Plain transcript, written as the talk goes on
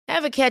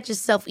Ever catch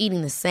yourself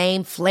eating the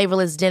same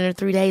flavorless dinner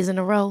 3 days in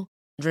a row?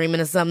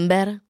 Dreaming of something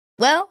better?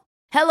 Well,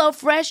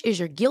 HelloFresh is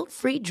your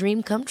guilt-free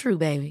dream come true,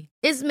 baby.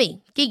 It's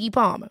me, Keke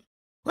Palmer.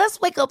 Let's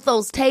wake up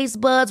those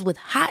taste buds with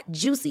hot,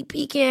 juicy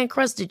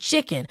pecan-crusted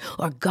chicken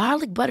or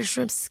garlic butter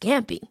shrimp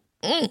scampi.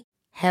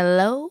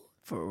 Hello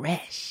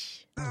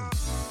Fresh.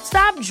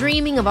 Stop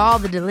dreaming of all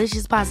the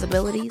delicious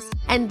possibilities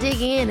and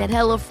dig in at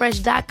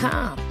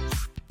HelloFresh.com.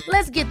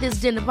 Let's get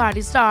this dinner party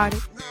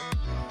started.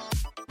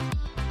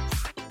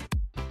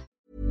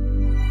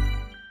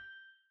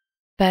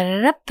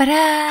 Hello,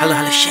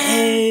 hello,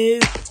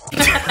 chef.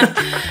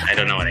 I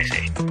don't know what I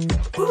say.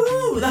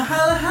 Ooh, the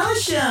Hello Hello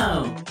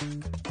Show.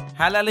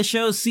 Halala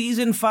Show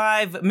Season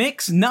 5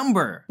 Mix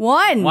Number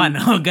 1.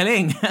 Oh,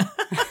 galing.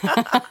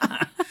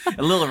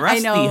 A little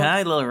rusty, know.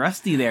 huh? A little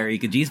rusty there.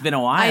 It's been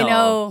a while. I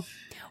know.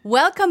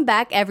 Welcome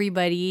back,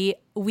 everybody.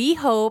 We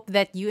hope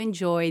that you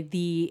enjoyed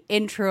the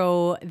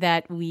intro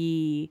that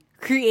we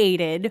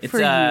created for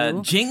you. It's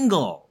a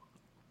jingle.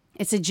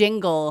 It's a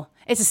jingle.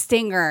 It's a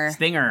stinger.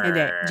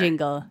 Stinger.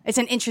 Jingle. It's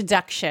an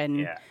introduction.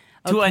 Yeah.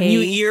 To a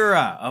new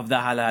era of the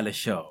Halala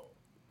Show.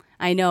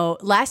 I know.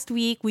 Last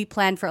week, we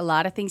planned for a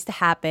lot of things to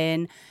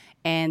happen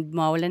and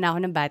mawala na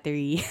ako ng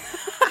battery.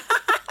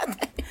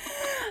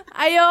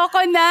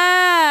 Ayoko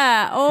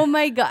na! Oh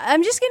my God.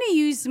 I'm just gonna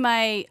use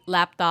my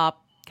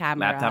laptop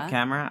camera. Laptop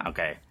camera?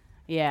 Okay.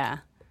 Yeah.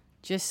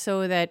 Just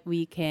so that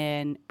we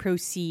can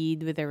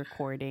proceed with the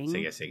recording.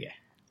 Sige.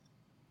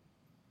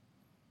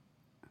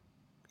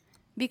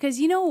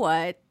 Because you know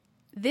what?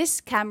 This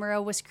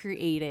camera was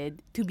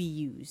created to be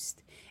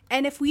used.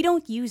 And if we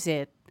don't use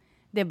it,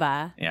 'di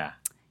ba? Yeah.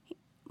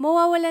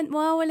 Mawawalan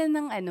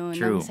ng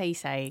True. ng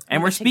saysay.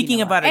 And we're speaking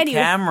about a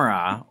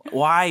camera.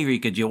 Why,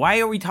 Rika G? Why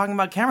are we talking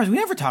about cameras? We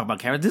never talk about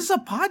cameras. This is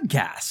a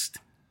podcast.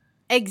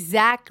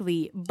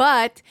 Exactly.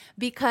 But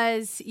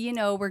because,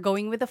 we're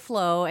going with the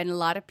flow and a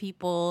lot of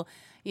people,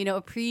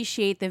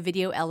 appreciate the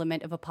video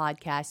element of a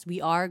podcast, we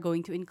are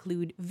going to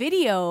include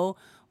video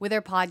with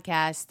our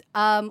podcast.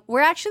 We're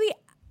actually,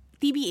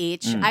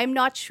 TBH, I'm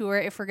not sure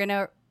if we're going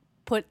to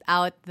put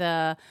out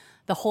the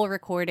whole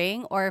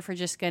recording or if we're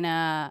just going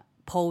to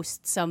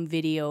post some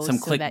videos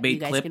so that you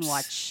guys clips. can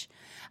watch.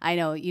 I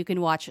know, you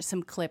can watch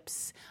some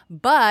clips.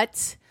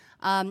 But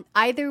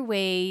either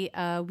way,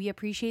 we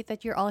appreciate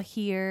that you're all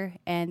here.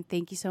 And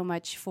thank you so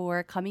much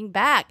for coming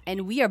back.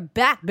 And we are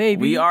back, baby.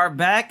 We are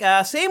back.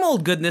 Same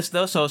old goodness,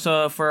 though. So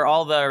for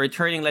all the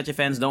returning Leche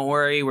fans, don't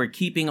worry. We're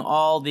keeping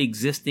all the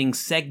existing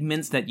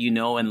segments that you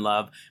know and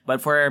love.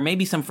 But for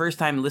maybe some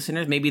first-time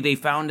listeners, maybe they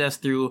found us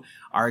through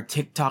our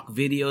TikTok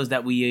videos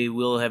that we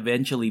will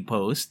eventually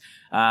post.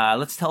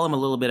 Let's tell them a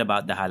little bit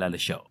about the Halala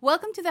Show.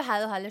 Welcome to the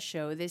Halo Halo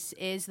Show. This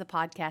is the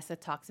podcast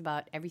that talks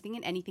about everything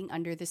and anything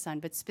under the sun,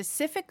 but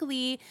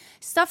specifically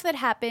stuff that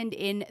happened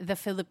in the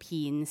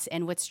Philippines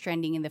and what's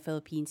trending in the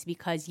Philippines.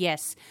 Because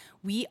yes,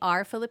 we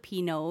are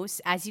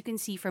Filipinos, as you can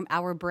see from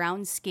our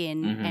brown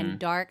skin and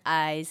dark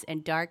eyes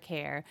and dark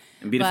hair.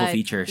 And beautiful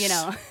features.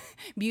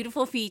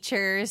 Beautiful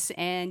features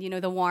and,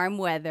 the warm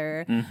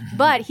weather.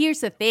 But here's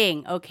the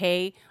thing,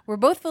 okay?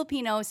 We're both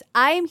Filipinos.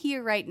 I am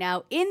here right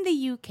now in the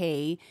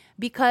UK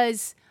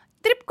because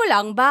trip ko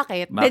lang.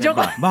 Bakit?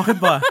 Bakit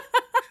ba?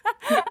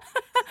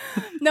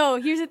 No,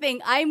 here's the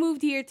thing. I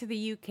moved here to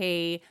the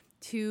UK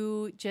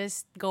to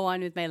just go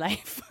on with my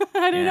life.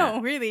 I don't know,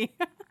 really.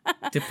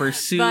 To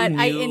pursue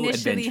new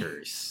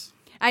adventures.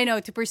 I know,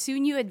 to pursue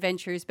new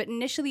adventures. But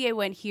initially, I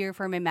went here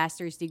for my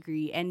master's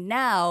degree. And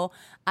now,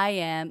 I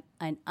am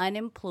an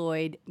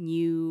unemployed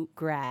new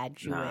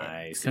graduate.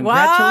 Nice.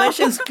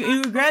 Congratulations. Wow.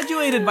 You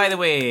graduated, by the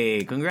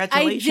way.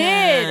 Congratulations.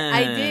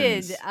 I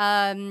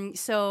did.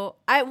 So,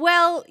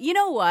 you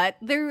know what?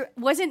 There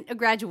wasn't a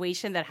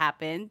graduation that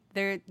happened.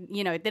 It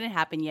didn't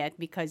happen yet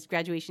because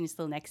graduation is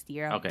still next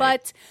year. Okay.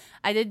 But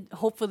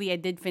hopefully I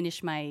did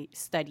finish my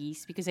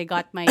studies because I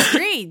got my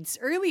grades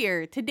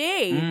earlier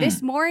today,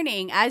 this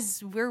morning,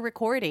 as we're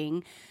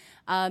recording.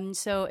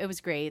 So it was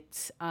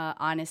great.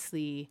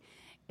 Honestly,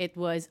 it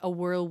was a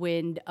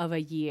whirlwind of a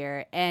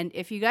year. And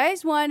if you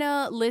guys want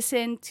to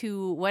listen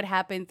to what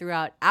happened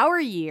throughout our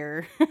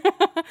year,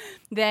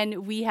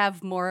 then we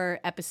have more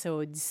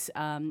episodes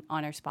on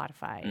our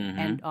Spotify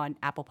and on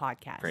Apple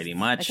Podcasts. Pretty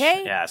much.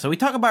 Okay? Yeah. So we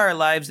talk about our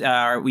lives.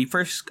 We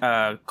first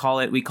call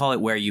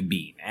it Where You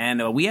Been.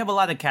 And we have a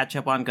lot to catch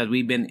up on because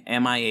we've been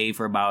MIA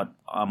for about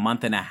a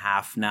month and a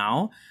half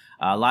now.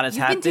 A lot has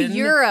happened. You've been to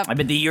Europe. I've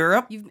been to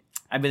Europe.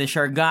 I've been to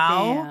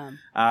Siargao.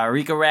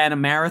 Rika ran a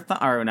marathon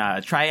or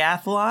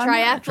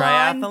triathlon.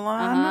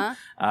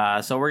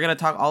 Triathlon. So we're going to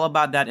talk all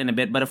about that in a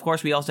bit. But of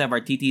course, we also have our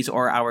TTs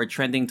or our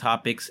trending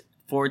topics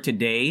for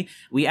today.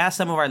 We asked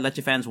some of our Leche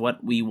fans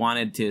what we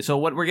wanted to. So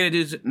what we're going to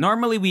do is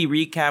normally we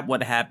recap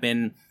what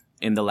happened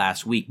in the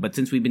last week. But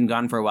since we've been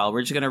gone for a while,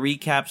 we're just going to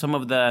recap some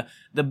of the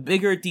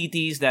bigger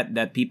TTs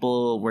that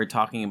people were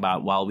talking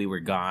about while we were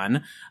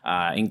gone,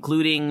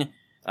 including...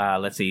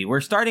 let's see.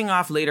 We're starting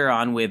off later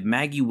on with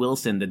Maggie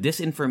Wilson, the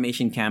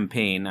disinformation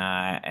campaign.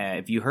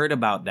 If you heard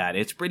about that,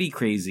 it's pretty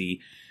crazy.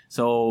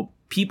 So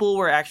people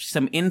were actually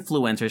some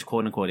influencers,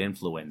 quote unquote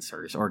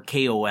influencers or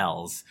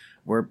KOLs,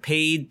 were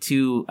paid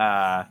to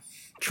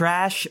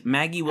trash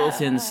Maggie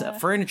Wilson's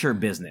furniture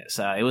business.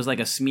 It was like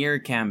a smear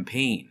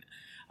campaign.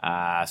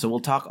 So we'll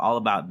talk all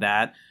about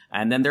that.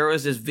 And then there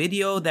was this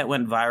video that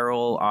went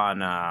viral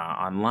on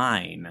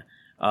online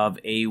of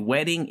a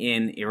wedding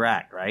in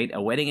Iraq, right?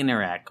 A wedding in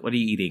Iraq. What are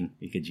you eating,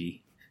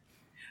 Ikaji?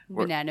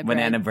 Banana bread.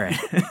 Banana bread.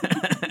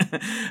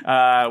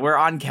 We're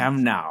on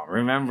cam now,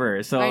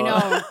 remember? So I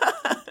know.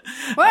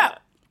 Well,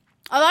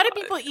 a lot of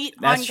people eat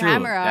on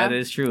camera. That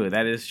is true.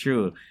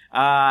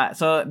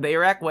 So the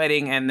Iraq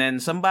wedding, and then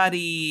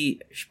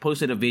somebody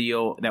posted a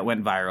video that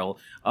went viral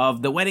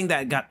of the wedding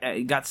that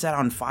got set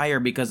on fire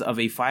because of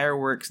a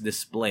fireworks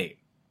display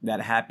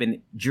that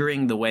happened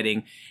during the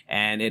wedding,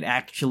 and it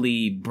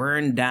actually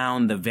burned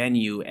down the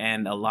venue,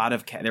 and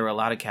there were a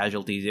lot of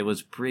casualties. It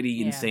was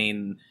pretty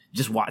insane.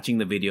 Just watching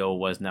the video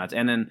was nuts.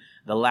 And then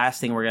the last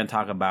thing we're going to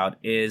talk about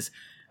is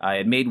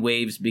it made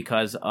waves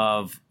because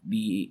of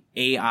the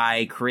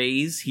AI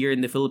craze here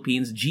in the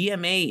Philippines.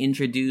 GMA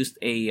introduced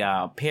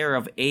a pair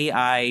of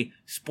AI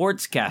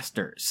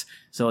sportscasters.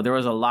 So there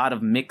was a lot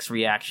of mixed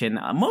reaction,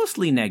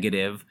 mostly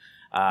negative.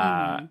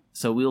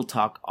 So we'll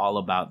talk all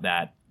about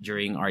that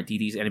during our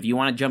TTs. And if you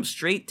want to jump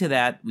straight to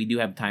that, we do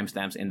have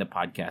timestamps in the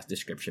podcast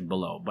description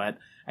below. But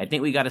I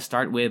think we got to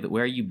start with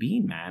where you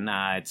been, man.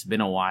 It's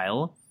been a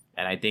while.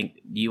 And I think,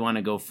 do you want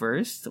to go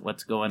first?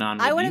 What's going on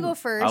with you? I want to go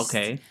first.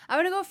 Okay. I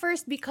want to go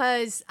first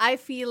because I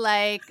feel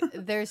like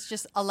there's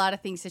just a lot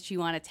of things that you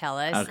want to tell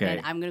us. Okay.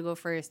 And I'm going to go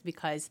first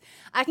because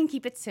I can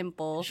keep it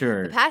simple.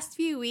 Sure. The past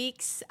few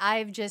weeks,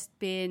 I've just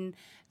been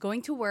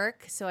going to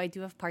work. So I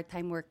do have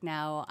part-time work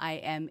now. I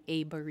am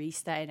a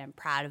barista and I'm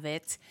proud of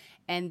it.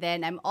 And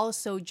then I'm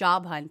also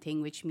job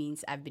hunting, which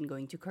means I've been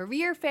going to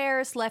career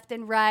fairs left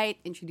and right,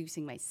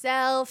 introducing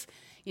myself,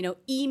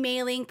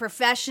 emailing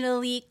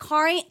professionally.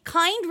 Kind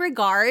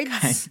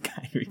regards,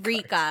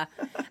 Rika.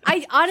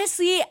 I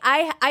honestly,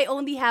 I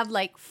only have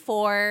like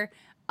 4,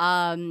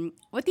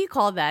 what do you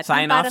call that?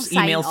 Sign-offs?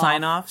 Email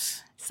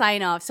sign-offs?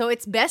 Sign-off. So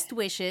it's best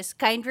wishes,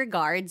 kind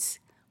regards,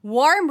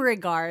 warm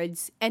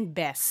regards, and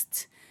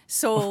best.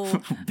 So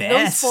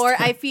those 4,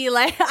 I feel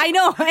like, I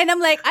know. And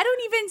I'm like, I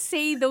don't even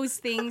say those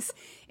things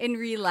in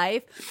real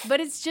life. But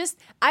it's just,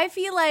 I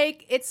feel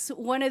like it's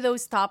one of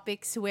those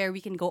topics where we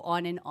can go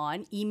on and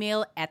on.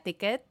 Email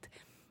etiquette.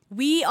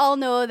 We all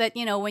know that,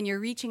 when you're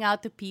reaching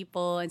out to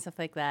people and stuff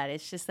like that,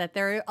 it's just that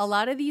there are a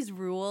lot of these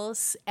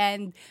rules.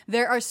 And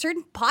there are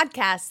certain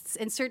podcasts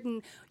and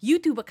certain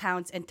YouTube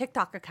accounts and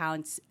TikTok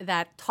accounts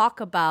that talk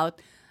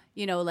about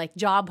like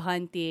job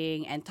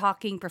hunting and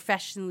talking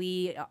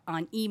professionally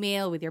on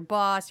email with your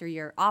boss or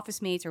your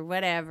office mates or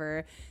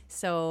whatever.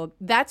 So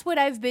that's what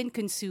I've been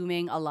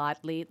consuming a lot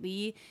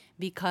lately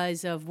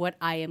because of what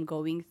I am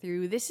going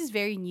through. This is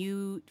very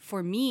new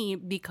for me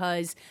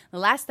because the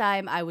last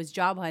time I was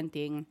job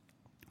hunting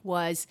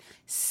was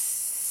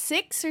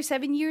 6 or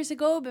 7 years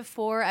ago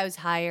before I was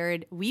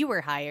hired. We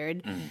were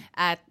hired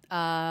at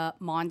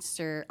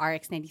Monster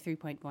RX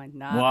 93.1.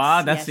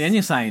 Wow, that's the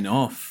you sign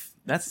off.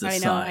 That's the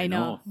sign. I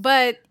know.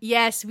 But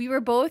yes, we were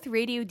both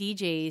radio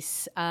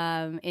DJs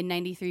in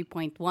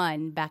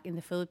 93.1 back in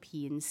the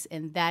Philippines.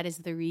 And that is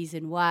the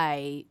reason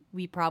why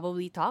we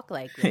probably talk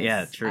like this.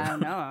 Yeah, true. I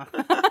don't know.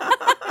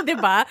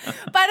 Diba?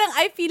 Parang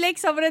I feel like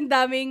sobrang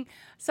daming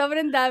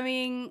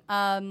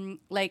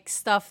like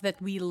stuff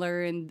that we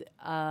learned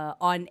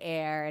on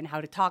air and how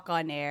to talk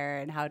on air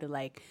and how to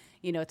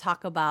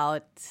talk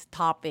about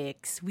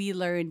topics. We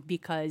learned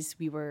because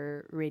we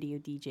were radio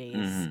DJs.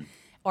 Mm-hmm.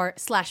 Or /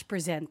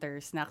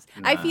 presenters.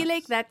 I feel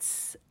like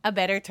that's a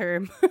better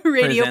term.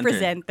 Radio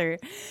presenter.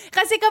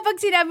 Kasi kapag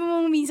sinabi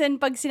mo minsan,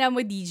 pag sinabi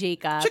mo DJ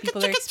ka,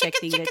 people are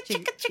expecting that,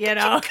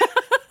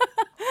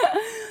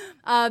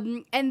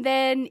 and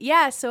then,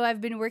 so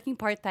I've been working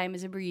part-time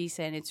as a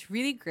barista and it's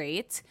really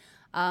great.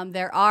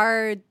 There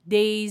are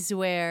days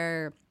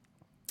where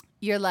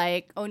you're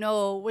like, oh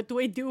no, what do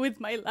I do with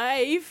my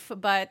life?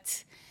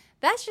 But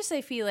that's just, I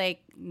feel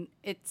like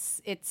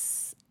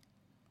it's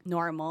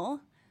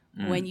normal.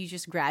 When you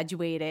just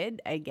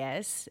graduated, I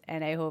guess.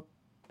 And I hope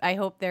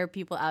there are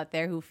people out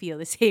there who feel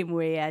the same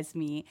way as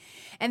me.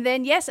 And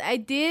then, yes, I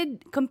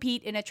did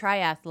compete in a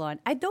triathlon.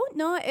 I don't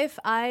know if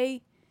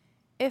I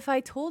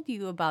told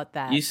you about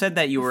that. You said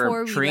that you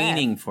were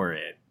training for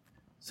it.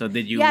 So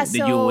did you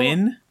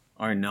win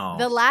or no?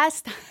 The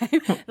last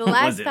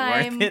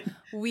time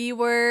we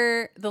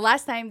were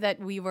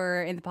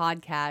in the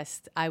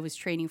podcast,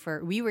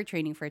 we were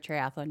training for a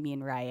triathlon, me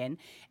and Ryan,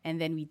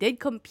 and then we did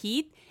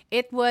compete.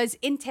 It was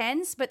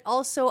intense, but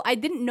also I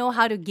didn't know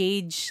how to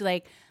gauge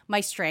like my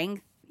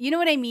strength. You know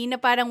what I mean? Na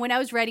parang when I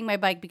was riding my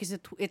bike, because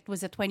it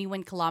was a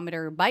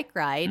 21-kilometer bike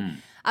ride,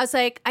 I was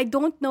like, I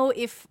don't know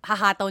if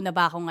hahataw na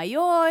ba ako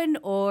ngayon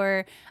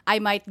or I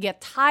might get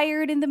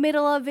tired in the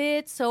middle of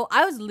it. So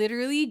I was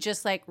literally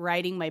just like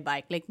riding my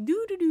bike, like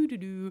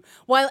do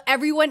while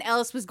everyone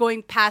else was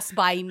going past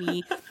by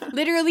me,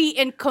 literally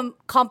in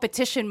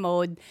competition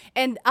mode.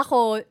 And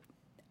ako,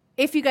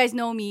 if you guys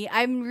know me,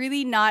 I'm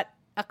really not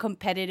a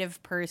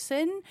competitive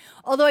person.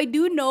 Although I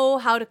do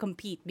know how to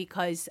compete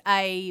because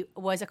I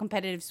was a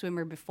competitive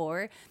swimmer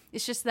before.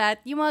 It's just that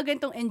yung mga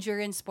ganitong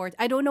endurance sports,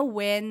 I don't know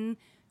when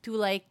to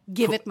like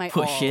give it my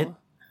push all. it?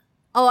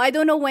 Oh, I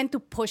don't know when to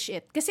push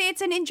it. Kasi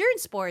it's an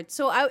endurance sport.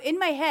 So in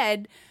my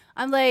head,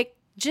 I'm like,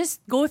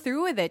 just go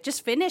through with it.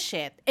 Just finish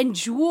it.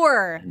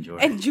 Endure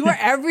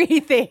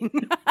everything.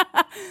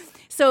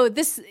 So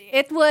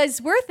it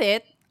was worth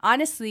it.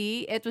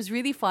 Honestly, it was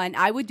really fun.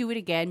 I would do it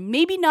again.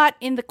 Maybe not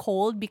in the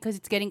cold because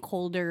it's getting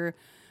colder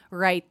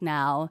right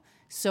now.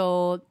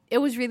 So it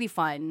was really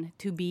fun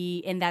to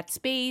be in that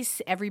space.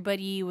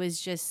 Everybody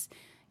was just,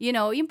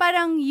 yung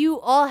parang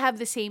you all have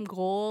the same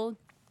goal.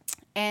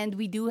 And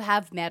we do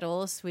have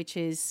medals, which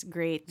is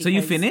great. So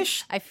you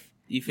finished?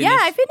 You finished? Yeah,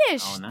 I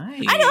finished. Oh,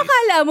 nice. Ano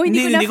akala mo?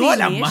 Hindi ko na-finish? Hindi ko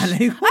alam.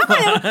 Malay ko.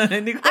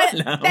 Hindi ko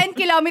alam. 10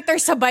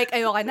 kilometers sa bike,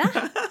 ayoko na.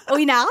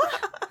 Uwi na ako?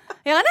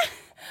 Ayoko na?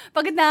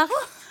 Pagod na ako?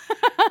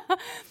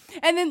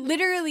 And then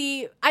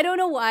literally, I don't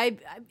know why,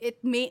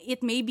 it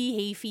may be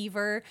hay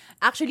fever.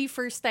 Actually,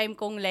 first time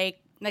kong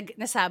like,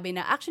 nasabi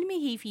na, actually may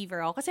hay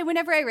fever ako. Kasi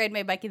whenever I ride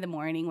my bike in the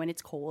morning when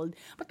it's cold,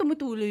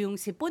 tumutulo yung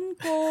sipon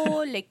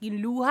ko, like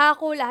yung luha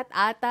ko, lahat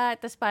ata.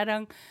 Tapos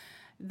parang,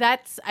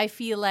 I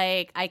feel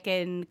like I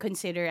can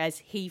consider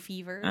as hay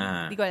fever.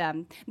 Di ko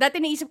alam.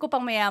 Dati naisip ko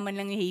pang mayaman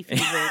lang yung hay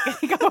fever.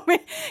 Kasi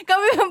kami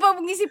pag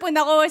isipon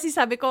ako, kasi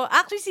sabi ko,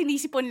 actually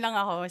sinisipon lang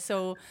ako.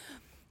 So,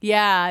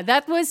 yeah,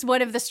 that was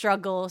one of the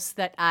struggles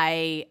that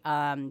I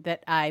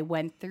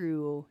went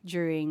through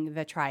during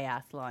the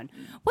triathlon.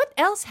 What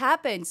else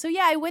happened? So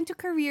yeah, I went to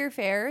career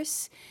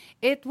fairs.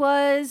 It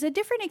was a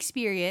different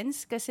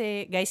experience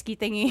kasi guys,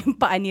 kita niyo yung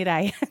paa ni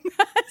Ryan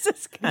sa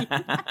screen.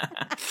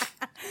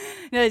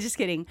 No, just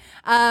kidding.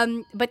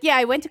 But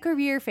yeah, I went to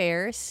career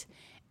fairs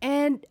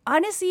and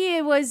honestly,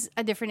 it was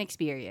a different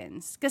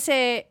experience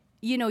kasi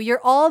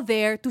you're all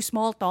there to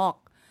small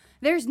talk.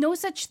 There's no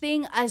such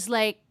thing as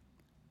like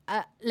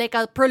a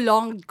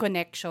prolonged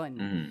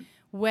connection.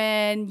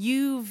 When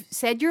you've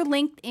said your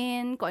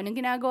LinkedIn, kung anong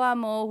ginagawa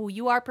mo, who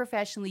you are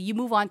professionally, you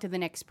move on to the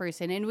next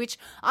person. In which,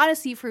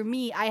 honestly, for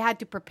me, I had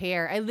to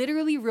prepare. I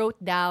literally wrote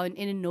down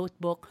in a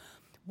notebook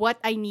what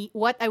I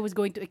was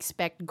going to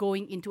expect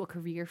going into a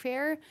career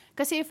fair.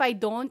 Because if I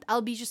don't,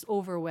 I'll be just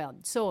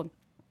overwhelmed. So,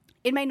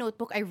 in my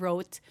notebook, I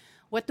wrote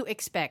what to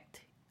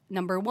expect.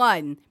 Number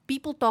 1,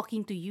 people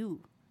talking to you.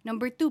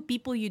 Number 2,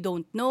 people you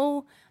don't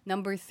know.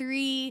 Number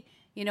 3,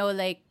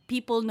 like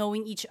people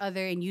knowing each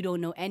other and you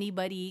don't know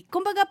anybody.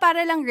 Kumbaga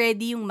para lang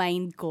ready yung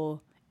mind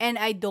ko. And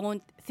I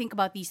don't think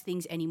about these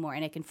things anymore.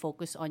 And I can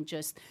focus on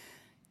just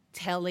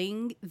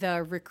telling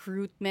the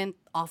recruitment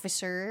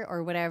officer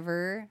or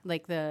whatever,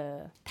 like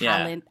the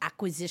talent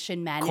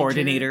acquisition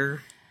manager.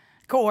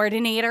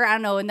 Coordinator, I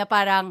don't know, na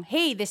parang,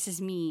 hey, this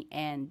is me.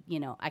 And,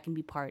 I can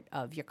be part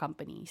of your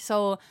company.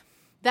 So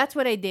that's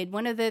what I did.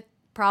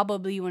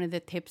 Probably one of the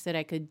tips that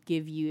I could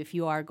give you if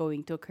you are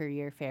going to a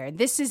career fair.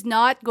 This is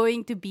not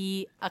going to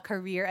be a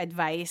career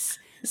advice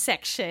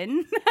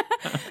section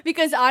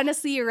because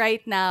honestly,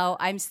 right now,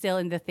 I'm still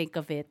in the thick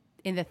of it.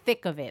 So, into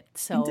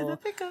the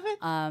thick of it.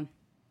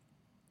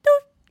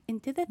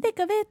 Into the thick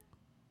of it.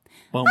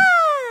 Boom.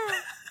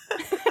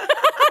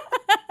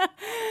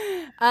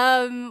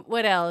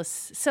 What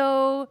else?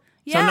 So,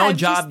 yeah, so no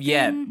job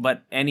yet,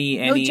 but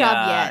any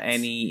job yet.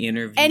 Any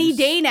interviews? Any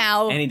day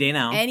now.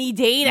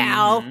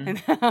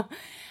 Mm-hmm.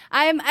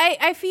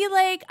 I feel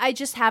like I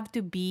just have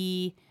to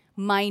be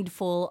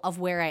mindful of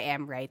where I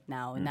am right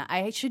now. Na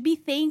I should be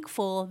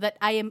thankful that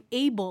I am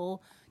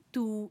able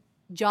to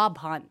job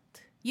hunt.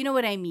 You know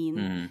what I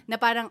mean? Na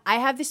parang I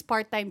have this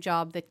part-time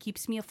job that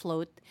keeps me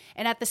afloat,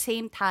 and at the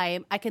same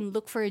time, I can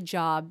look for a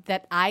job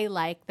that I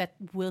like, that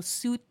will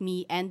suit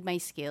me and my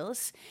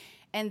skills,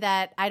 and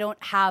that I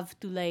don't have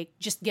to like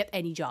just get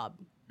any job.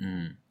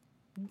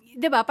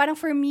 Diba? Parang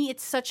for me,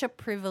 it's such a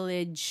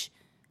privilege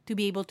to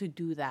be able to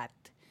do that.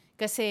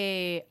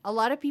 Kasi a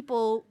lot of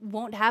people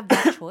won't have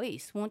that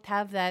choice, won't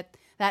have that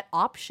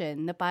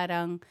option na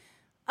parang,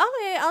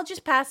 okay, I'll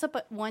just pass up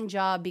at one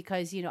job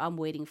because, I'm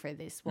waiting for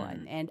this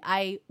one. And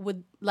I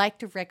would like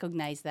to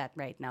recognize that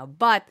right now.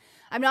 But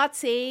I'm not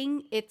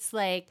saying it's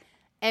like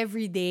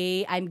every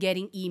day I'm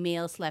getting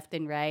emails left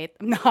and right.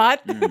 I'm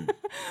not.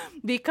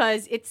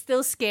 Because it's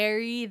still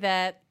scary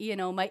that,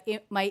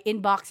 my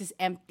inbox is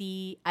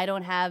empty. I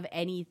don't have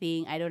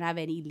anything. I don't have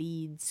any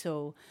leads.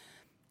 So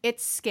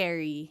it's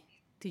scary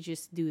to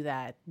just do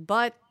that.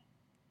 But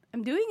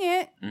I'm doing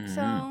it.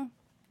 So,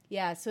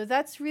 yeah. So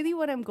that's really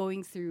what I'm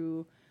going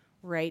through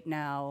right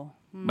now.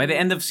 By the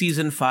end of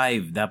season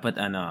 5, dapat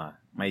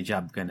may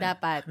job ka na.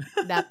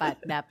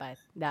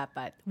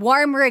 Dapat.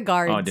 Warm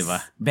regards. Oh,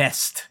 diba?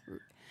 Best.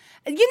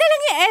 Yun na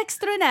lang yung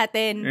extra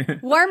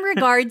natin. Warm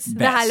regards,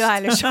 The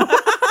Halo-Halo Show.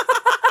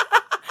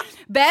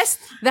 Best,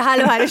 The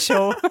Halo-Halo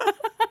Show.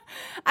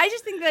 I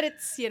just think that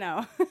it's,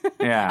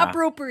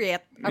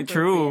 appropriate.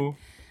 True.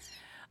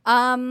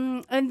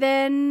 And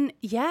then,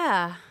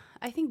 yeah,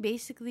 I think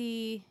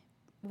basically,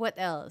 what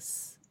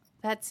else?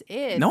 That's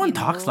it. No one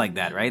talks like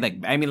that, right?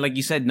 Like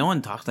you said, no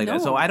one talks like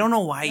that. So I don't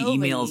know why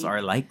emails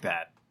are like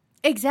that.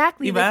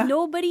 Exactly. Diba? Like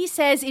nobody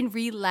says in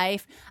real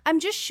life, I'm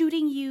just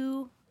shooting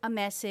you a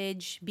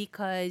message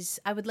because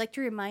I would like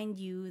to remind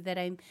you that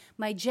I'm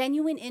my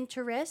genuine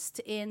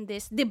interest in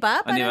this.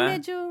 Diba? Oh, di Parang ba?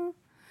 medyo...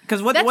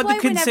 Because what That's do why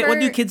kids say? What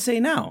do whenever- kids say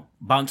now?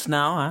 Bounce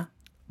now, huh?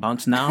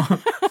 Bounce now.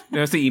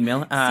 There's the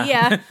email. See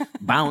ya.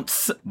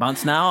 Bounce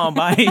now.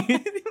 Bye.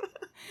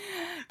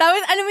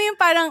 Tapos, alam mo yung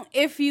parang,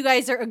 if you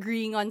guys are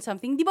agreeing on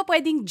something, di ba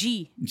pwedeng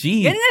G?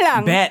 G. Ganun na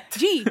lang. Bet.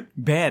 G.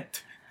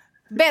 Bet.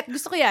 Bet.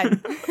 Gusto ko yan.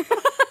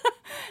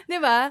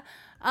 Di ba?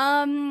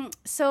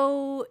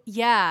 So,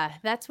 yeah,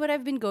 that's what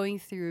I've been going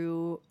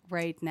through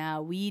right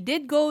now. We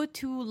did go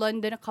to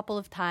London a couple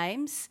of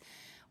times.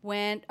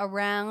 Went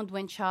around,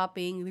 went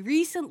shopping.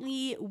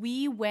 Recently,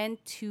 we went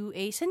to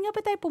saan nga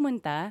ba tayo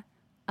pumunta?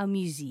 A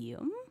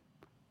museum?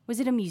 Was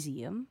it a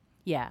museum?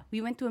 Yeah,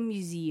 we went to a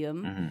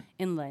museum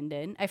in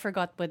London. I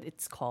forgot what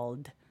it's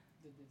called.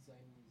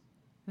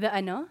 The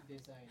ano?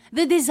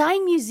 The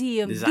Design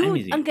Museum. Design Dude,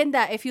 Museum. ang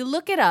ganda. If you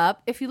look it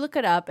up,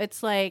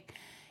 it's like,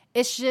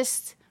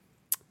 it's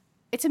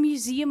a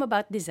museum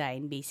about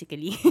design,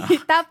 basically.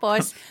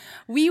 Tapos,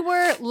 we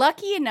were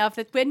lucky enough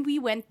that when we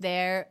went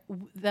there,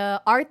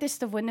 the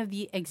artist of one of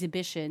the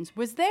exhibitions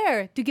was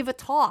there to give a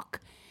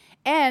talk.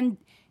 And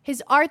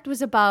his art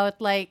was about,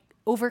 like,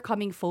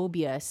 overcoming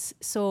phobias.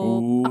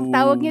 So, ang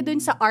tawag niya dun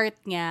sa art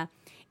niya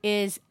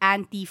is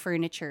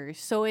anti-furniture.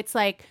 So, it's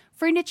like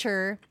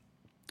furniture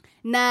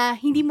na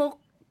hindi mo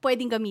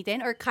pwedeng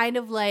gamitin or kind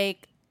of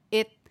like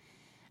it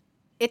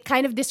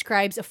kind of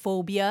describes a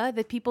phobia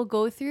that people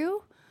go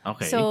through.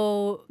 Okay.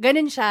 So,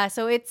 ganun siya.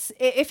 So, it's,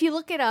 if you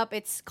look it up,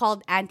 it's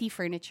called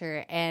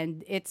anti-furniture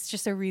and it's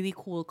just a really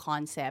cool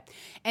concept.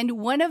 And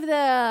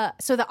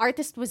so the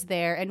artist was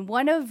there and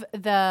one of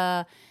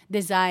the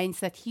designs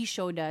that he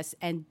showed us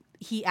and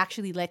he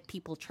actually let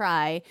people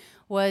try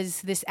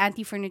was this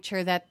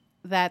anti-furniture that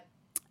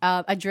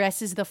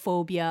addresses the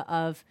phobia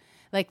of,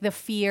 like, the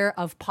fear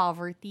of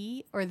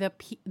poverty or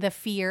the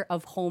fear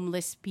of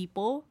homeless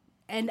people.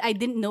 And I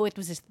didn't know it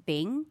was a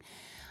thing.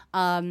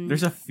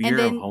 There's a fear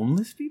of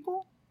homeless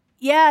people?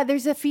 Yeah,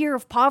 there's a fear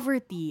of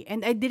poverty.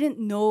 And I didn't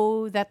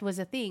know that was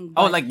a thing.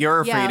 Oh, But, like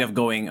you're afraid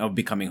yeah. of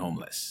becoming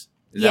homeless.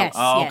 Is Yes,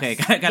 that, oh, yes,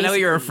 okay. I know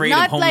you're basically. afraid of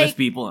Not homeless like-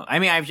 people. I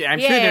mean, I'm sure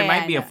there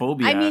might be a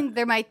phobia. I mean,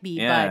 there might be,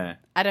 Yeah. but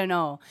I don't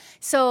know.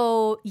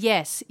 So,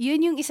 yes,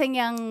 yun yung isa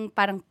niyang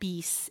parang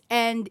piece.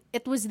 And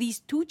it was these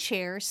two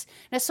chairs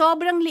na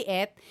sobrang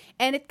liit.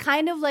 And it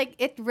kind of like,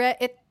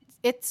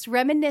 it's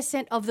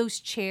reminiscent of those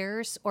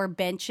chairs or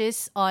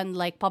benches on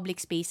like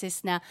public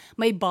spaces na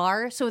may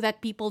bar so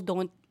that people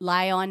don't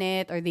lie on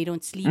it or they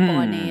don't sleep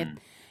on it.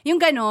 Yung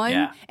ganon.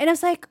 Yeah. And I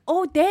was like,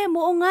 oh, damn,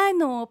 oo nga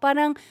no.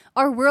 Parang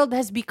our world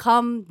has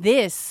become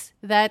this,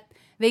 that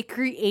they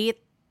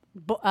create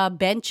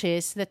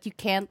benches that you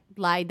can't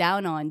lie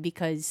down on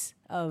because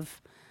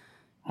of,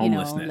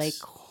 Homelessness. like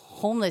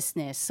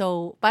homelessness.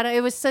 So, parang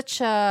it was such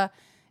an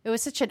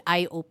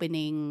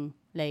eye-opening,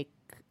 like,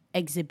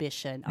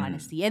 exhibition,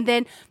 honestly. And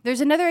then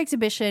there's another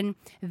exhibition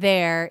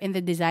there in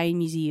the Design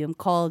Museum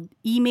called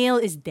Email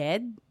is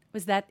Dead.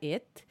 Was that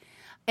it?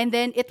 And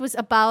then it was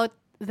about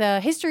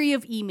the history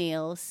of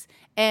emails.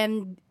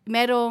 And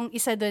merong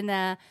isa doon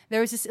na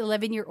there was this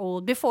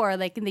 11-year-old before,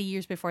 like in the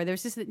years before, there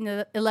was this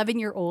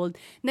 11-year-old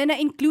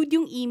na-include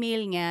yung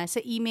email niya sa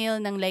email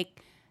ng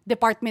like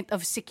Department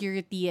of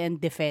Security and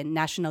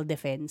National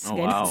Defense. Oh,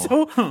 wow.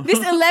 So, this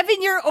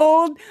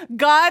 11-year-old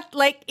got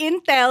like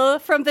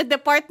intel from the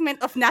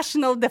Department of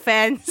National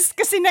Defense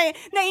kasi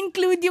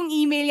na-include yung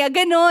email niya.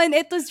 Ganon.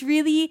 It was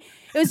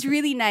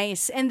really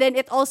nice. And then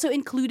it also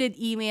included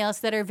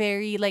emails that are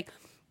very like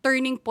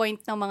turning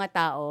point ng mga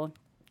tao.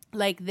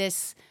 Like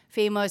this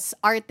famous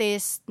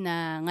artist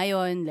na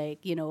ngayon,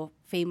 like,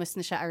 famous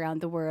na siya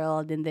around the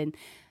world. And then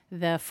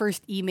the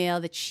first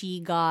email that she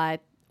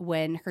got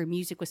when her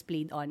music was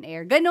played on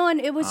air.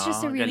 Ganon. It was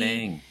just a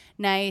really galing.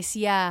 nice,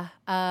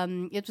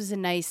 it was a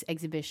nice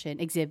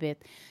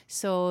exhibit.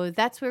 So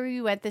that's where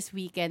we went this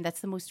weekend. That's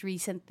the most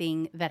recent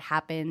thing that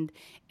happened.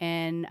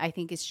 And I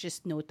think it's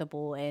just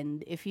notable.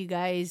 And if you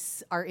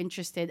guys are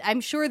interested, I'm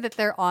sure that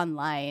they're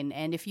online.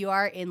 And if you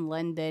are in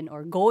London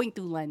or going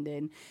to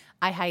London,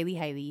 I highly,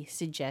 highly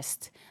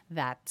suggest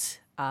that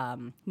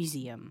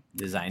museum.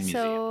 Design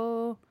Museum.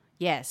 So,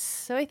 yes.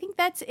 So I think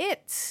that's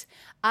it.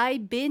 I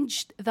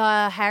binged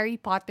the Harry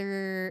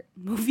Potter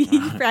movie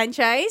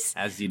franchise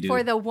As you do.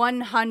 for the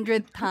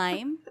 100th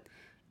time.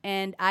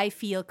 And I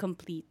feel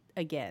complete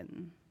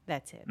again.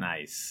 That's it.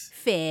 Nice.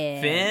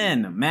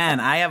 Finn. Man,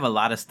 I have a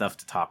lot of stuff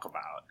to talk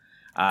about.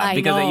 I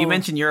Because know. you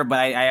mentioned Europe, but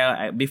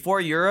I before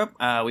Europe,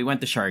 we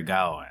went to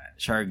Siargao.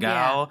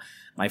 Yeah.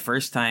 My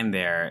first time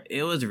there,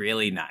 it was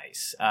really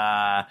nice.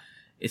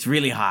 It's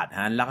really hot.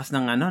 Ang lakas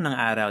ng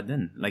araw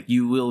din. Like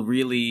you will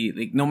really,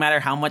 like, no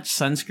matter how much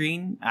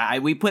sunscreen,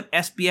 we put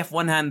SPF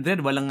 100,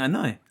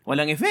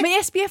 walang effect.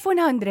 May SPF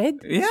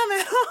 100? Yeah,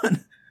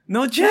 man.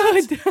 No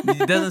chance.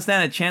 It doesn't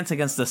stand a chance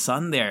against the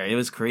sun there. It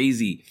was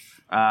crazy.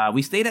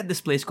 We stayed at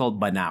this place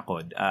called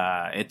Banakod.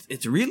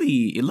 It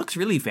looks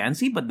really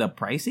fancy, but the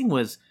pricing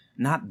was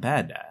not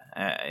bad.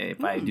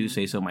 if I do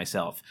say so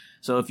myself.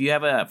 So if you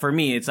have for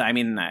me, it's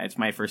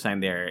my first time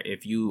there.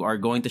 If you are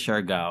going to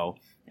Siargao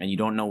and you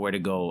don't know where to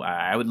go,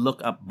 I would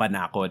look up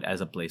Banacod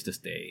as a place to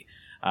stay.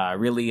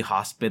 Really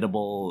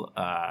hospitable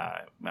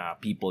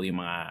people, yung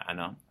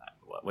mga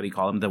what do you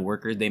call them? The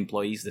workers, the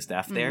employees, the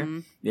staff there.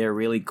 They're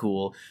really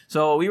cool.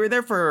 So we were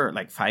there for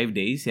like 5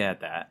 days,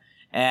 that.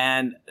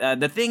 And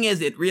the thing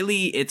is,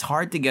 it's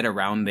hard to get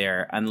around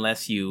there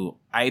unless you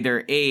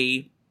either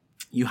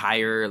you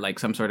hire like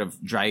some sort of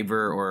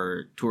driver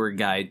or tour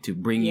guide to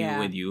bring you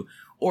with you,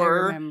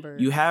 or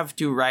you have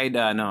to ride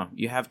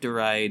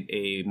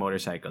a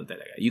motorcycle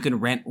talaga. You can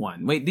rent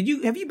one. Wait,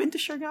 have you been to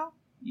Siargao?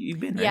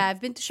 You've been, right? Yeah,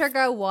 I've been to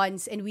Siargao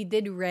once and we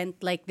did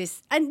rent like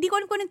this. Hindi ko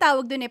alam kung anong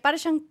tawag dun Para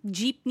siyang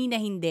jeepney na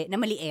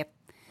maliit.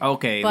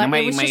 Okay. But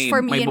it was just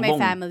for me and my bubong.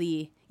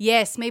 family.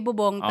 Yes, may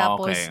bubong.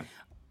 Tapos, okay.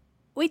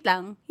 Wait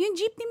lang, yung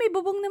jeepney may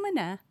bubong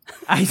naman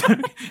I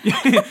don't...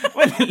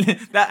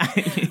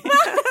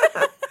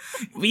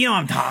 you know what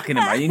I'm talking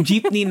about. Yung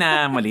jeepney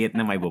na maliit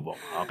na may bubong.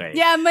 Okay.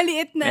 Yeah,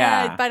 maliit na.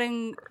 Yeah.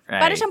 Parang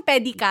siyang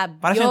pedicab.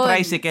 Parang siyang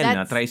tricycle,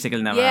 no?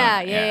 Tricycle na.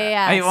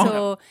 Yeah. Ay,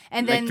 so,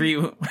 and then...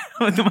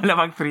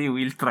 Malamang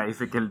 3-wheel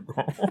tricycle.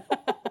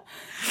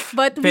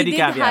 But we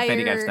pedicab, did hire...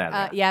 pedicab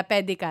style.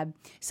 Pedicab.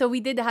 So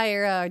we did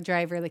hire a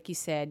driver, like you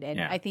said.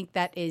 And Yeah. I think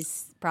that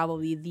is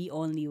probably the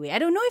only way. I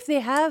don't know if they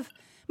have...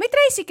 May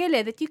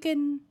tricycle that you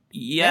can...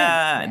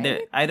 Yeah, rent,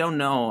 right? I don't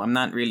know. I'm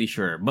not really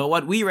sure. But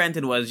what we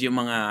rented was yung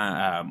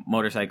mga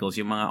motorcycles,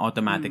 yung mga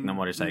automatic na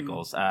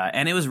motorcycles.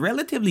 And it was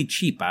relatively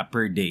cheap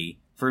per day.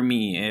 For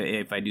me,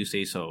 if I do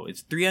say so.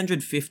 It's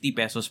 350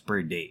 pesos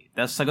per day.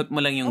 Tapos sagot mo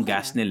lang yung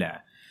gas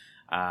nila.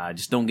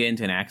 Just don't get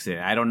into an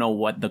accident. I don't know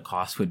what the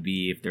cost would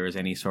be if there was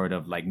any sort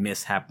of like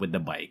mishap with the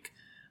bike.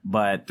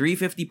 But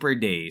 350 per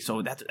day,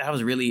 so that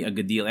was really a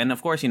good deal. And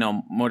of course,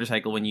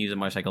 motorcycle, when you use a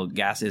motorcycle,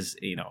 gas is,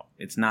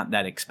 it's not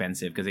that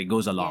expensive because it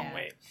goes a long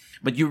way.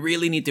 But you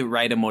really need to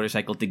ride a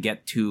motorcycle to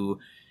get to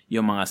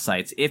yung mga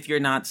sites. If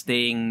you're not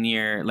staying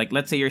near, like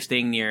let's say you're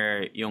staying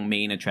near yung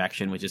main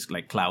attraction, which is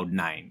like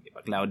Cloud9.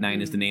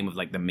 Cloud9 is the name of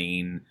like the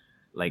main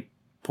like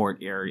port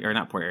area, or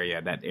not port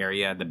area, that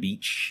area, the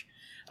beach.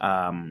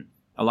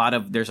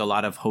 There's a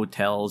lot of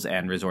hotels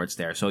and resorts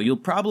there. So you'll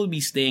probably be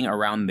staying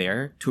around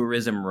there,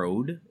 Tourism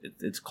Road.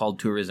 It's called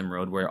Tourism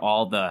Road, where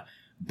all the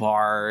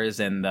bars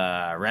and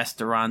the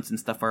restaurants and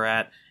stuff are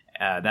at.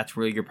 That's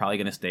where you're probably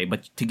going to stay.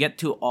 But to get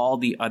to all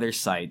the other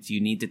sites,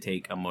 you need to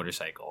take a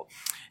motorcycle.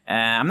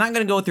 I'm not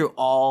going to go through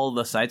all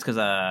the sites because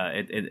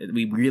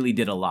we really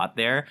did a lot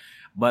there.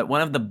 But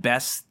one of the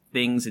best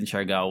things in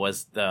Siargao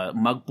was the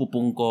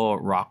Magpupungko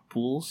rock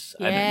pools.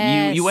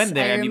 Yes, you went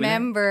there. I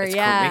remember. It's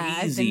yeah,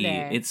 crazy. I've been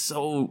there. It's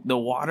the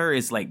water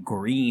is like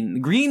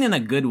green in a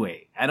good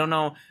way. I don't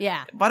know.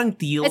 Yeah, parang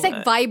teal. It's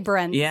like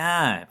vibrant.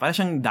 Yeah, parang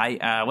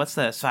siyang what's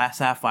the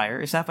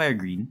sapphire? Is sapphire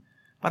green?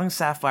 Parang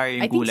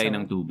sapphire yung kulay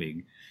ng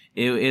tubig.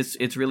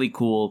 It's really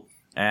cool.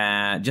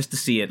 Just to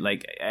see it,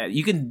 like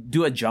you can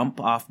do a jump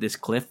off this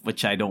cliff,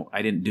 which I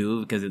didn't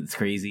do because it's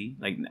crazy.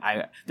 Like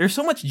there's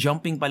so much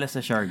jumping pala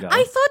sa Siargao.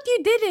 I thought you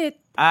did it.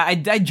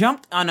 I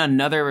jumped on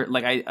another,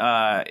 like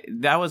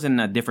that was in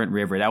a different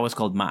river. That was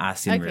called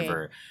Maasin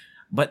River.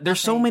 But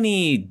there's so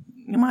many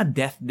mga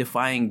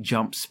death-defying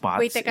jump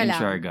spots in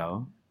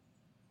Siargao.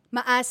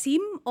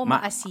 Maasim o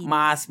maasin?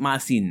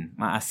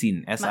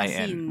 Maasin.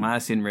 S-I-N.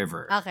 Maasin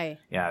River. Okay.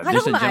 Yeah.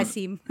 Kala ko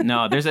maasim.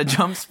 No, there's a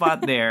jump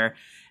spot there.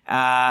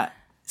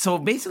 So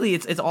basically,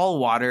 it's all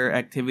water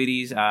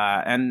activities,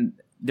 and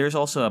there's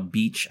also a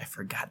beach. I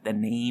forgot the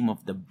name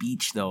of the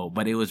beach though,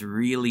 but it was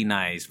really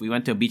nice. We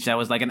went to a beach that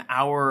was like an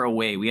hour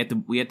away. We had to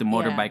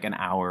motorbike an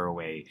hour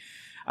away.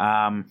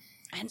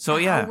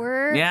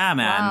 Hour? Yeah,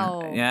 man.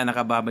 Wow. Yeah,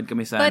 nakababad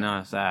kami sa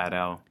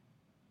araw.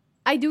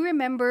 I do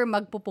remember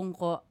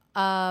Magpupungko.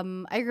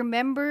 I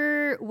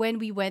remember when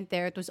we went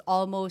there, it was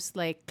almost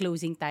like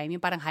closing time. Yung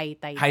parang high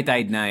tide. High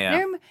tide na,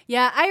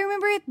 yeah. I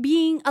remember it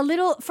being a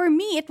little, for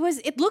me, it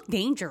looked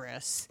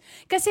dangerous.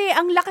 Kasi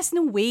ang lakas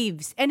ng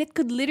waves and it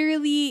could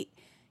literally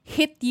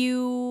hit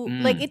you,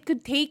 like it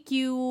could take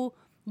you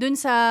dun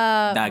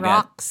sa Dagat.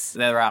 rocks.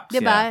 The rocks,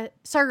 diba? yeah.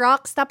 Sa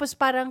rocks, tapos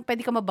parang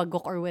pwede ka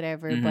mabagok or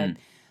whatever.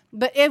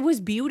 But it was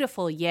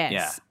beautiful, yes.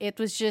 Yeah. It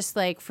was just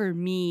like, for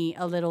me,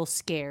 a little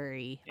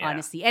scary,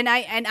 honestly. And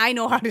I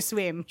know how to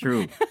swim.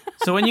 True.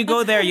 So when you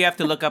go there, you have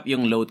to look up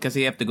yung low, kasi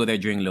you have to go there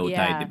during low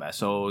tide, diba?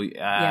 So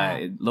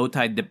low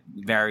tide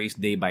varies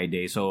day by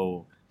day.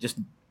 So just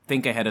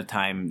think ahead of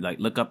time, like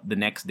look up the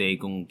next day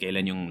kung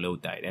kailan yung low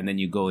tide, and then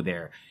you go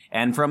there.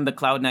 And from the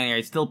Cloud9 area,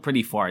 it's still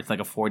pretty far. It's like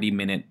a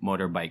 40-minute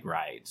motorbike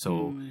ride.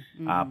 So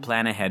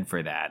plan ahead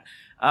for that.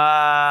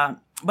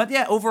 But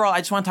yeah, overall, I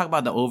just want to talk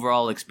about the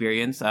overall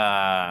experience.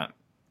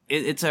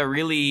 It's a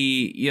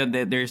really,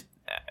 there's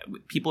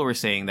people were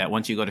saying that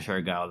once you go to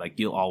Siargao, like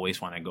you'll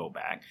always want to go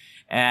back.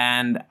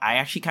 And I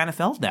actually kind of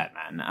felt that,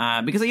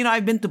 man. Because,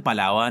 I've been to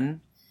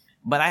Palawan,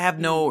 but I have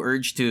no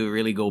urge to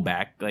really go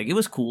back. Like, it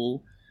was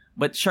cool.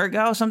 But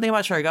Siargao, something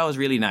about Siargao was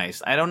really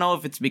nice. I don't know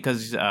if it's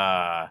because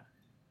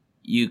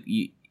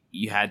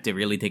you had to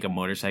really take a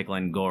motorcycle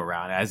and go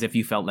around as if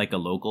you felt like a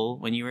local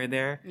when you were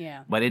there.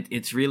 Yeah. But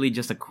it's really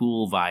just a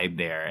cool vibe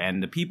there.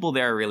 And the people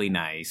there are really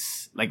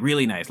nice. Like,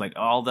 really nice. Like,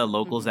 all the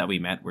locals that we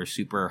met were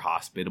super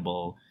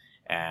hospitable.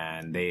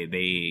 And they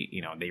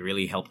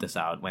really helped us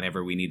out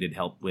whenever we needed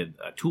help with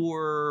a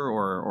tour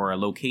or a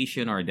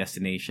location or a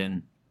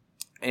destination.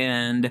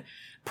 And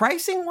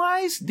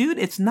pricing-wise, dude,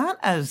 it's not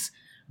as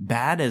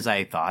bad as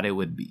I thought it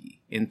would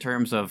be in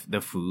terms of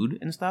the food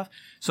and stuff.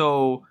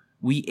 So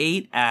we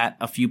ate at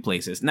a few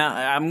places. Now,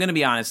 I'm going to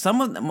be honest. Some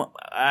of them,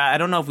 I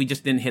don't know if we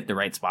just didn't hit the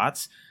right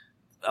spots.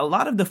 A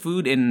lot of the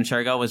food in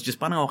Siargao was just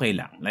parang okay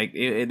lang. Like,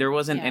 there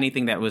wasn't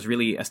anything that was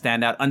really a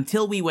standout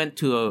until we went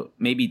to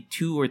maybe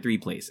 2 or 3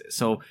 places.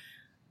 So,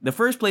 the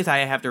first place I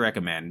have to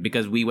recommend,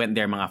 because we went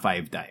there mga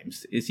 5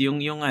 times, is yung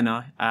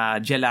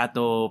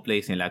gelato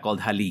place nila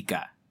called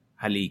Halika.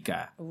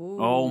 Ooh.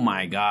 Oh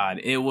my God.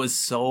 It was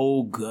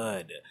so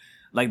good.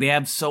 Like, they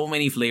have so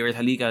many flavors.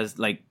 Halika is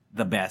like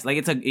the best. Like,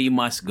 it's a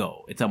must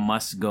go. It's a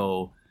must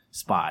go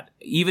spot.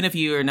 Even if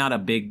you're not a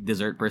big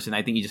dessert person,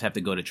 I think you just have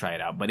to go to try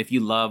it out. But if you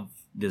love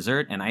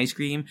dessert and ice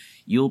cream,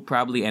 you'll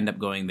probably end up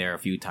going there a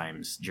few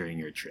times during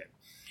your trip.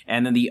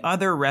 And then the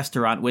other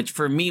restaurant, which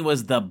for me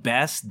was the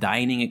best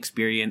dining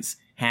experience,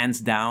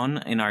 hands down,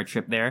 in our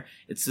trip there,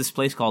 it's this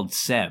place called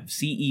Cev,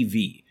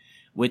 C-E-V,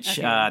 which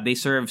they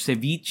serve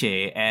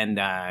ceviche and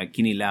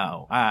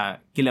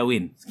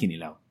kilawin.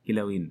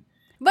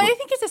 But I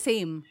think it's the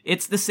same.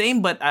 It's the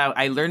same, but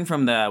we learned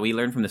from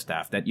the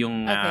staff that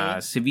yung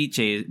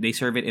ceviche, they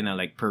serve it in a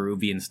like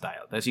Peruvian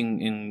style. Tapos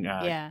yung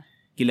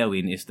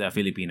kilawin is the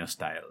Filipino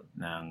style.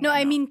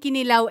 I mean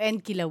kinilaw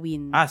and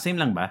kilawin. Same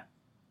lang ba?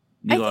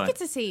 I think it's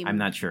the same. I'm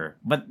not sure.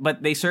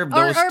 But they serve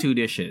those two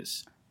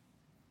dishes.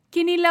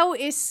 Kinilaw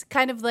is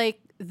kind of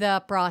like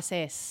the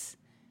process.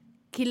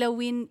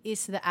 Kilawin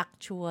is the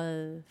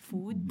actual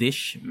food.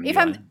 Dish? If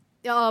I'm...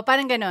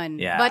 parang ganon.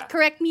 Yeah. But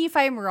correct me if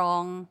I'm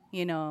wrong,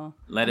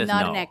 Let us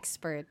not know. an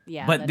expert.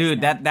 Yeah. But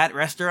dude, that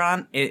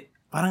restaurant,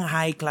 parang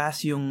high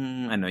class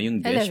yung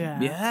dish.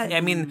 Talaga? Yeah,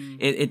 I mean,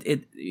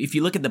 it if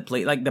you look at the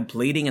plate, like the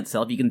plating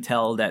itself, you can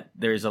tell that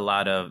there's a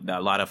lot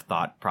of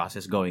thought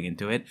process going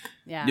into it.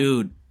 Yeah.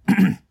 Dude,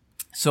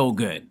 so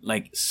good.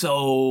 Like,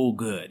 so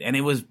good. And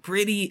it was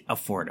pretty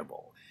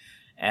affordable.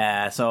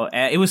 So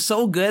it was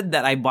so good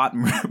that I bought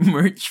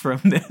merch from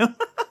them.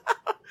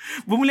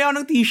 Bumili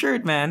ako ng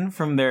t-shirt, man,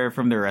 from their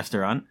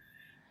restaurant.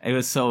 It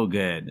was so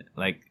good.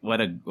 Like,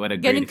 what a great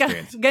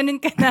experience. Ganun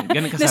ka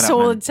na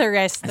sold sa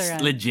restaurant.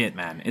 It's legit,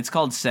 man. It's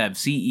called Cev,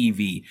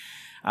 C-E-V.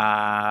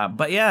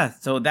 But yeah,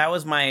 so that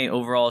was my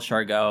overall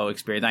Siargao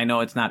experience. I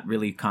know it's not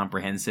really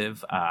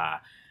comprehensive,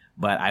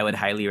 but I would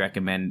highly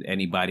recommend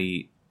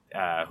anybody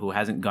who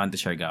hasn't gone to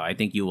Siargao. I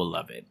think you will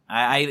love it.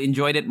 I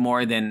enjoyed it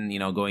more than,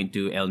 going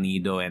to El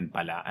Nido and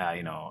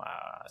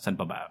San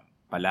pa ba?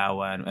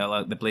 Palawan,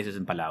 the places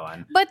in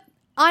Palawan. But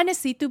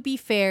honestly, to be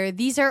fair,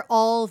 these are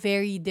all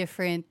very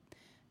different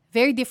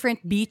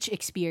beach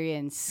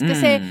experience.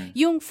 Kasi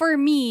yung for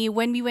me,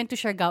 when we went to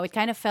Siargao, it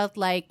kind of felt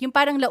like yung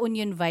parang La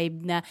Union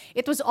vibe na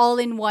it was all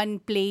in one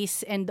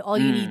place and all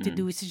you need to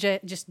do is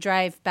just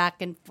drive back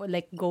and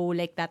go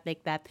like that.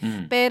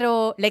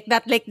 Pero like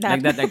that. Like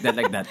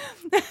that.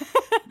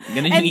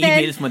 Ganun yung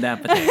emails mo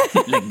dapat.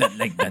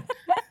 Like that.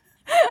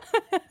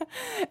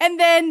 And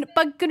then,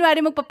 pag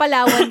kunwari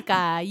magpapalawan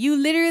ka, you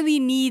literally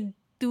need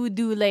to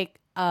do like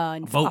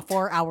a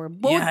 4-hour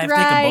boat ride. Yeah, I have to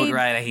take a boat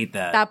ride. I hate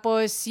that.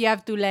 Tapos, you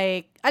have to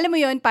alam mo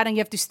yun, parang you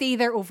have to stay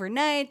there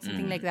overnight,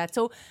 something like that.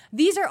 So,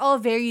 these are all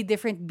very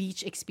different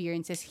beach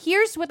experiences.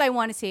 Here's what I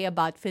want to say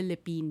about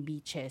Philippine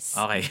beaches.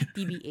 Okay.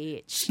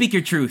 TBH. Speak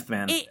your truth,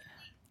 man.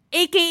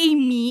 AKA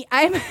me,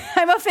 I'm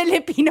a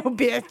Filipino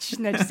bitch.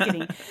 No, just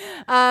kidding.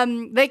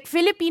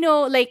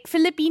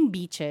 Philippine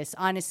beaches,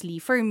 honestly,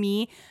 for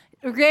me,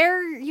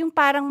 rare yung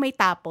parang may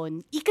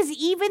tapon. Because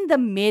even the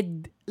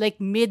mid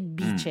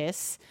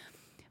beaches,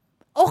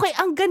 okay,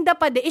 ang ganda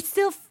pa din. It's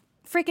still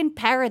freaking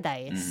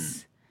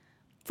paradise.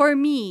 For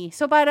me.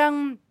 So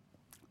parang,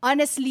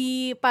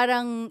 honestly,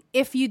 parang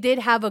if you did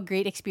have a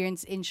great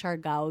experience in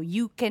Siargao,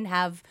 you can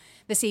have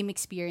the same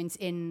experience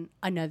in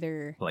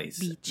another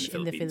beach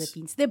in the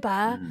Philippines.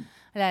 Diba?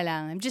 Wala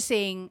lang. I'm just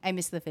saying, I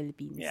miss the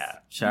Philippines. Yeah.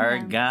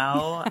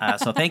 Siargao.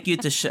 So thank you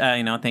to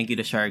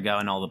Siargao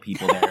and all the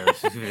people there.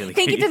 It was really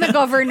Thank you to the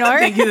governor.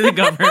 Thank you to the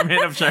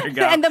government of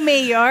Siargao. And the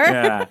mayor.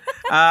 Yeah.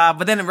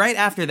 But then right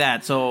after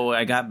that, so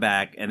I got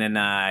back and then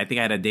I think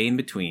I had a day in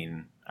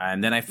between.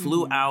 And then I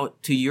flew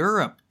out to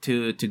Europe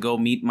to go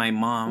meet my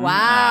mom.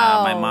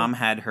 Wow. My mom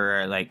had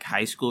her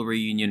high school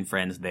reunion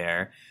friends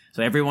there.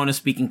 So everyone was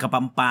speaking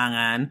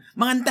Kapampangan.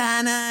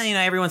 Mangantana!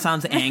 Everyone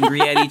sounds angry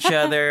at each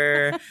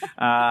other.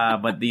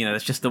 But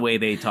that's just the way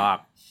they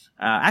talk.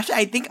 Actually,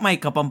 I think my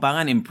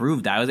Kapampangan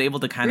improved. I was able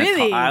to kind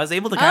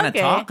of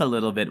talk a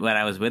little bit when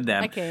I was with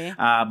them. Okay.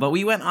 But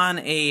we went on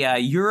a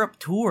Europe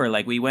tour.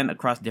 We went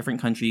across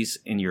different countries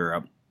in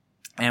Europe.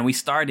 And we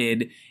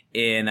started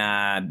in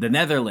the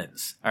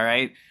Netherlands, all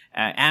right?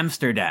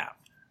 Amsterdam.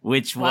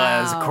 which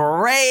was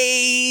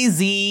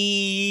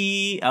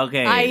crazy.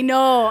 Okay. I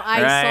know.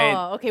 I Right.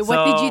 saw. Okay,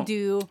 what did you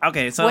do?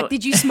 Okay, so what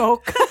did you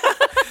smoke?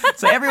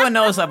 so everyone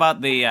knows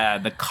about the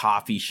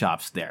coffee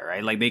shops there,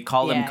 right? Like they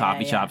call them Yeah,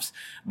 coffee yeah. shops.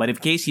 But in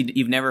case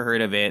you've never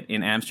heard of it,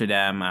 in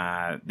Amsterdam,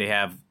 they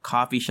have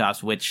coffee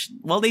shops which,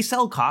 well, they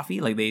sell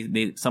coffee. Like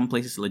they some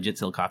places legit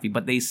sell coffee,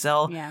 but they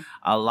sell Yeah.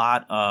 a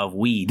lot of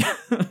weed.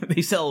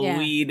 They sell Yeah.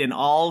 weed in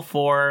all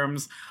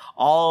forms,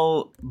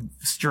 all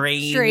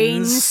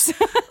strains.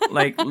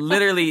 Like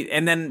literally,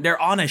 and then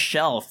they're on a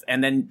shelf,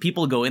 and then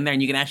people go in there,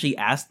 and you can actually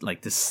ask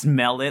like to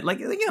smell it, like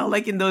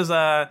like in those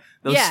Yeah,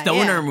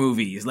 stoner yeah.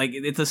 movies. Like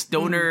it's a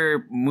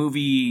stoner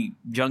movie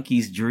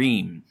junkie's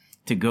dream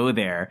to go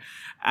there.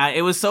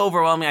 It was so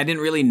overwhelming. I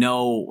didn't really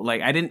know,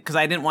 like I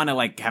didn't want to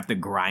like have to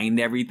grind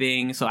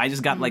everything, so I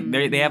just got like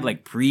they have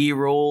like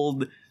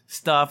pre-rolled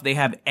stuff. They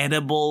have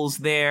edibles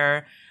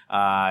there.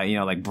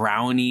 Like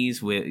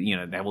brownies with,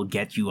 that will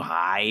get you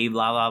high,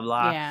 blah, blah,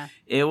 blah. Yeah.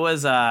 It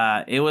was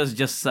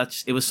just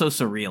it was so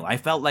surreal. I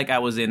felt like I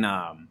was in,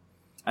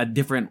 a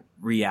different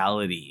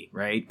reality,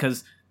 right?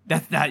 Cause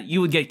that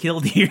you would get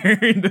killed here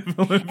in the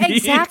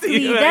Philippines.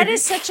 Exactly. Like, That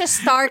is such a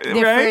stark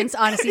difference,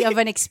 honestly,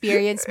 of an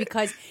experience,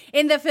 because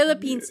in the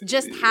Philippines,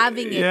 just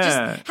having it, Yeah.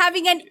 just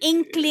having an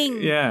inkling,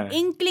 Yeah.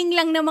 inkling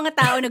lang ng mga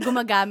tao na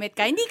gumagamit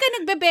ka. Hindi ka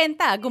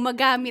nagbebenta,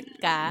 gumagamit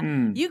ka.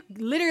 You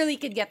literally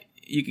could get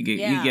you could get,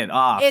 yeah. you get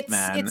off, it's,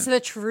 man. It's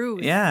the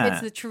truth. Yeah. It's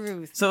the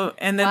truth. So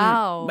and then,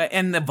 Wow.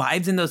 and the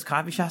vibes in those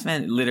coffee shops,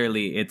 man.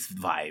 Literally, it's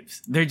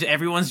vibes.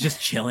 Everyone's just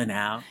chilling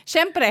out.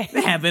 Syempre.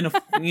 Having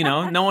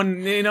no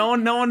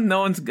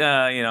one's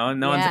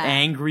Yeah.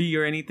 angry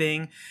or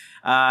anything.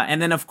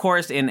 And then of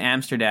course in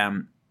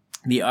Amsterdam,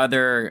 the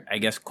other, I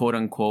guess, quote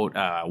unquote,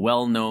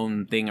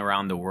 well-known thing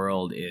around the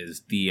world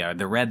is the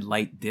red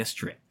light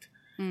district,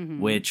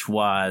 which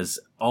was,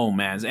 oh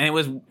man,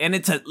 and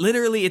it's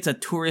a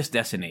tourist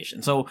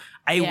destination. So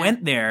I Yeah.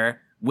 went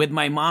there with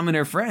my mom and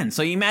her friends.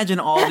 So you imagine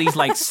all these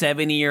like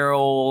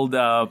 70-year-old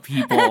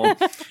people,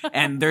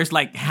 and there's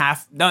like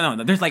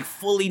there's like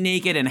fully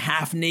naked and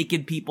half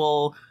naked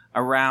people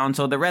around.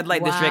 So the red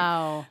light district,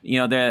 Wow.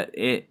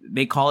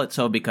 they call it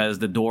so because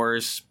the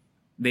doors,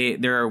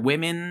 there are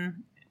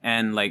women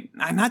and like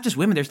not just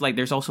women.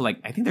 There's also like,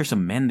 I think there's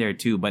some men there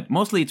too, but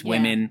mostly it's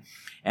women,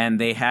 and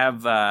they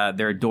have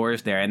their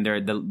doors there, and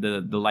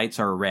the lights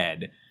are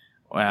red,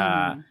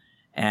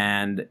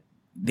 and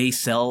they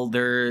sell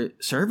their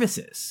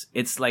services.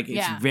 It's like it's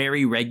Yeah.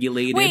 very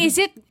regulated. Wait,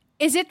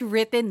 is it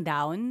written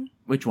down?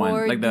 Which one?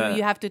 Or Like do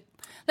you have to,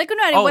 like,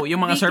 kunwari, Oh, what yung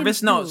mga they can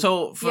service? No. do?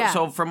 So, Yeah.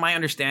 so from my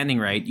understanding,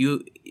 right,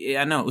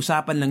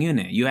 usapan lang yun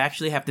eh. You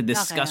actually have to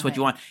discuss Okay, what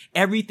you okay. want.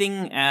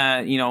 Everything,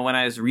 when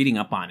I was reading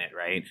up on it,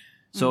 right?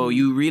 So Mm-hmm.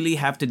 you really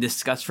have to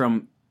discuss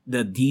from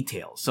the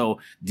details. So,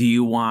 do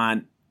you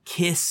want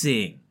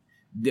kissing?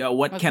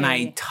 What can I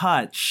Okay.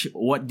 touch?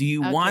 What do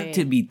you want Okay.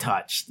 to be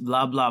touched?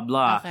 Blah, blah,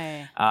 blah.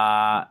 Okay.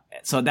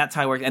 So that's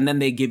how it works. And then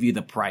they give you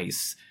the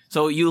price.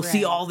 So you'll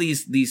see Right. all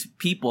these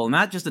people,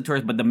 not just the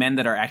tourists, but the men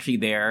that are actually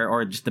there,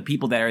 or just the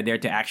people that are there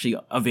to actually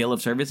avail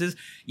of services.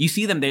 You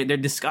see them, they're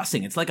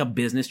discussing. It's like a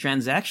business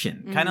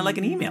transaction, kind of like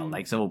an email.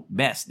 Like, so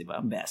best,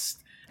 diba?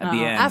 Best. At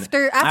the end.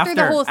 After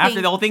the whole thing.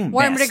 After the whole thing,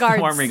 Warm best.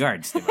 regards. Warm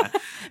regards, diba?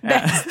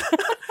 Best.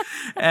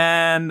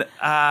 And,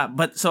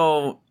 but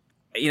so,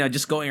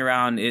 just going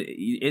around,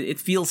 it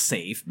feels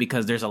safe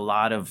because there's a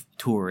lot of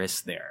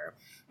tourists there.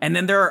 And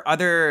then there are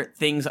other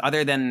things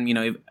other than,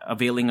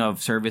 availing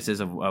of services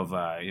of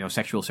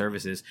sexual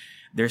services.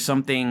 There's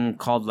something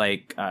called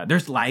like,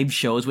 there's live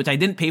shows, which I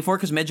didn't pay for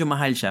because medyo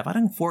mahal siya.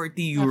 Parang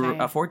 40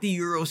 Okay. 40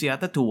 euros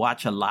yata to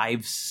watch a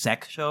live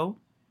sex show.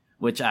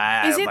 Which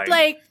Is it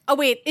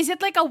is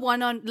it like a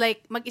one-on,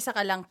 like, mag-isa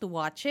ka lang to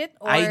watch it?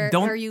 Or I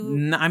don't. are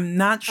you... I'm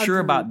not sure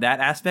group? about that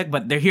aspect,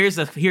 but here's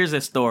a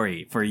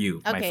story for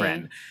you, my Okay.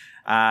 friend.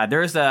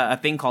 There's a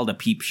thing called a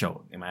peep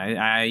show. You might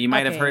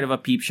have Okay. heard of a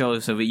peep show.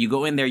 So you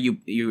go in there,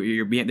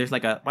 you're being, there's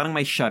like parang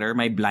may shutter,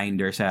 may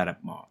blinder sa harap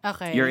mo.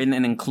 Okay. You're in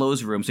an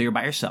enclosed room, so you're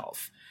by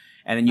yourself,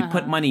 and then you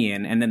put money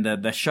in, and then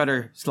the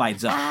shutter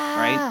slides up,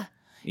 right?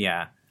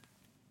 Yeah.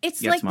 It's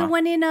Gets like the mo?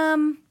 one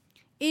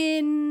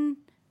in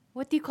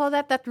what do you call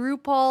that? That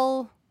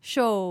RuPaul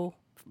show.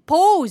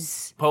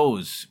 Pose.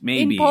 Pose,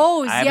 maybe. In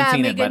Pose. I haven't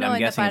seen may it, but ganon I'm na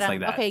guessing it's parang,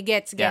 like that. Okay,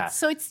 gets. Yeah.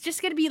 So it's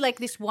just gonna be like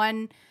this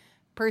one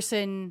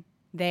person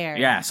there.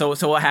 Yeah, so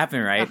what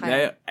happened, right?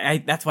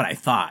 Okay. That's what I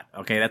thought.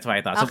 Okay, that's what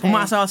I thought. So Okay.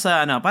 pumasok ako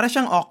sa para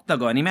siyang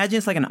octagon. Imagine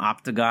it's like an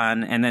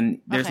octagon, and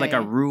then there's like a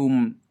Okay.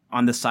 room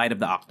on the side of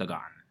the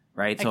octagon,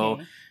 right? So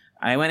Okay.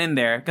 I went in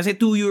there kasi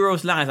 2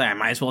 euros lang. I was like, I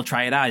might as well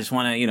try it out. I just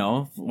want to,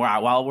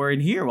 while we're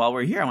here, I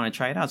want to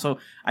try it out. So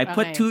I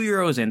put Okay. 2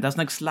 euros in. Tapos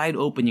nag-slide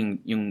open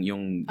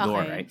yung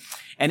door, Okay. right?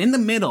 And in the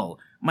middle,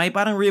 may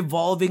parang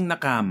revolving na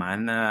kama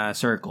na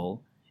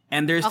circle,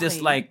 and there's this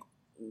Okay. like,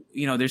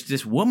 there's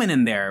this woman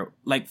in there,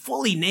 like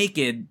fully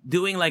naked,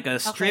 doing like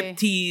a strip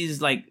tease,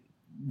 like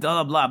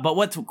blah, blah, blah. But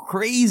what's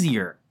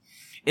crazier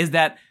is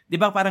that, di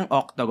ba parang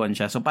octagon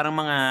siya? So parang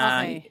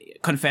mga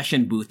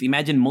confession booth.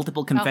 Imagine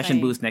multiple confession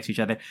Okay. booths next to each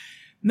other.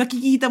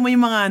 nakikita mo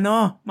yung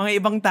mga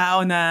ibang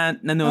tao na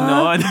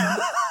nanonood.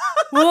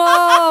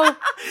 Whoa!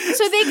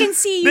 So they can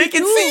see you They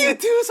can see you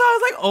too. So I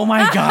was like, oh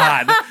my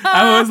God.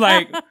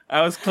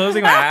 I was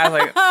closing my eyes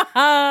like,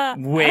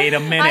 wait a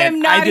minute. I am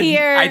not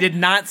here. I did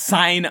not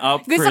sign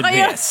up for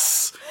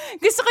this.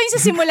 Gusto ko yung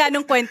sa simula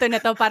ng kwento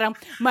na to, parang,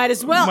 might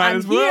as well,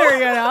 I'm here,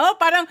 you know?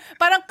 Parang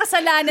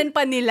kasalanan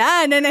pa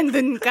nila na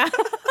nandun ka.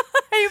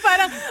 Yung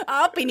parang,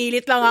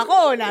 pinilit lang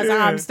ako, nasa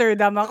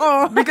Amsterdam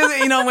ako. Because,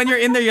 when you're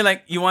in there, you're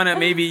like, you want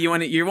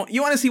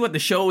to see what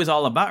the show is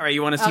all about, right?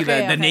 You want to see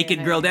the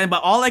naked girl dance.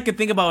 But all I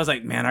could think about was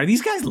like, man, are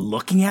these guys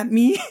looking at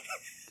me?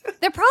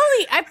 They're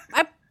probably,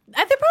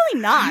 they're probably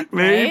not,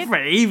 right?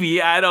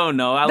 Maybe, I don't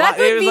know. That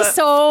would be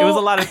so It was a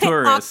lot of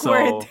tourists,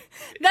 awkward. so...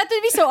 That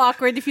would be so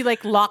awkward if you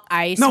lock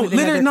eyes No, with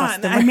literally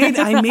another not.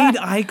 customer. I made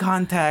eye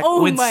contact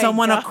with my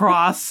someone God.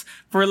 across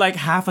for like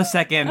half a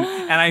second,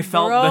 and I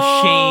felt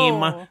the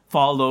shame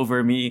fall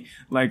over me.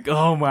 Like,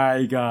 oh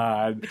my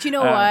God. But you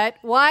know what?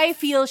 Why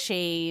feel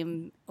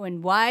shame?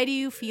 Why do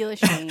you feel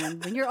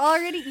ashamed when you're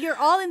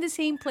all in the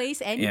same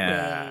place anyway?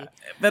 Yeah.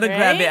 But right?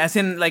 grabe, as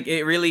in, like,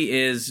 it really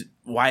is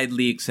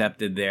widely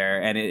accepted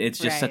there, and it's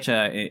just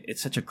Right.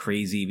 such a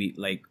crazy,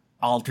 like,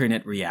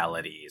 alternate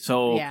reality.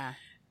 So Yeah.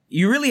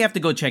 you really have to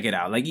go check it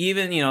out. Like,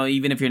 even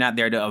if you're not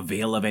there to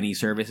avail of any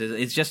services,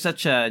 it's just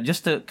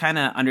just to kind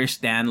of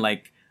understand,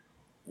 like,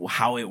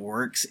 how it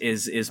works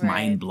is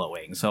Right.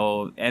 mind-blowing.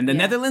 So, and the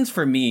Yeah. Netherlands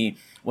for me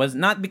was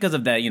not because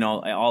of the,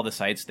 all the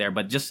sites there,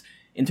 but just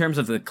in terms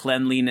of the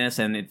cleanliness,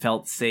 and it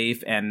felt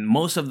safe, and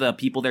most of the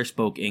people there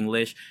spoke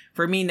English.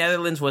 For me,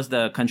 Netherlands was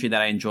the country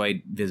that I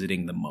enjoyed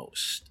visiting the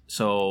most.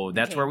 So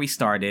that's where we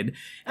started.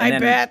 And I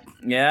bet.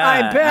 Yeah.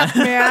 I bet,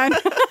 man.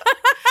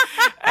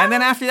 And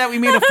then after that, we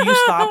made a few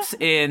stops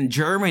in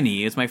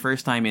Germany. It's my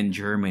first time in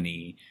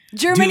Germany.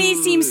 Germany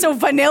Dude. seems so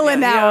vanilla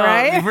now,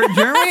 right? For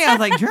Germany, I was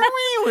like,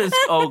 Germany was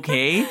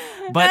okay,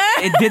 but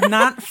it did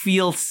not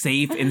feel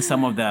safe in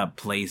some of the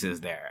places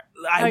there.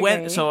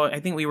 So I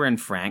think we were in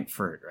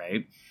Frankfurt,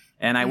 right?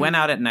 And I went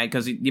out at night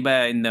because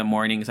in the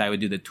mornings I would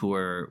do the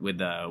tour with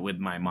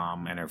my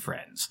mom and her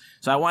friends.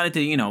 So I wanted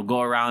to, go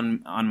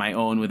around on my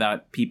own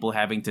without people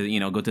having to,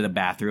 go to the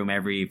bathroom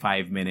every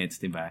 5 minutes,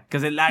 diba?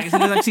 Because lagi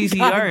sila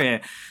nag-CCR eh.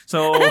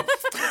 So,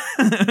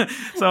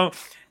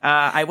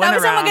 I went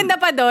Tapos around. ang maganda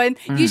pa doon,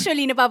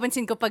 usually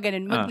napapansin ko pa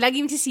ganun,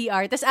 lagi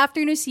mag-CR, tapos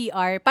after no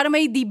CR, para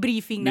may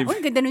debriefing na, ang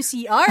ganda ng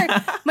CR.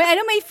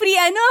 May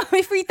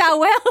free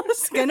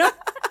towels. Ganon.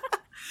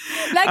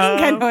 Laging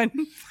ganon.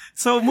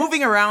 So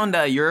moving around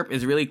Europe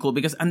is really cool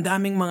because ang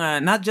daming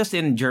mga, not just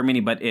in Germany,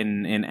 but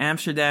in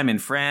Amsterdam, in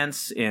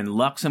France, in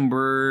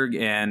Luxembourg,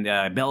 and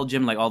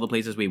Belgium, like all the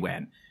places we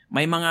went.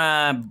 May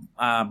mga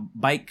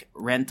bike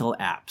rental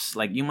apps.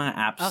 Like yung mga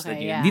apps.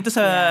 Dito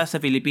sa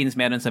Philippines,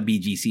 meron sa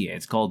BGC.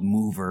 It's called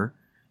Mover.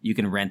 You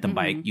can rent a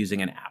bike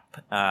using an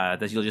app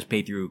that you'll just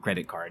pay through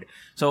credit card.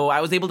 So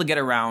I was able to get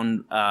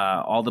around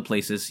all the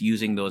places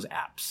using those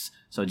apps.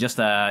 So just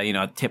a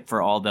tip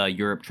for all the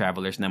Europe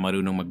travelers na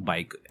marunong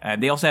magbike.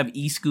 They also have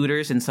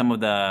e-scooters in some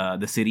of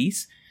the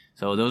cities.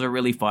 So those are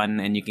really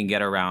fun, and you can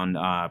get around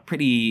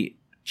pretty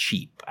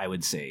cheap, I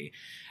would say.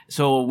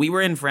 So we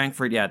were in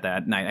Frankfurt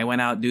that night. I went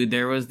out, dude.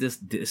 There was this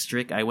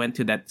district I went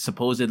to that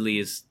supposedly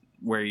is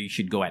where you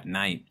should go at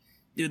night.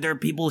 Dude, there are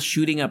people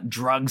shooting up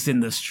drugs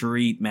in the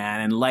street, man,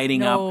 and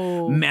lighting up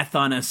meth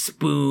on a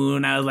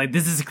spoon. I was like,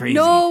 this is crazy.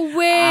 No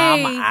way.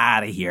 I'm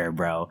out of here,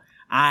 bro.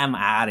 I'm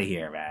out of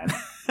here, man.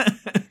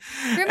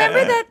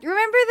 Remember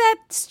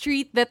that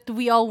street that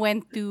we all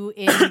went to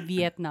in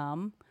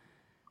Vietnam?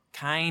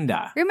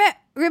 Kinda.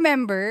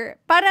 Remember?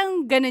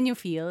 Parang ganun yung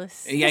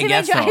feels. Yeah, I Kasi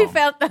guess medyo so. I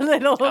felt a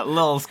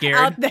little scared.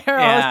 out there.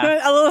 Yeah. Also,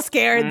 a little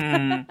scared.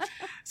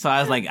 So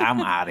I was like,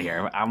 I'm out of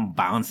here. I'm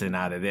bouncing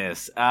out of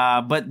this.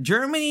 But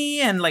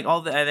Germany and like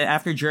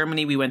after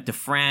Germany, we went to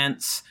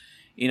France.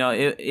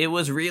 It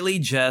was really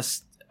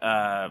just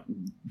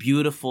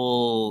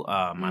beautiful,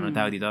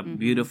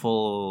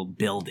 beautiful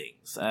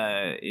buildings.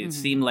 It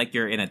seemed like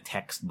you're in a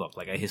textbook,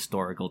 like a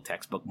historical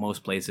textbook,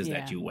 most places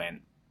that you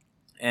went.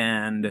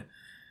 And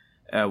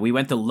we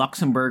went to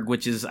Luxembourg,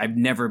 which is I've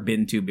never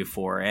been to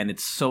before, and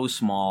it's so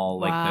small,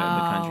 like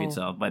the country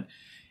itself. But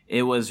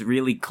it was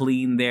really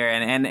clean there,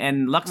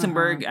 and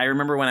Luxembourg. I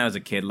remember when I was a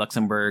kid,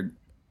 Luxembourg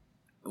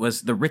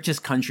was the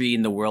richest country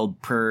in the world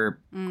per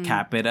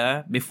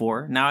capita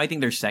before. Now I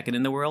think they're second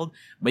in the world,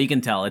 but you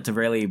can tell it's a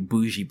really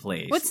bougie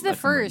place. What's the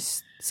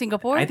first?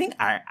 Singapore? I think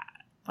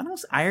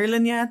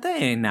Ireland yata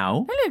eh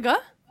now.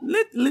 Talaga?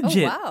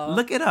 Legit. Oh, wow.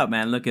 Look it up,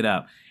 man. Look it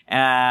up.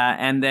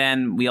 And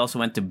then we also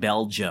went to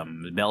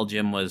Belgium.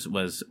 Belgium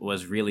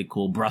was really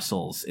cool.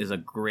 Brussels is a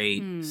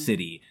great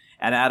city.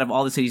 And out of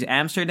all the cities,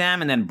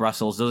 Amsterdam and then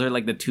Brussels, those are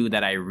like the two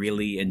that I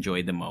really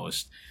enjoyed the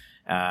most.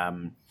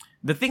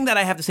 The thing that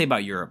I have to say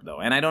about Europe,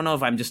 though, and I don't know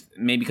if I'm just,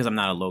 maybe because I'm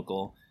not a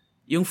local,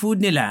 yung food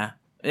nila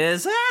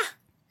is,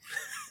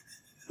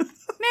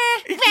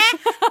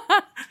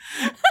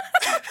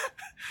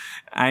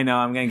 I know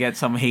I'm gonna get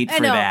some hate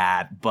for Ano?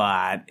 that,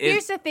 but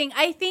Here's the thing.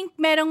 I think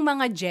merong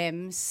mga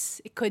gems.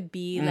 It could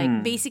be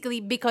like basically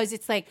because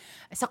it's like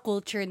sa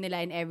culture nila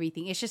and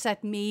everything. It's just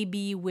that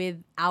maybe with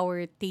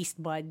our taste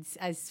buds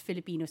as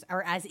Filipinos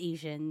or as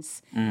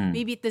Asians,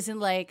 maybe it doesn't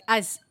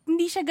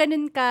hindi siya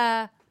ganun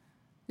ka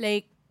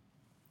like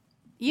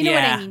you know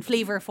what I mean?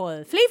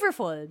 Flavorful.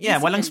 yeah,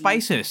 walang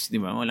basically. spices, di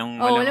ba? Walang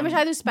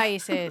Masyadong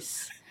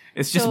spices.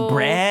 It's just So-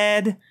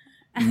 bread,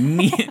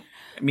 meat.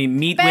 I mean,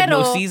 meat with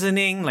no Pero-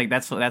 seasoning. Like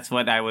that's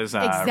what I was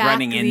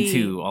running Exactly.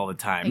 into all the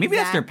time. Maybe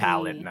that's their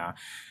palate Exactly. now.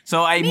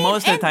 So I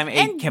most of the time ate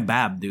and-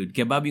 kebab, dude.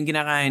 Kebab yung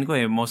kinakain ko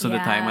most of the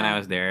time when I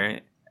was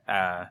there.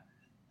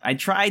 I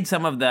tried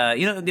some of the,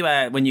 di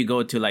ba, when you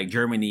go to like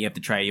Germany, you have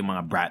to try yung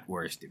mga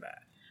bratwurst, di ba?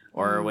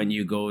 Or when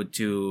you go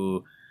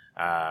to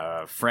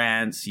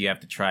France, you have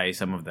to try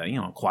some of the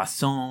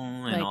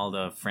croissant and Like all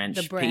the French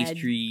the bread.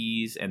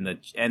 pastries and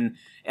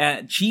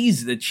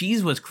cheese. The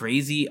cheese was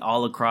crazy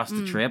all across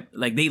the trip.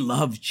 Like they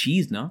love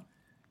cheese, no?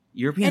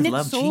 Europeans And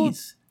love it's so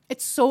cheese.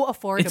 It's so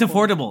affordable. It's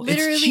affordable.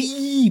 Literally, It's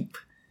cheap.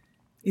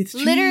 It's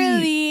cheap.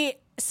 Literally,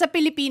 sa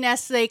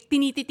Pilipinas, like,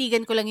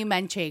 tinititigan ko lang yung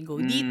manchego.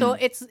 Dito,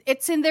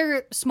 it's in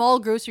their small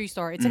grocery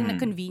store. It's in a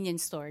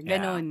convenience store.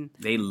 Ganon.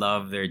 Yeah, they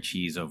love their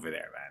cheese over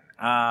there,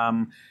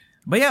 man.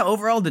 But yeah,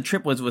 overall the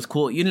trip was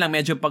cool. Yun lang,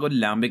 medyo pagod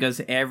lang because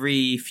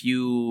every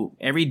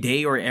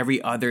day or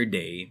every other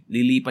day,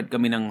 lilipat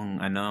kami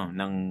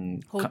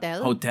ng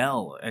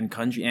hotel and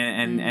country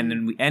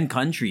and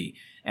country,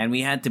 and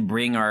we had to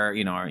bring our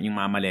yung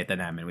mga maleta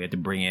namin. We had to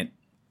bring it.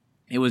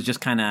 It was just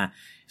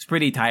it's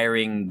pretty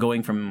tiring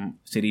going from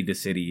city to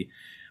city.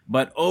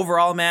 But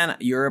overall, man,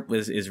 Europe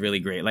is really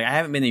great. Like, I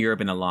haven't been to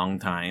Europe in a long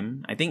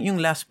time. I think yung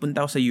last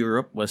punta ko sa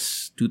Europe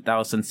was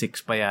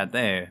 2006 pa yata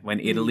eh. When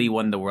Italy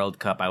won the World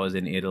Cup, I was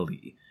in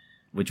Italy,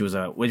 which was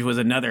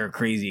another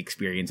crazy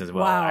experience as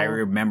well. Wow. I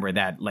remember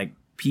that. Like,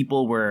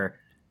 people were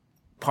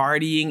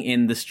partying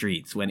in the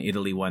streets when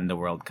Italy won the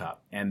World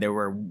Cup. And there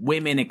were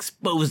women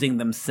exposing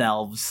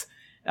themselves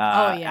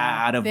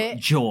out of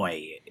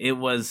joy.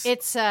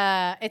 It's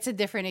a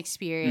different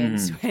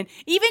experience when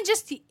even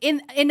just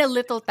in a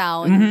little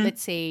town,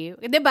 let's say,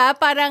 'di ba?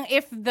 Parang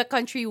if the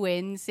country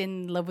wins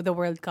in the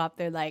World Cup,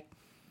 they're like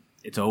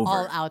it's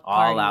over. all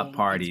out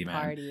party, It's man.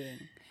 partying.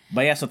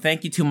 But yeah, so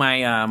thank you to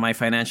my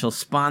financial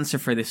sponsor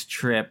for this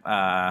trip,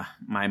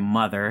 my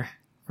mother,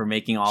 for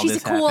making all She's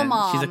this a cool happen.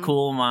 mom. She's a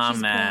cool mom, She's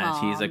a cool man. mom.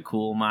 She's a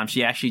cool mom.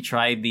 She actually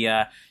tried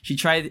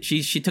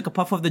she took a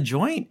puff of the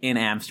joint in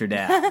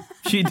Amsterdam.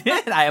 She did.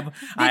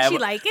 Did she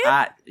like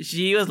it?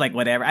 She was like,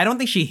 whatever. I don't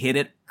think she hit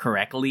it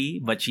correctly,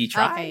 but she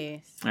tried.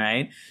 Okay.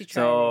 Right? She tried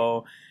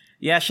So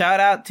yeah, shout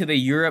out to the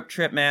Europe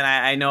trip, man.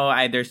 I know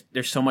there's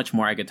so much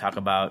more I could talk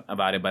about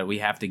it, but we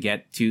have to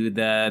get to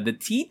the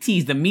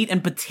TTs, the meat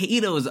and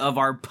potatoes of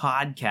our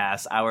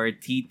podcast, our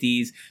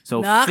TTs.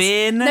 So Naks,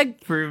 Finn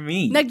for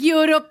me.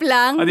 Nag-Europe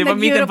lang. Oh, di ba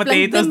meat and Nag-Europe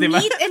lang. potatoes, The di ba?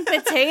 meat and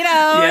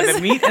potatoes. Yeah, the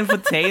meat and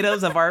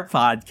potatoes of our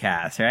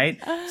podcast, right?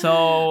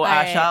 So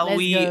right, shall let's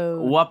we go.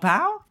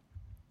 wapow?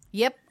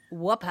 Yep.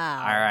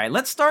 Wapow. All right,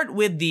 let's start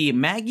with the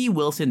Maggie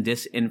Wilson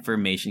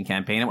disinformation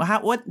campaign.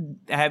 What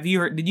have you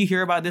heard? Did you hear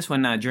about this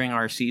one during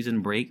our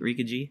season break,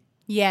 Rika G?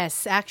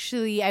 Yes,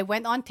 actually, I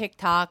went on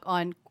TikTok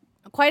on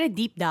quite a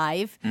deep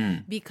dive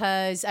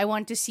because I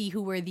wanted to see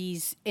who were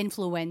these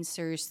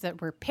influencers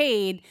that were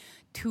paid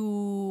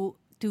to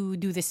do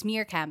the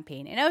smear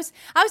campaign. And I was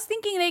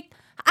thinking, like,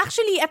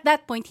 actually at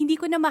that point, hindi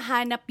ko na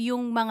mahanap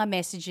yung mga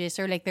messages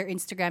or like their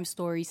Instagram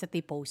stories that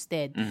they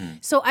posted.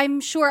 So I'm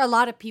sure a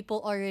lot of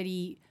people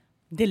already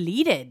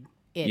deleted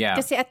it. Yeah,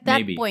 Kasi at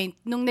that maybe. point,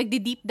 nung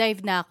nagdi-deep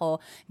dive na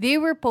ako, they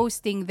were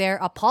posting their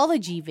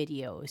apology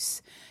videos.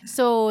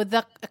 So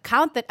the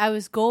account that I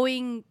was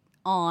going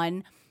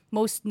on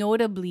most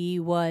notably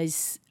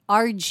was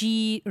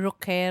RG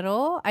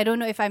Roquero. I don't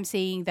know if I'm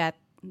saying that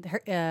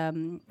That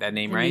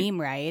name the right? name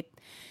right.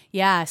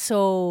 Yeah,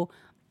 so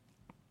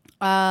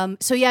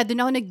yeah, dun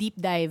ako nag-deep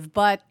dive,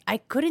 but I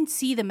couldn't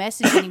see the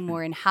message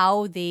anymore and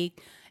how they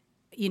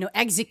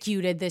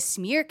executed the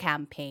smear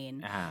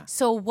campaign.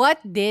 So what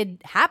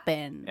did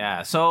happen?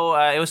 Yeah, so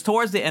it was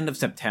towards the end of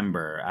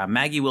September.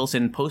 Maggie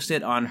Wilson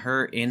posted on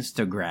her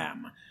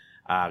Instagram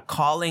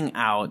calling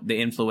out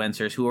the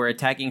influencers who were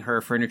attacking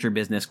her furniture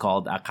business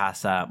called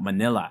Akasa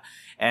Manila.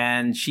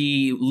 And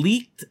she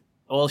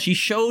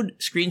showed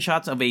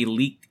screenshots of a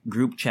leaked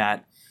group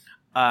chat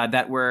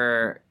that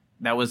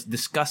was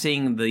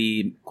discussing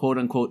the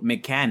quote-unquote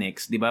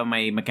mechanics. Di ba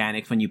may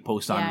mechanics when you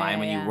post online,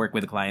 when you work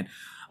with a client,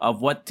 of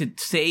what to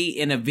say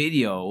in a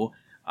video,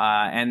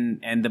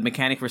 and the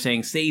mechanics were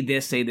saying, say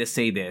this, say this,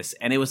 say this.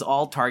 And it was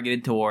all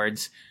targeted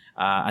towards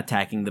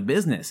attacking the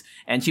business.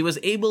 And she was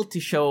able to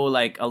show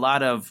like a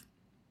lot of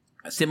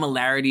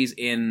similarities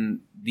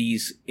in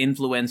these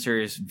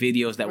influencers'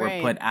 videos that were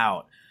put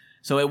out.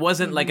 So it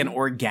wasn't like an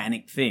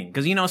organic thing.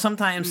 Because,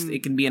 sometimes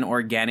it can be an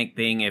organic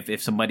thing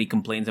if somebody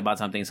complains about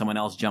something, someone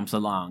else jumps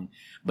along.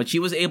 But she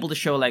was able to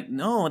show like,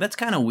 no, that's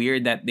kind of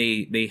weird that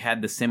they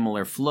had the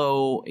similar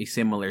flow, a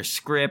similar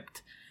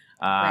script.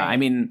 I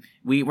mean,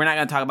 we're not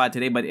going to talk about it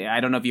today, but I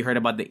don't know if you heard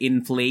about the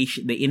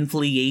inflation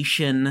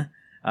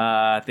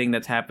thing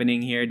that's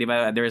happening here.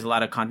 There's a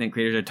lot of content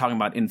creators that are talking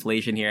about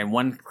inflation here, and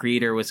one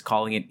creator was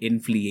calling it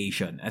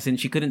inflation, as in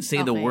she couldn't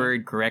say the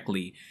word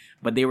correctly,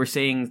 but they were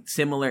saying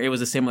similar. It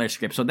was a similar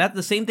script. So that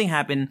the same thing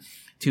happened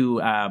to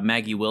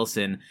Maggie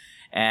Wilson,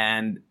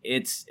 and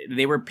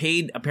they were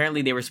paid.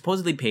 Apparently, they were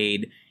supposedly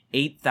paid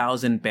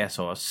 8,000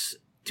 pesos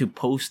to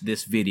post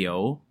this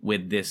video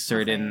with this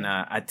certain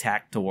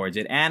attack towards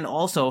it, and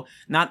also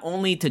not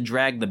only to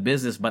drag the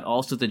business, but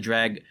also to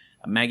drag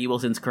Maggie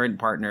Wilson's current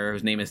partner,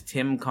 whose name is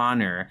Tim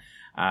Connor,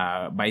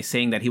 by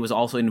saying that he was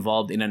also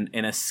involved in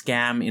a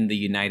scam in the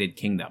United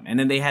Kingdom. And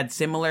then they had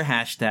similar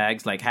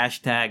hashtags like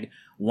hashtag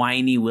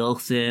Whiny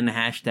Wilson,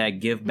 hashtag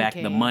Give Back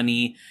the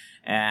Money,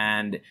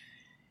 and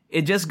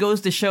it just goes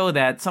to show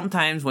that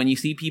sometimes when you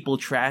see people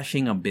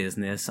trashing a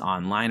business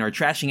online or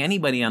trashing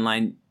anybody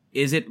online,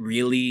 is it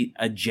really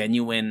a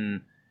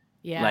genuine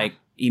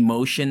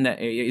emotion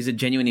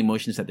genuine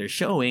emotions that they're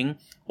showing,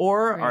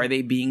 or are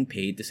they being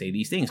paid to say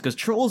these things? Because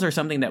trolls are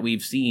something that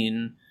we've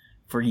seen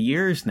for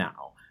years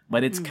now,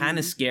 but it's kind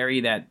of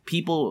scary that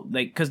people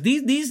because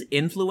these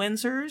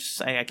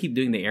influencers, I keep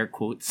doing the air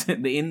quotes, the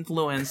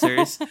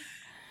influencers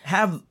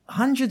have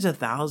hundreds of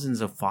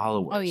thousands of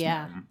followers. Oh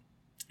yeah. Man.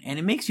 And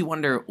it makes you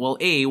wonder, well,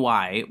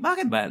 why?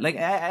 Bakit ba?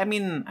 I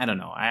mean, I don't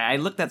know. I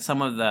looked at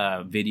some of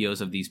the videos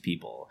of these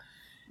people.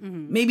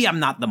 Maybe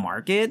I'm not the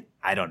market.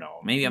 I don't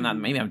know. Maybe I'm not.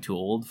 Maybe I'm too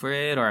old for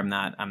it, or I'm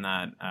not.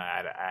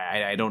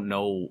 I don't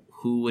know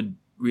who would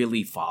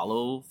really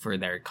follow for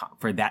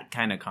that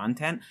kind of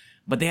content.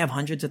 But they have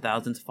hundreds of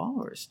thousands of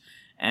followers.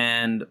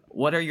 And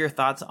what are your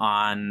thoughts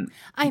on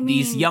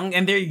these young?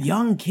 And they're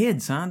young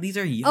kids, huh? These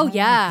are young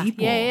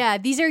people. Yeah.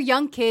 These are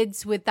young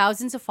kids with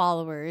thousands of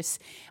followers.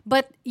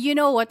 But you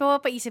know what?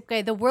 Mapapaisip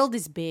kayo, the world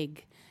is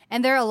big,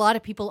 and there are a lot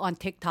of people on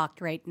TikTok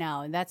right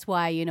now, and that's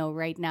why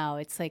right now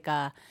it's like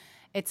a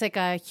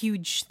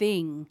huge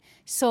thing.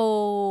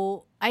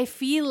 So I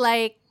feel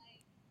like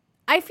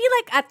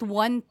at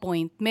one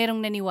point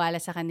merong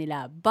naniwala sa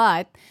kanila,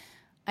 but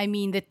I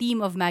mean the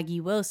team of Maggie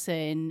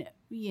Wilson,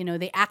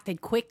 they acted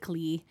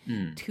quickly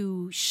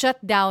to shut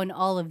down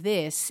all of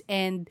this,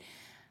 and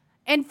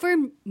for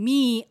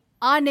me,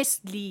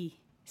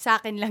 honestly, sa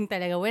akin lang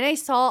talaga, when I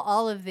saw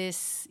all of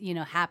this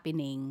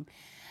happening,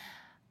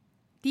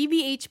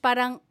 TBH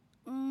parang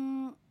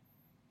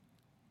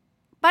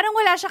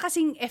wala siya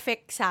kasing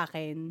effect sa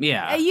akin.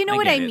 Yeah. You know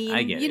what I mean?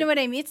 I get you know what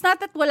I mean? It's not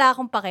that wala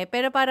akong pake,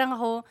 pero parang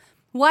ako,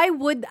 why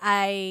would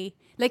I,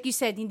 like you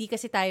said, hindi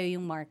kasi tayo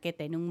yung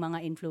market nung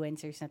mga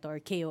influencers na to or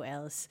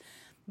KOLs.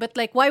 But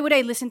why would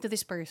I listen to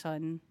this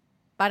person?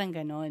 Parang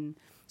ganon.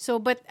 So,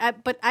 but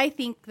I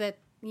think that,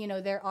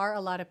 there are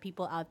a lot of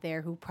people out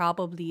there who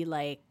probably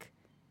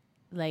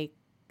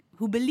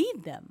who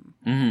believe them.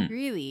 Mm-hmm.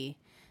 Really.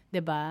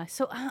 Diba?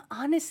 So,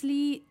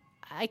 honestly,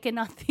 I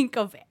cannot think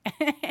of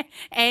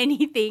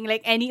anything,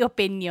 any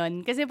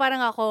opinion. Kasi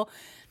parang ako,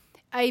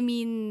 I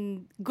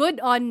mean, good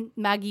on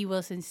Maggie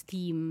Wilson's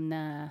team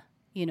na,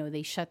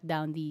 they shut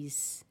down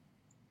these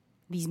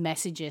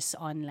messages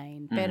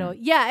online. Pero,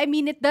 yeah, I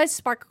mean, it does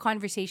spark a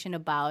conversation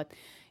about,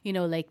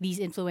 these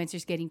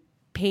influencers getting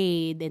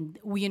paid, and,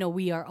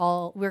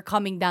 we're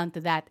coming down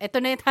to that. Ito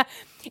na,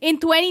 in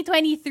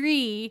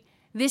 2023,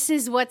 this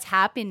is what's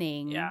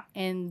happening. Yeah.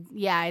 And,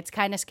 yeah, it's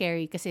kind of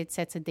scary because it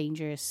sets a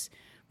dangerous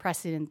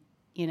precedent,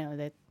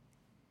 that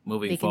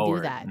moving they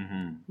forward. can do that.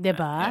 Mm-hmm.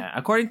 Diba?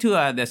 According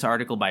to this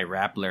article by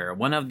Rappler,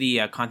 one of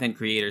the content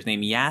creators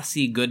named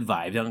Yasi Good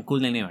Vibes, ang cool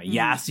na name,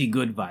 Yasi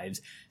Good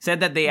Vibes, said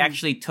that they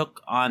actually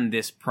took on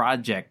this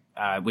project,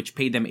 which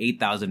paid them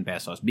 8,000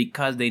 pesos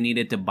because they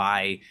needed to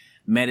buy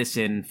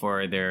medicine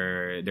for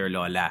their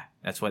lola.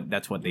 That's what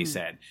they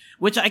said.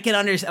 Which I can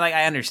understand.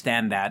 I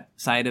understand that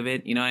side of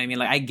it. You know what I mean?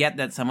 I get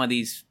that some of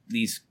these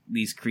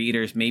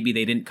creators, maybe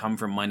they didn't come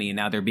from money, and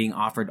now they're being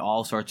offered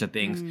all sorts of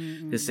things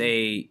to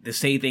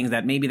say things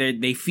that maybe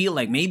they feel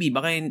like maybe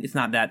baka it's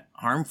not that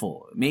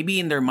harmful.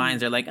 Maybe in their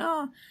minds they're like,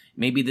 oh,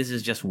 maybe this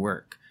is just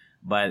work.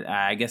 But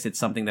I guess it's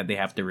something that they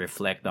have to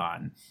reflect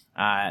on.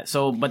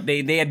 But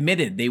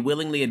they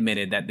willingly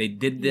admitted that they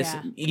did this,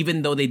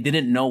 even though they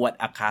didn't know what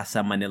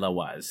Akasa Manila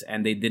was,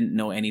 and they didn't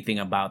know anything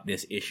about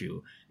this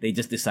issue. They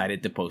just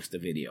decided to post the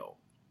video.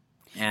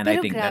 And Pero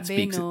I think that grabe,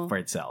 speaks no? for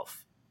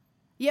itself.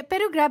 Yeah,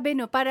 pero grabe,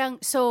 no?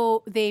 Parang,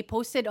 so they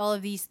posted all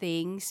of these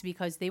things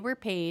because they were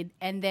paid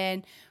and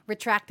then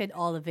retracted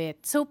all of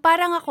it. So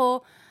parang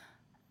ako,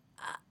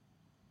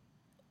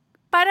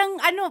 parang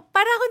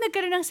ako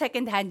nagkaroon ng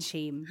second-hand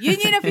shame. Yun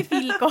yung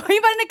napifeel ko.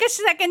 Yung parang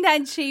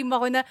nagka-second-hand shame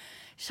ako na,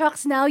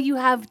 shucks, now you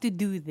have to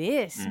do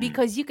this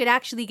because you could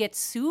actually get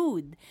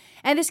sued.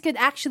 And this could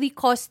actually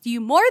cost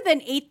you more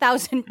than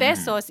 8,000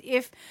 pesos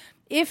if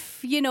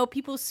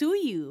people sue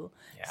you.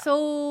 Yeah.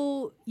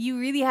 So, you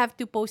really have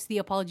to post the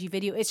apology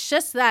video. It's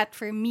just that,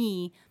 for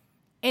me,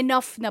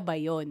 enough na ba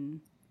yun?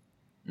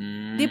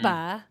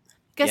 Diba?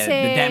 Kasi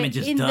the damage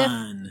is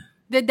done.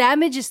 the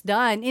damage is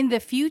done. In the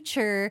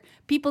future,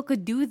 people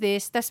could do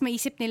this, tas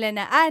maisip nila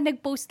na,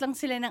 nag-post lang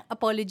sila ng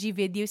apology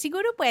video.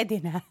 Siguro pwede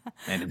na.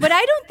 But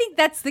I don't think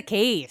that's the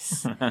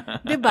case.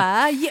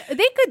 Diba?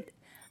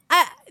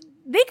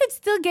 They could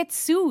still get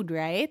sued,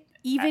 right?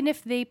 Even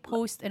if they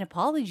post an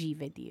apology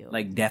video.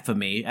 Like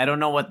defamation. I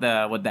don't know what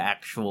the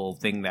actual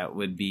thing that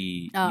would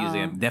be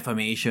using.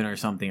 Defamation or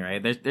something,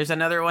 right? There's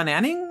another one.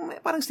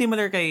 Anong parang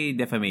similar kay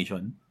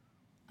defamation?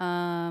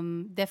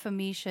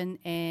 Defamation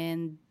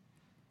and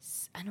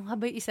ano nga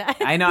ba yung isa?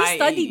 I know. We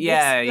studied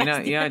this you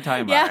know what I'm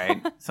talking about, right?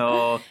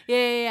 So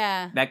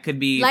yeah. that could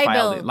be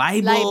Libel.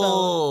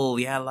 Libel.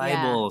 Yeah,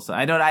 libel. Yeah. So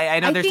I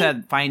know there's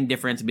a fine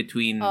difference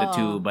between the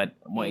two, but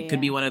it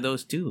could be one of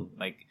those two.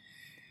 Like,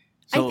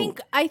 so,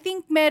 I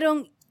think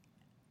merong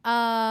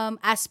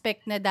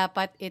aspect na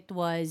dapat it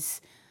was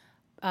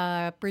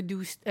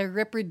reproduced,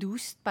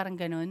 parang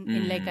ganon,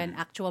 in like an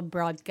actual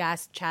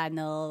broadcast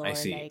channel or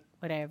like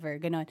whatever,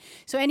 ganon.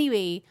 So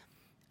anyway,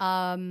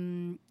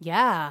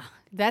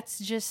 that's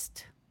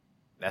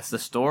the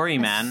story,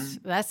 man.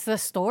 That's the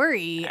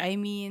story. I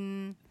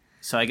mean,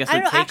 so I guess I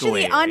the don't know, takeaway,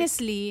 actually, right?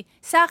 honestly,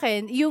 sa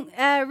akin,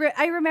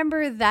 I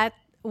remember that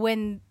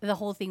when the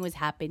whole thing was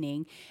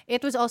happening,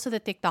 it was also the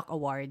TikTok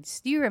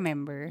awards. Do you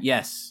remember?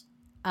 Yes.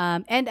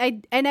 And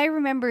I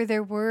remember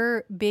there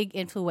were big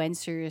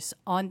influencers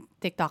on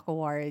TikTok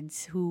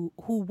awards who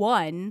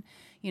won,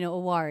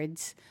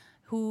 awards,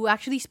 who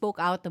actually spoke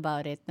out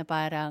about it. Na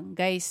parang,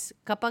 guys,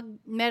 kapag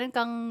meron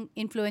kang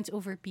influence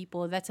over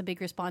people, that's a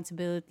big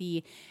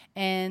responsibility.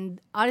 And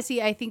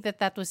honestly, I think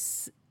that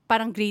was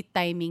parang great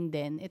timing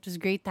then. It was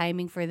great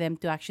timing for them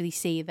to actually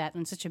say that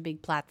on such a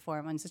big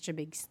platform, on such a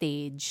big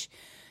stage,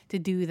 to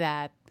do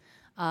that.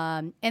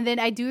 And then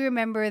I do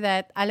remember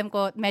that, alam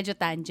ko, medyo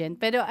tangent,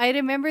 pero I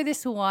remember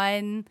this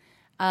one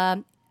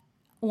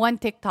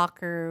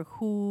TikToker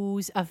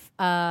who's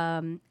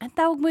ang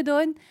tawag mo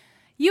doon?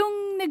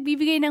 Yung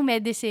nagbibigay ng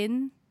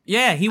medicine.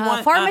 Yeah, he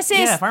won.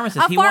 Pharmacist.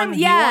 Pharmacist. He won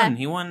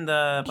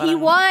the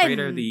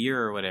Creator of the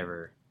Year or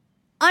whatever.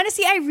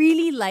 Honestly, I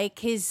really like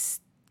his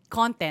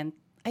content.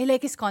 I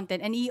like his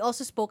content, and he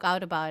also spoke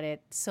out about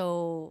it.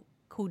 So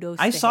kudos.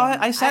 I to saw him.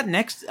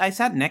 it. I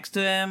sat next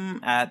to him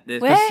at the.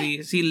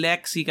 Si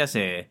Lexi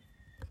kasi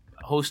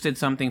hosted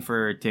something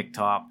for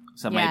TikTok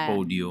sa may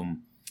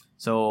podium.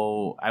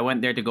 So I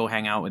went there to go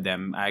hang out with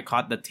them. I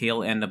caught the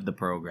tail end of the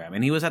program,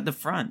 and he was at the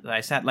front.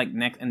 I sat like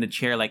next in the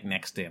chair, like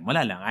next to him.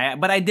 Wala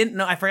lang. But I didn't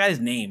know. I forgot his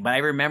name, but I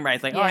remember. I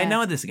was like, I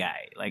know this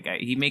guy. Like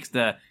he makes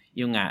the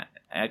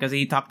because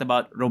he talked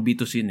about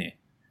Robitussin,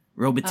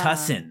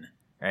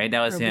 right? That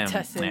was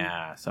Robitussin. him.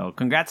 Yeah. So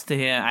congrats to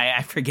him.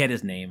 I forget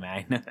his name.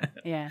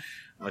 Yeah.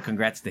 Well,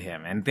 congrats to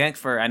him, and thanks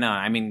for.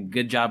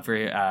 Good job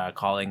for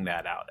calling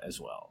that out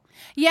as well.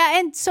 Yeah,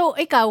 and so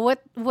ikaw,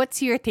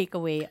 what's your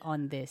takeaway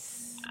on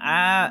this?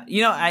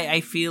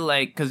 I feel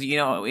like, because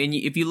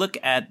if you look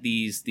at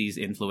these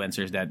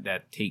influencers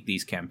that take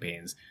these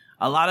campaigns,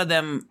 a lot of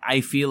them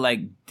I feel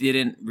like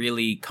didn't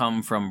really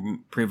come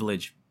from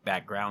privileged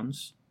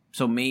backgrounds.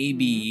 So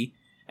maybe,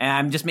 and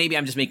I'm just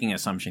making an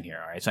assumption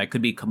here, all right? So I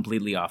could be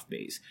completely off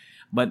base,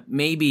 but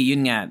maybe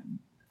yun nga,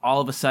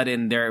 all of a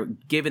sudden they're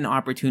given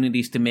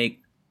opportunities to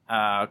make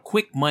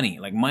quick money,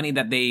 like money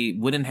that they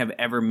wouldn't have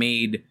ever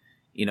made.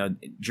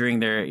 During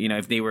their,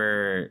 if they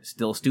were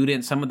still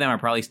students. Some of them are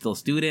probably still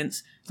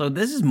students. So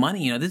this is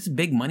money, this is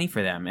big money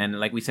for them. And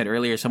like we said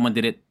earlier, someone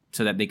did it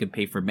so that they could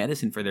pay for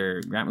medicine for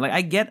their grandma.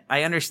 Like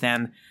I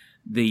understand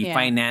the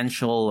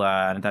financial,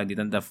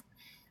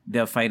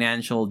 the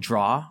financial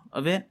draw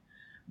of it.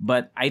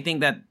 But I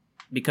think that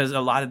because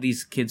a lot of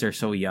these kids are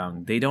so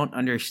young, they don't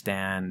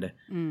understand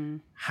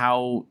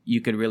how you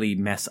could really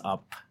mess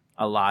up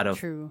a lot of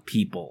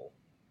people.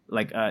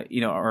 Like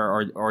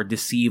or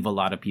deceive a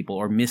lot of people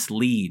or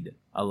mislead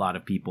a lot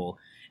of people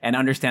and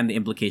understand the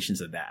implications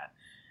of that.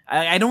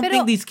 I don't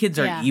think these kids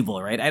are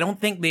evil, right? I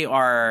don't think they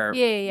are.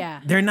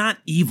 Yeah. They're not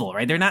evil,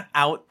 right? They're not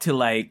out to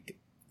like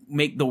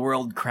make the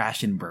world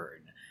crash and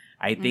burn.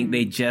 I think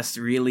they just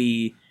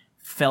really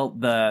felt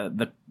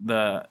the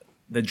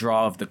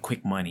draw of the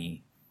quick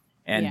money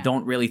and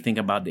don't really think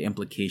about the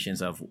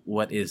implications of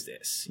what is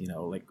this?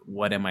 Like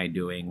what am I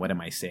doing? What am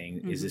I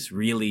saying? Is this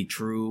really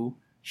true?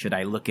 Should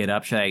I look it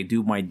up? Should I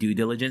do my due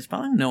diligence?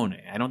 Probably no.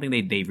 I don't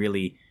think they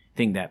really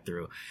think that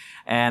through.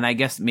 And I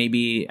guess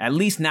maybe, at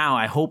least now,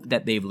 I hope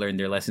that they've learned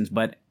their lessons.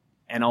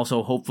 And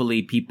also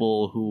hopefully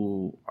people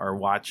who are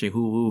watching,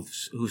 who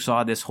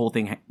saw this whole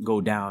thing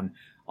go down,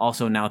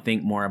 also now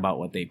think more about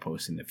what they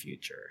post in the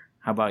future.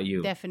 How about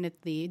you?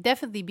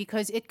 Definitely,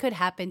 because it could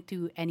happen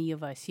to any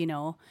of us,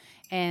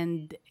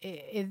 and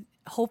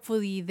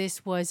hopefully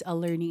this was a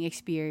learning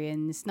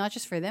experience, not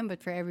just for them,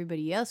 but for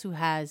everybody else who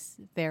has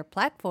their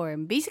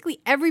platform. Basically,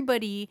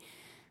 everybody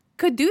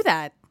could do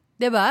that,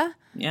 diba?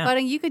 Yeah.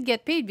 Parang you could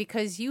get paid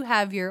because you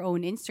have your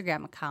own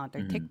Instagram account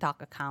or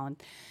TikTok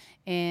account.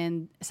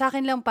 And sa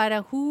akin lang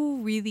parang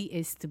who really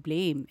is to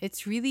blame?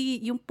 It's really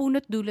yung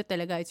punot dulo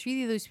talaga. It's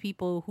really those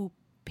people who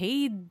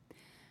paid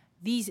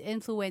these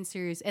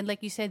influencers and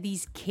like you said,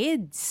 these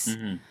kids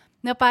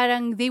na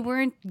parang they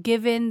weren't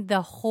given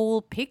the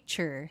whole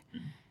picture.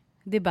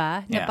 'Di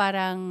ba? Na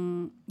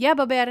parang,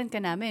 babayaran ka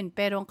namin,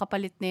 pero ang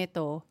kapalit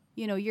nito,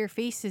 your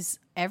face is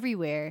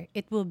everywhere.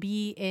 It will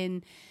be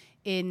in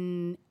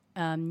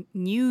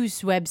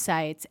news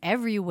websites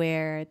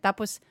everywhere.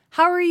 Tapos,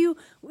 how are you?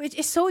 It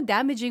is so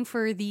damaging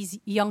for these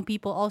young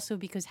people also,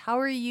 because how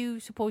are you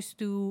supposed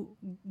to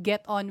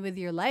get on with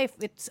your life?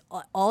 It's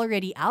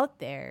already out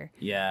there.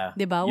 Yeah.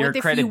 Diba? Your What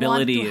if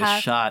credibility you want to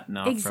is shot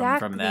now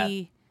from that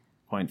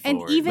point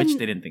forward, which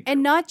they didn't think.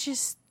 And not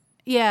just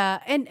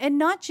and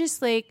not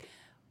just like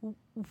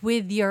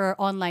with your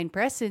online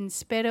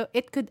presence, pero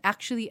it could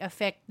actually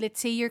affect, let's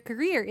say, your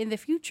career in the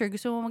future.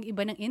 Gusto mo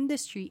mag-iba ng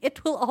industry,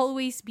 it will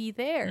always be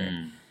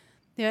there.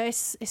 Yeah,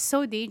 it's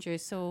so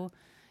dangerous. So,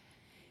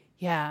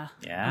 yeah.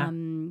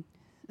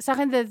 Sa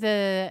akin,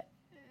 the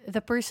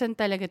person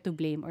talaga to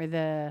blame, or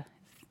the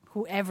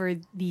whoever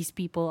these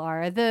people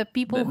are, the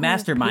people, the who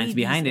masterminds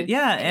behind it.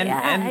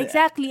 And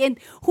exactly. And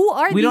who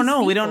are we these don't know.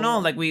 people? We don't know.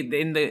 Like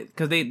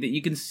because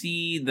you can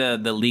see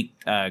the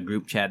leaked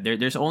group chat.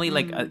 There's only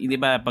like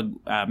diba, pag,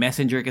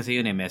 messenger kasi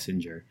yun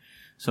messenger.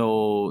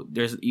 So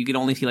you can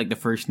only see like the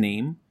first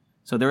name.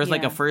 So there was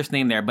like a first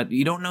name there, but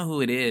you don't know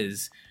who it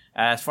is.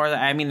 As far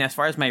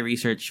as my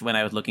research when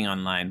I was looking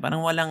online,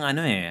 parang walang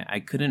I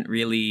couldn't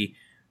really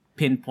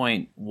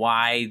pinpoint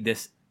why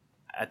this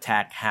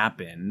attack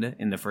happened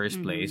in the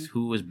first place,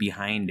 who was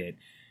behind it.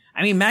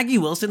 I mean, Maggie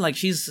Wilson, like,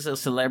 she's a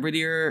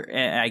celebrity,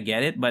 I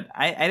get it, but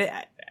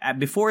I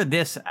before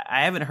this,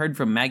 I haven't heard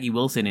from Maggie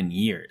Wilson in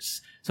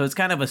years. So it's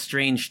kind of a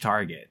strange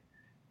target,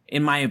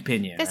 in my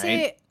opinion,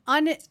 Kasi,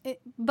 right?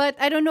 But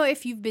I don't know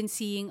if you've been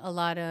seeing a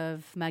lot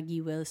of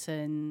Maggie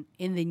Wilson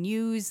in the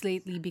news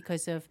lately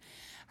because of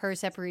her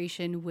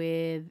separation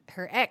with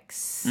her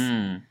ex.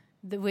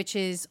 Which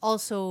is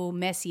also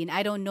messy, and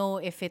I don't know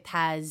if it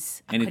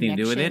has anything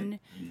to do with it.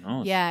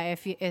 No. Yeah,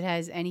 if it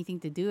has anything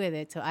to do with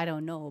it, so I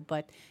don't know.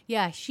 But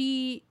yeah,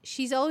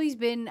 she's always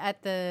been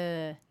at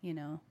the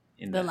in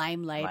the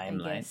limelight, I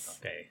guess.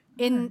 Okay.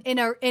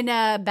 In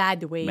a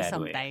bad way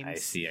sometimes. I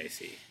see.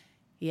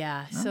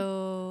 Yeah.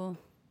 So.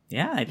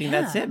 Yeah, I think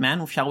that's it,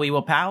 man. Shall we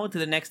wapow to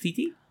the next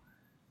TT?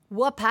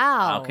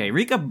 Wapow. Okay,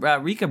 Rika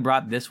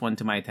brought this one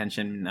to my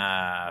attention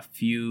a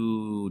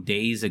few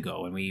days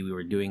ago when we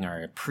were doing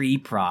our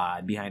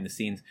pre-prod behind the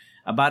scenes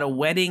about a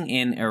wedding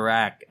in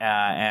Iraq,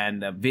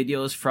 and the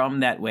videos from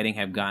that wedding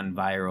have gone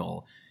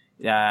viral.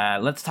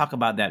 Let's talk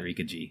about that,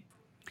 Rika G.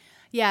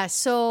 Yeah,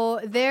 so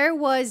there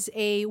was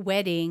a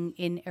wedding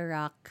in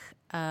Iraq,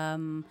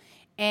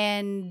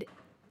 and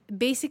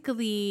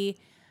basically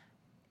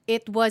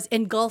it was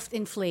engulfed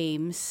in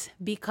flames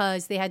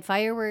because they had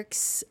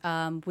fireworks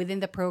within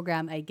the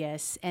program, I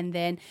guess. And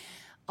then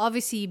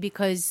obviously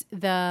because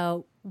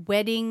the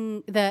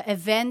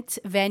event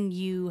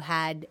venue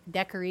had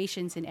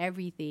decorations and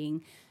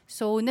everything,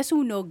 so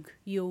nasunog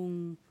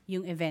yung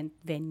event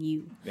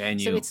venue.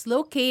 So it's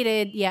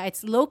located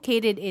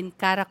in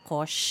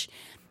Karakosh.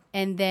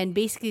 And then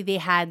basically they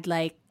had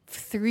like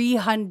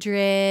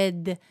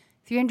 300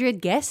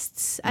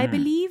 guests, I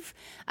believe.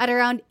 At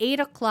around 8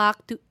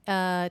 o'clock to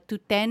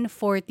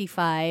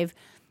 10:45,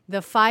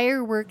 the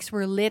fireworks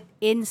were lit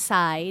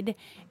inside,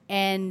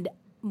 and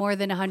more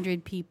than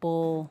 100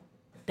 people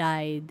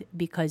died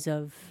because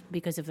of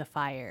the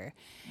fire.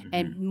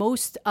 And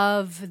most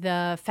of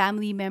the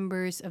family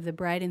members of the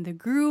bride and the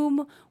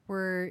groom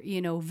were,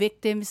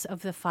 victims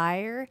of the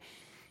fire.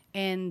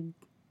 And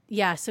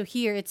yeah, so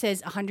here it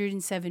says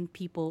 107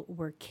 people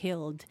were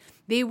killed.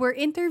 They were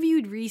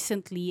interviewed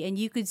recently, and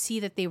you could see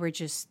that they were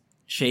just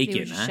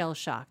shaken,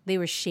 shell-shocked. They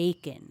were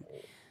shaken.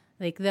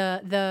 Like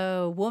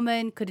the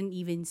woman couldn't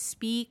even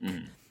speak,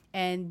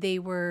 and they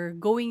were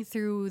going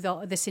through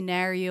the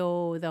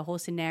scenario, the whole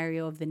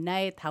scenario of the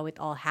night, how it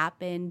all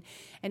happened.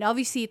 And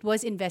obviously it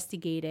was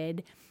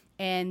investigated,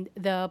 and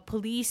the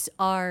police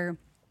are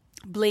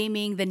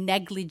blaming the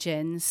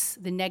negligence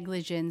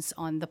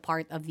on the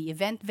part of the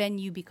event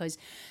venue, because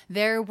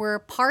there were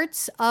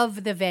parts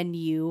of the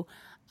venue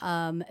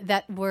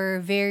that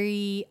were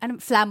very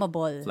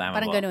flammable.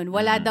 Parang ganun.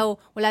 Wala daw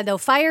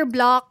fire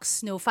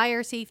blocks, no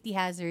fire safety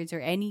hazards or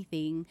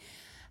anything.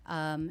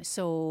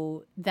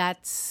 So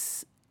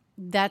that's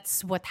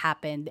what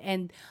happened.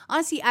 And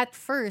honestly, at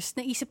first,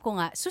 naisip ko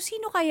nga, so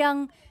sino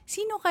kayang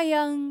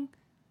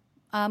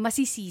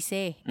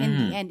masisisi in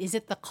the end? Is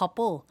it the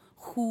couple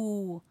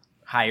who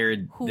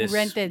rented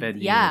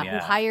venue, who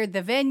hired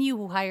the venue,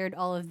 who hired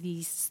all of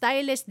these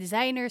stylists,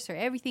 designers, or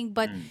everything?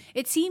 But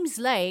it seems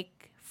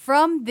like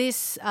from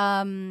this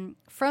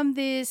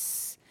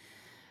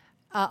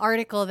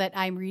article that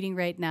I'm reading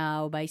right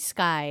now by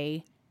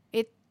Sky,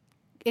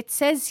 it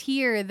says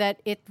here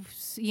that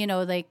it's,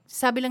 like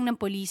sabi lang ng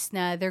police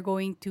na they're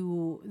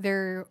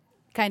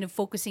kind of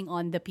focusing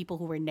on the people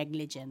who were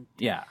negligent.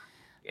 Yeah.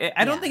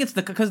 I don't think it's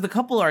because the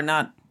couple are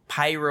not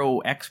pyro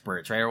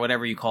experts, right? Or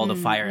whatever you call the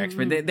fire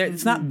expert.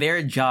 It's not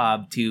their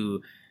job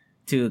to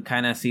to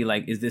kind of see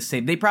like, is this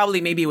safe? They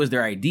probably, maybe it was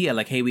their idea,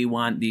 like, hey, we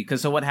want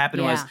because so what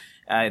happened was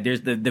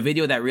there's the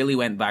video that really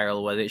went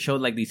viral was it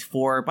showed like these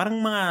 4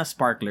 parang mga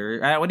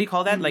sparkler, what do you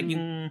call that? Like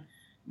yung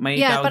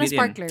may parang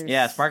sparklers.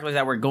 Yeah, sparklers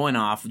that were going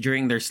off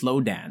during their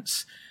slow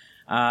dance.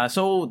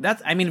 So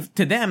that's, I mean,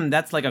 to them,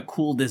 that's like a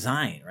cool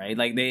design, right?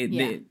 Like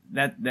they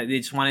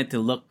just wanted to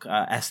look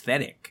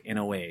aesthetic in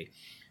a way.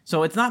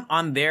 So it's not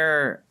on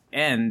their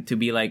end to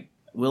be like,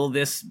 will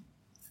this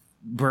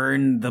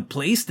burn the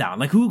place down?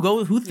 Like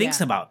who thinks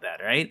about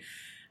that, right?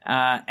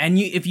 And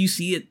if you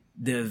see it,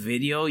 the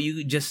video,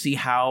 you just see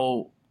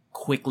how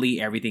quickly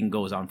everything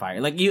goes on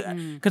fire. Like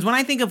because when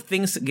I think of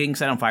things getting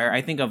set on fire,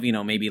 I think of,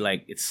 maybe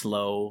like it's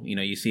slow,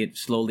 you see it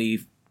slowly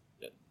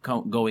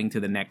going to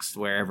the next,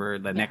 wherever,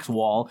 the next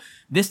wall.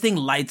 This thing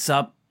lights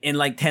up in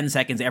like 10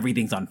 seconds,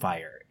 everything's on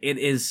fire. It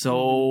is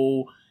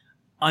so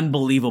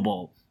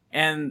unbelievable.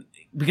 And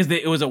because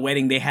it was a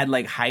wedding, they had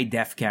like high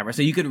def camera,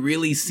 so you could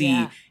really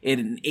see it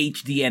in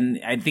HD, and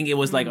I think it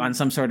was like on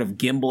some sort of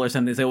gimbal or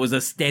something, so it was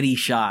a steady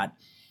shot.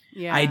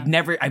 Yeah. I've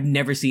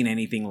never seen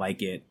anything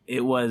like it.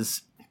 It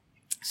was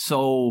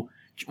so,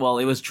 well,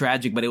 it was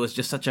tragic, but it was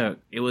just such a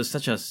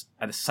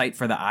sight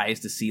for the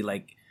eyes to see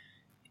like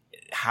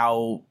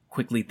how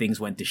quickly things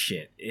went to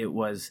shit. It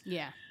was,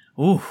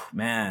 ooh,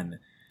 man.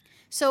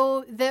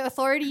 So the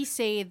authorities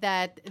say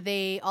that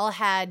they all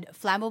had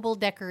flammable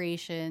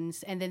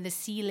decorations, and then the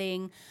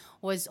ceiling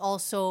was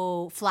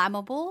also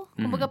flammable.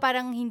 Kumbaga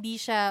parang hindi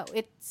siya,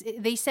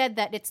 they said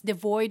that it's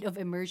devoid of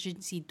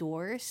emergency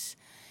doors.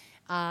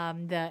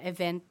 The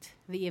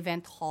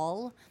event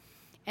hall.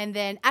 And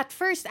then at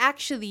first,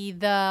 actually,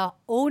 the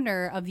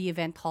owner of the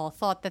event hall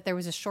thought that there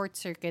was a short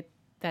circuit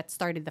that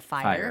started the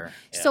fire.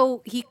 Yeah.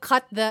 So he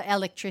cut the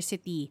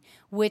electricity,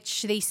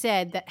 which they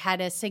said that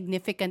had a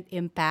significant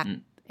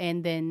impact.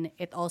 And then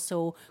it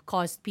also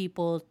caused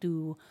people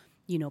to,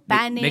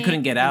 panic. They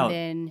couldn't get out.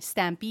 And then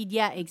stampede.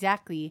 Yeah,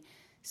 exactly.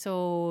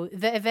 So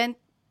the event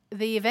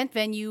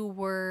venue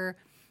were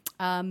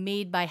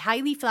made by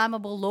highly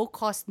flammable,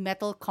 low-cost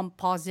metal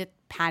composite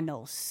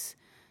panels.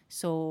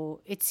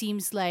 So it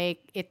seems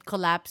like it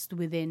collapsed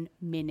within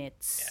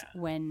minutes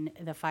when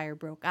the fire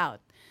broke out.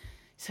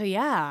 So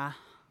yeah.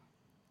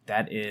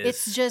 That is,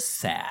 it's just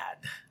sad.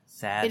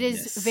 Sadness. It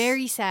is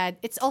very sad.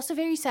 It's also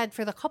very sad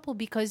for the couple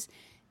because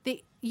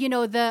they,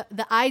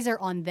 the eyes are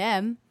on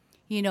them.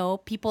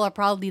 People are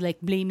probably like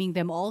blaming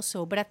them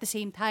also, but at the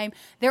same time,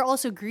 they're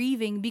also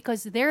grieving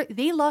because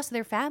they lost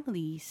their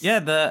families. Yeah,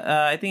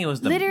 I think it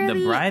was the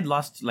bride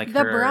lost like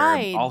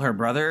all her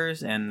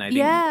brothers, and I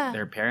think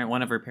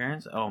one of her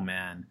parents. Oh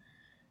man,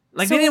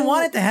 like they didn't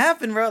want it to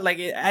happen, bro. Like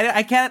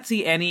I can't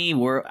see any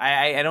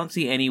I don't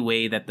see any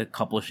way that the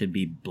couple should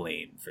be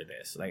blamed for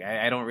this. Like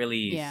I don't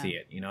really see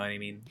it. You know what I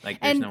mean? Like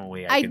there's no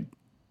way I could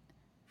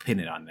pin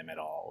it on them at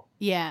all.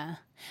 Yeah.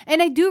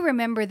 And I do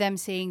remember them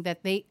saying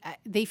that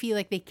they feel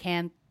like they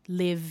can't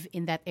live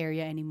in that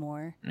area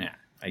anymore. Yeah,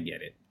 I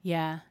get it.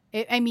 Yeah.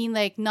 I mean,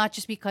 like, not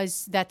just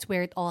because that's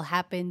where it all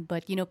happened,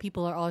 but,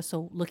 people are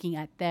also looking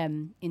at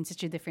them in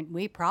such a different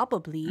way,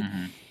 probably.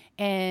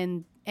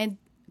 And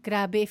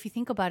grabe, if you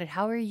think about it,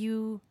 how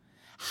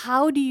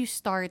do you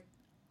start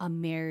a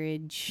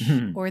marriage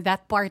or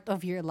that part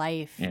of your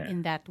life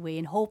in that way?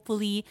 And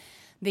hopefully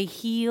they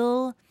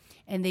heal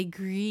and they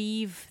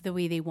grieve the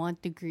way they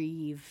want to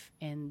grieve.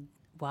 And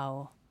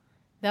wow,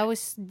 that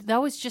was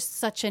just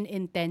such an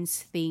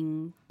intense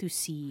thing to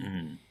see.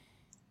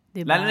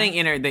 Diba? Lalo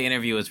na the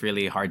interview was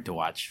really hard to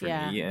watch for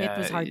me. It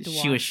was hard to watch.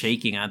 She was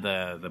shaking at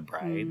the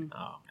bride.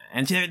 Oh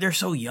man, and they're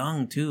so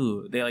young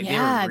too. They were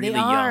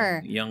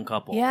really young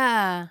couple.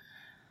 Yeah.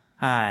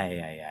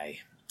 Ay.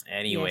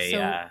 Anyway,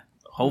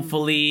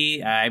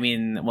 hopefully, I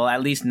mean, well,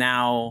 at least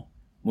now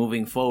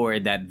moving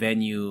forward, that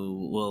venue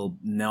will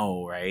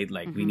know, right?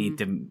 Like we need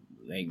to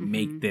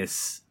make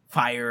this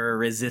fire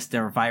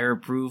resistant or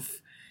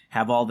fireproof,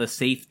 have all the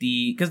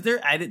safety, because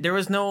there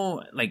was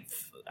no like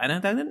what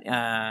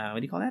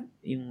do you call that?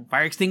 Yung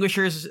fire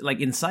extinguishers like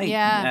in sight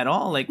at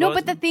all. Like no,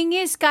 but the thing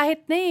is,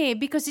 kahit na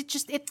because it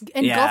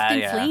engulfed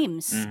in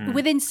flames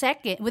within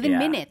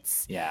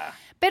minutes. Yeah.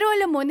 Pero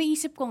alam mo,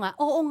 naisip ko nga,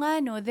 oo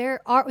nga no,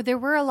 there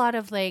were a lot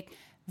of like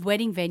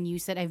wedding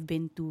venues that I've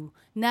been to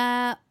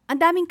na ang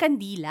daming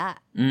kandila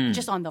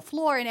just on the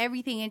floor and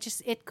everything, and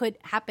just it could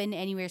happen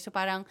anywhere. So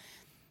parang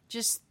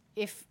just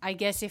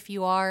if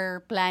you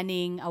are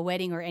planning a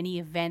wedding or any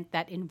event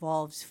that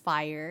involves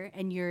fire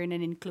and you're in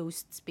an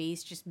enclosed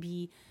space, just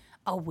be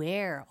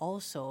aware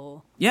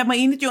also. Yeah,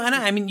 mainit yung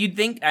I mean, you'd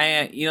think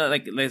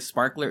like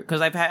sparkler,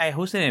 because I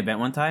hosted an event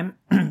one time.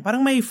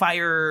 Parang may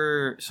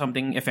fire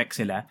something effect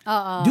sila.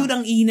 Dude,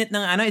 ang init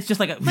ng it's just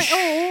like a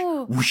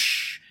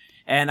whoosh.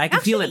 And I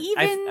could feel it.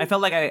 I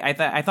felt like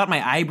I thought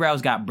my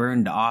eyebrows got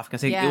burned off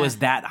because it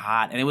was that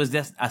hot, and it was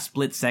just a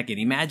split second.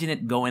 Imagine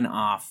it going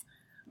off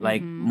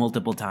like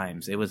multiple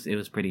times. It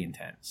was pretty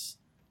intense.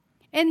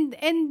 And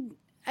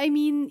I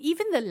mean,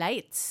 even the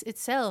lights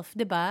itself,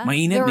 diba?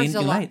 Mainit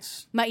yung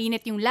lights.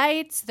 Mainit yung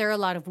lights. There are a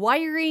lot of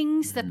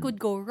wirings that could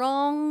go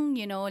wrong.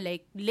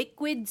 Like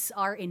liquids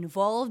are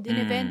involved in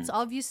events,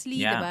 obviously,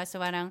 diba? So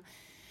parang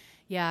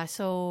Yeah,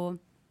 so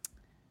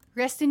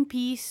rest in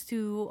peace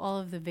to all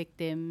of the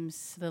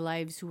victims, the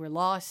lives who were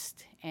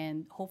lost,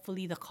 and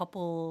hopefully the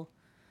couple,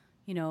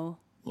 We'll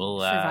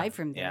survive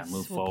from this.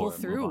 move we'll forward, pull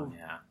through. move on,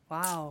 yeah.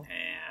 Wow.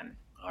 Man.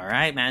 All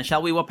right, man.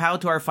 Shall we whoop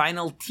out to our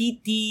final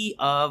TT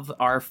of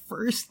our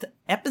first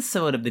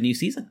episode of the new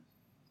season?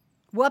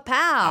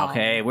 Wapow.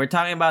 Okay, we're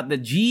talking about the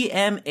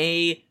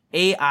GMA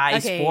AI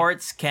Okay.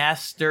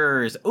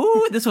 Sportscasters.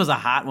 Ooh, this was a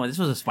hot one. This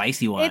was a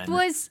spicy one. It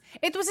was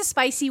a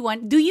spicy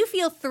one. Do you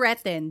feel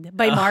threatened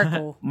by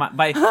Marco?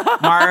 By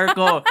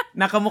Marco.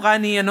 Nakamukha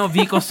ni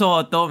Vico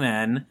Soto,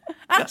 man.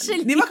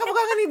 Actually. Di ba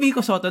kamukha ka ni Vico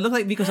Soto? Looks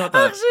like Vico Soto.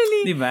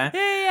 Actually. Di ba?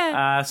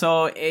 Yeah.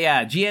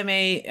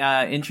 GMA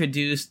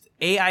introduced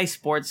AI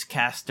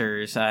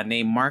sportscasters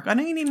named Mark.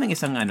 Ano yung name ng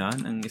isang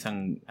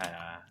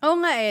Oo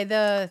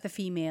nga the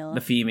female. the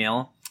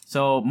female.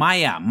 So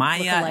Maya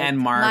Lookalike. and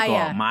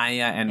Marco.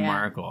 Maya. And Yeah.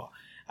 Marco.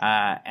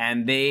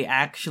 And they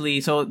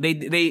actually, so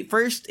they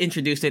first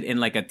introduced it in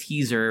like a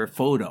teaser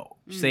photo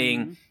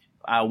saying,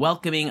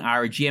 welcoming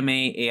our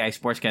GMA AI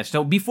Sportscast.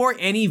 So before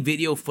any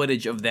video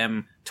footage of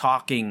them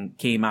talking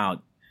came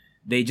out,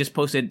 they just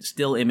posted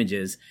still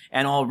images.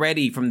 And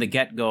already from the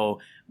get-go,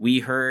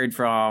 we heard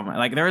from,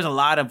 like, there was a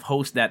lot of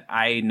hosts that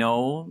I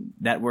know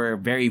that were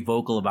very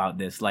vocal about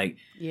this. Like,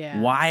 Yeah.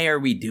 why are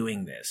we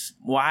doing this?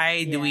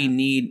 Why do we Yeah.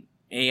 need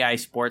AI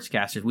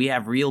sportscasters? We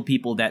have real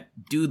people that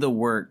do the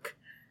work,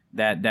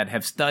 that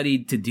have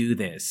studied to do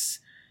this.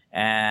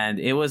 And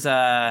it was,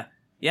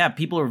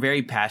 people were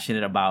very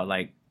passionate about,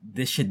 like,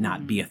 this should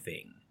not be a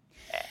thing.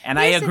 And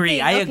Here's I the agree.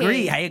 thing, I okay.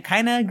 agree. I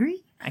kind of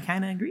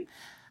agree.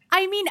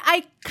 I mean,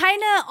 I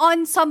kind of,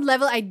 on some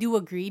level, I do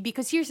agree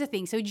because here's the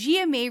thing. So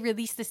GMA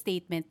released a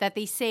statement that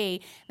they say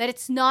that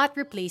it's not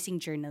replacing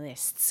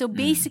journalists. So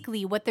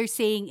basically, what they're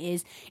saying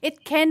is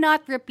it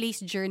cannot replace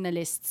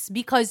journalists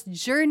because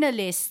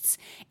journalists,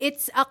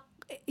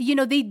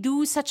 they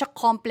do such a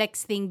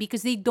complex thing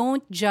because they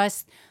don't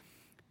just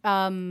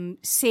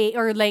say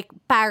or like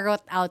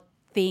parrot out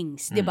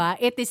things, diba?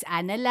 It is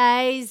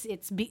analyzed,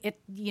 it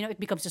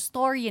becomes a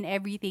story and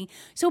everything.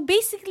 So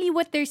basically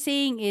what they're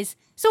saying is,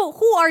 so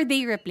who are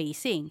they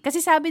replacing? Kasi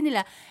sabi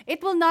nila,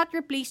 it will not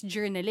replace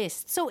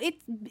journalists. So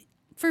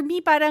for me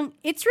parang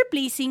it's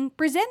replacing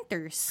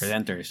presenters.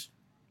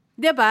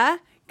 Diba?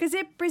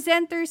 Kasi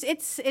presenters,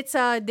 it's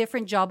a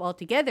different job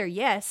altogether.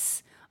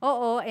 Yes.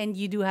 Oo, and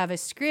you do have a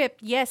script.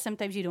 Yes,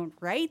 sometimes you don't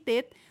write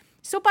it.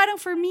 So parang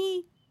for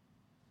me,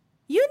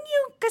 yun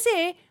yung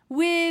kasi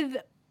with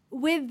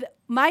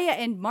Maya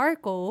and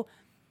Marco,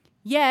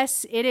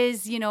 yes, it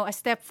is, a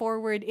step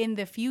forward in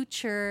the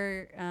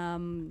future.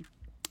 What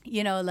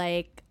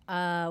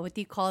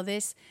do you call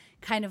this?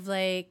 Kind of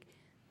like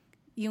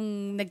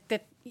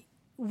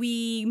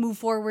we move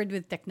forward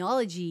with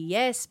technology.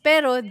 Yes,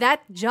 pero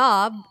that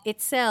job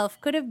itself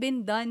could have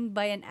been done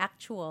by an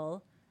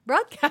actual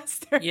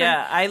broadcaster.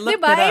 Yeah, I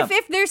looked diba? it up.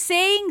 If they're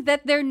saying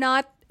that they're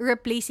not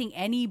replacing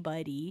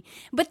anybody,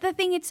 but the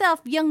thing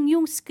itself,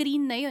 yung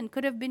screen na yun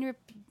could have been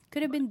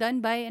done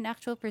by an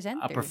actual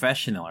presenter. A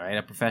professional, right?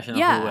 A professional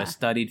Yeah. who has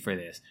studied for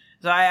this.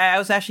 So I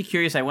was actually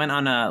curious. I went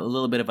on a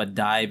little bit of a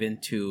dive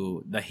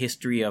into the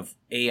history of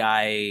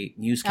AI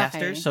newscasters.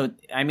 Okay. So,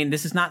 I mean,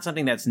 this is not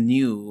something that's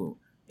new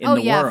in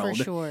the world.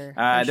 For sure.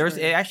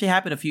 It actually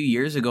happened a few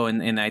years ago,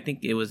 and I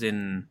think it was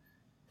in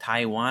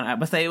Taiwan.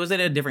 But it was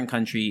in a different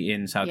country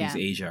in Southeast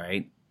Asia,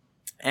 right?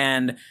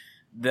 And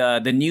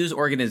the news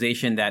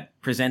organization that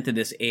presented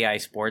this AI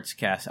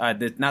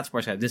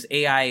this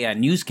AI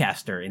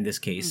newscaster in this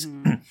case,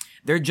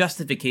 their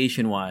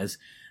justification was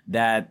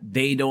that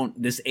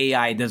this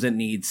AI doesn't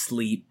need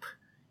sleep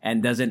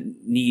and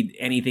doesn't need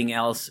anything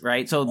else,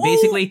 right? So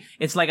basically,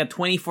 it's like a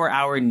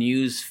 24-hour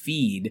news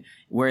feed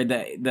where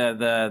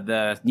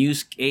the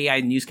news AI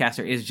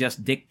newscaster is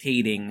just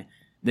dictating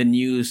the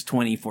news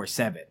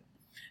 24/7.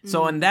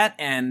 So on that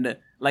end,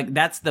 like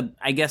that's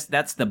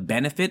the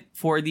benefit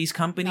for these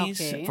companies,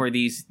 Okay. for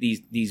these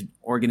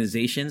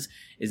organizations,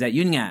 is that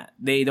yun nga,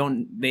 they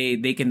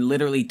can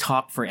literally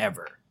talk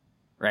forever,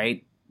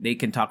 right? They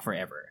can talk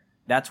forever.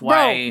 That's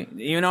why,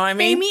 you know what I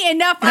Pay mean? me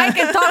enough, I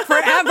can talk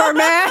forever,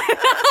 man.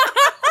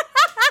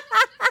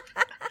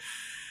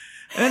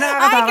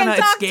 I can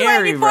it's talk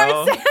scary,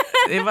 bro. 24/7.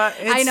 Diba?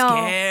 It's I know.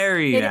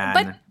 scary, man.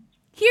 But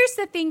here's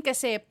the thing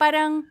kasi,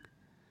 parang,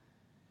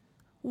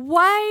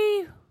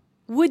 why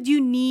would you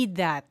need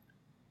that?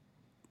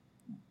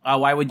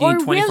 Why would you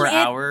need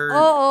 24-hour?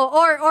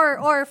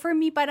 Or for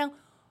me, parang,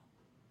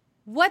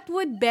 what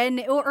would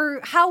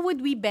or how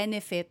would we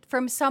benefit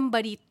from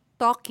somebody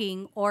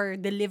talking or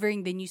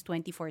delivering the news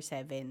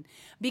 24/7?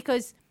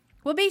 Because,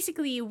 well,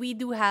 basically, we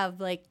do have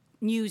like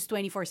news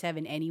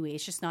 24/7 anyway.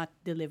 It's just not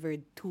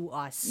delivered to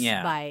us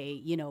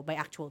by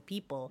actual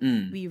people.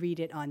 We read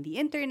it on the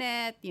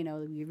internet,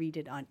 we read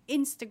it on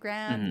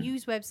Instagram,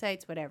 news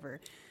websites, whatever.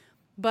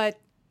 But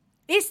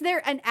is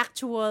there an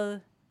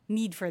actual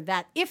need for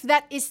that? If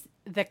that is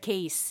the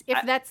case, if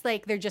that's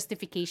like their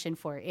justification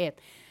for it.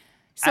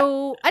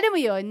 So, alam mo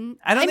yun?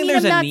 I don't think mean,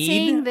 there's I'm a not need,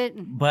 saying that,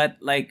 but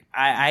like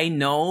I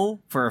know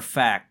for a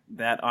fact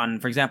that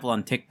for example,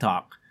 on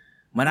TikTok,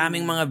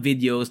 maraming mga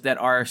videos that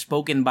are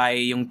spoken by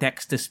yung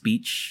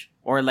text-to-speech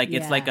or like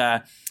it's like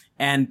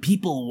and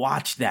people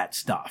watch that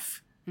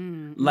stuff.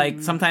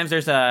 Like sometimes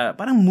there's a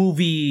parang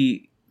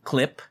movie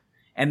clip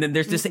and then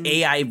there's this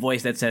AI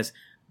voice that says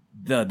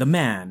the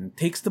man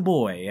takes the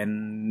boy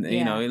and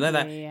you know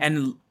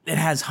and it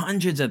has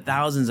hundreds of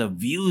thousands of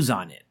views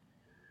on it.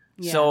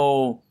 Yeah.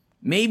 So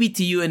maybe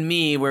to you and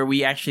me, where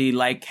we actually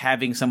like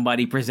having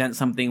somebody present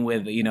something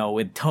with, you know,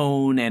 with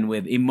tone and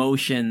with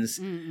emotions,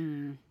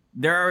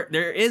 there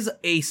is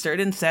a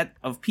certain set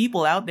of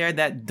people out there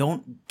that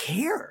don't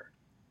care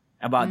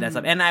about that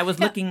stuff. And I was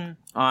looking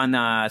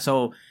on,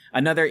 so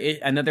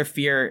another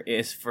fear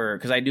is for,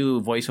 because we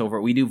do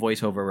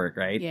voiceover work,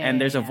 right? Yeah,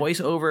 and there's a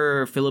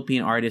voiceover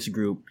Philippine artist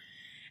group,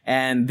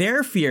 and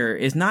their fear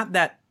is not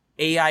that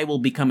AI will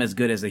become as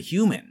good as a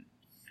human.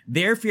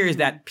 Their fear is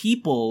that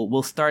people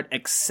will start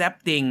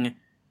accepting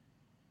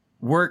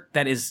work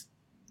that is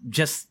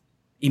just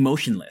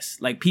emotionless.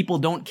 Like people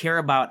don't care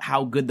about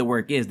how good the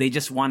work is. They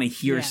just want to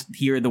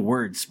hear the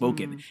words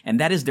spoken. And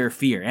that is their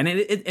fear. And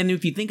and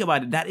if you think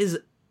about it, that is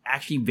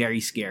actually very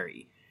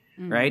scary.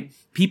 Right?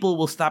 People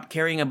will stop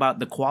caring about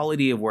the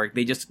quality of work.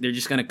 They're just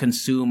going to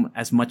consume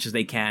as much as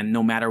they can,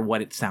 no matter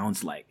what it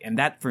sounds like. And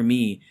that for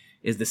me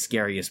is the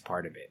scariest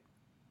part of it.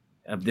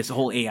 Of this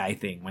whole AI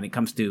thing when it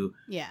comes to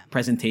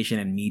presentation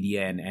and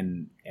media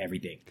and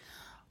everything.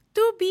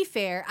 To be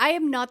fair, I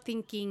am not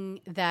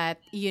thinking that,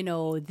 you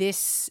know,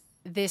 this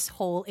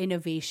whole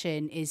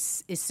innovation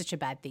is such a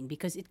bad thing,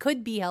 because it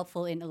could be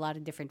helpful in a lot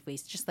of different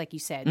ways, just like you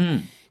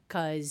said.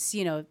 Because,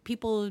 you know,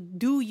 people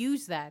do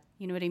use that,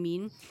 you know what I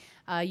mean?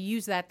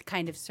 Use that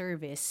kind of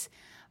service.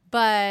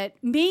 But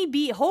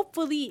maybe,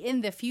 hopefully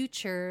in the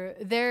future,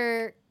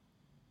 there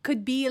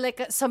could be like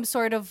some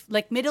sort of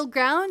like middle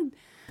ground.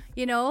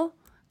 You know,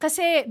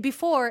 kasi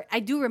before, I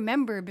do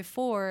remember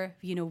before,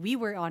 you know, we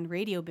were on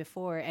radio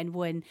before, and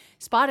when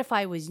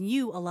Spotify was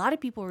new, a lot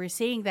of people were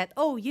saying that,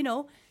 oh, you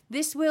know,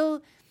 this will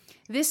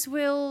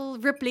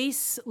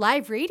replace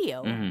live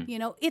radio. You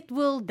know, it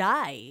will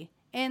die.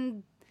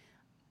 And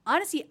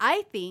honestly,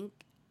 I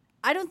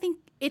don't think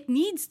it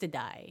needs to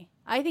die.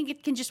 I think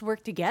it can just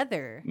work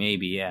together.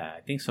 Maybe, yeah.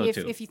 I think so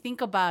too. If you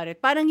think about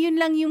it, parang yun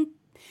lang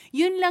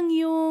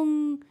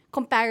yung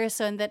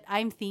comparison that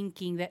I'm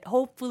thinking, that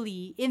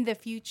hopefully in the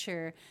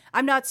future,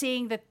 I'm not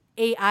saying that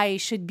AI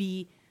should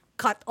be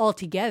cut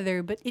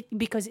altogether, but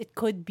because it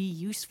could be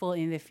useful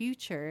in the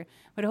future.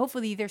 But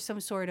hopefully there's some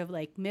sort of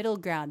like middle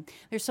ground.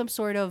 There's some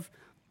sort of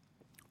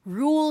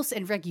rules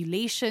and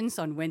regulations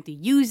on when to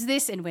use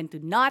this and when to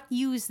not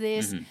use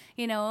this,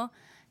 you know?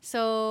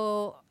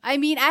 So, I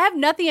mean, I have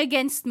nothing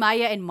against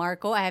Maya and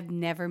Marco. I have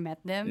never met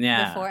them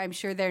before. I'm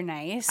sure they're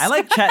nice. I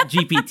like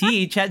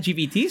ChatGPT.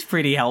 ChatGPT is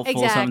pretty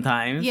helpful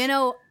sometimes.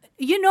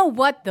 You know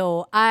what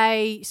though?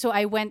 I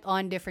went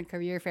on different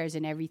career fairs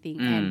and everything,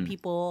 and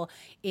people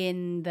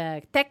in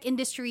the tech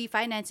industry,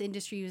 finance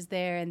industry was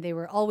there, and they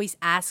were always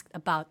asked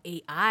about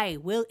AI.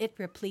 Will it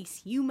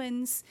replace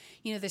humans?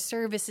 You know, the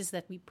services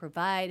that we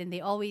provide, and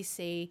they always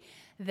say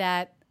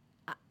that,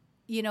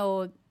 you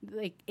know,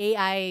 like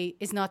AI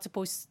is not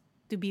supposed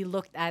to be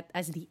looked at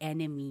as the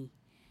enemy.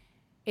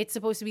 It's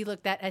supposed to be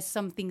looked at as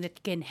something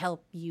that can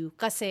help you,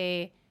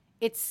 kasi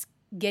it's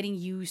getting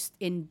used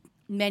in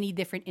many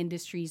different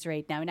industries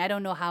right now. And I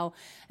don't know how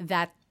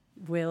that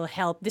will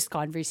help this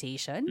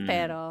conversation.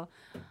 Pero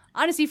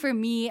honestly, for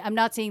me, I'm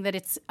not saying that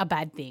it's a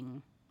bad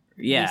thing.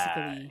 Yeah.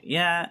 Basically.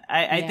 Yeah.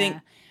 I think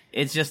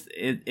it's just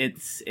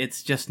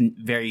it's just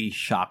very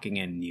shocking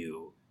and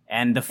new.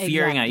 And the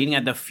fear,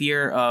 the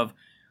fear of,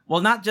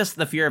 well, not just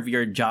the fear of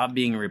your job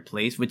being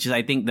replaced, which is,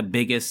 I think, the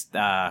biggest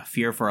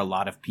fear for a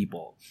lot of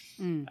people.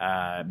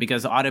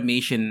 Because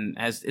automation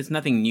it's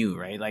nothing new,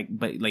 right?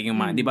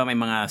 Di ba may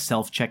mga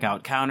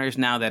self-checkout counters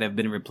now that have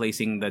been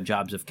replacing the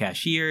jobs of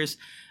cashiers,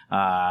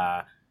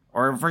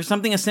 or for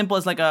something as simple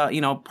as like a,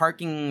 you know,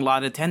 parking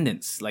lot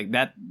attendants. Like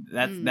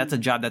that's a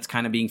job that's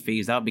kind of being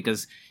phased out,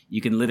 because you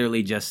can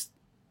literally just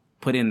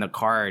put in the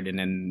card and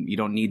then you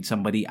don't need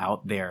somebody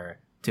out there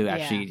to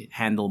actually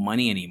handle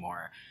money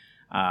anymore.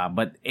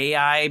 But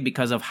AI,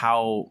 because of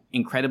how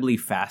incredibly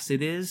fast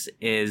it is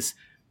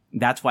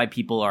that's why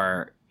people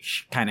are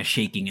kind of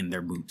shaking in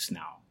their boots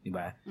now.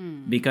 Diba?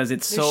 Because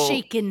it's They're so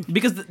shaken.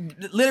 Because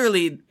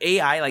literally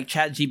AI, like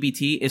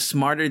ChatGPT, is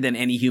smarter than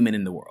any human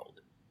in the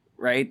world,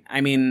 right? I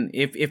mean,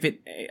 if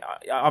it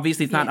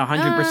obviously it's not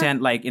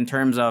 100% like in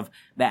terms of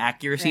the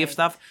accuracy of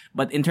stuff,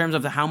 but in terms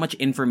of how much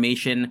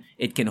information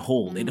it can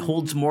hold, it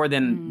holds more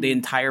than the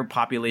entire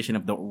population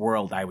of the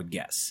world, I would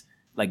guess.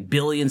 Like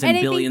billions and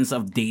billions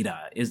of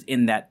data is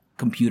in that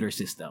computer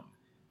system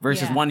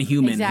versus one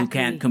human who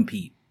can't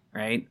compete,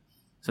 right?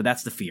 So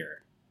that's the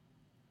fear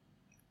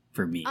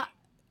for me.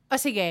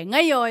 Sige,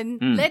 ngayon,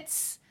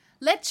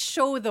 let's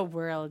show the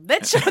world.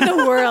 Let's show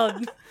the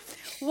world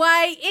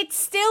why it's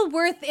still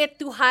worth it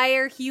to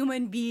hire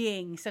human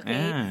beings, okay?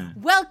 Yeah.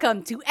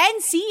 Welcome to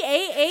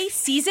NCAA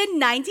Season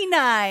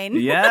 99.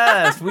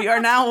 Yes, we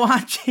are now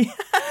watching.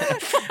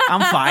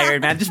 I'm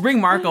fired, man. Just bring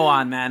Marco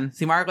on, man.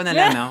 Si Marco na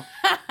lang, no?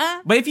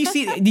 But if you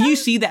see, do you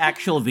see the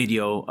actual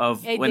video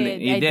of I when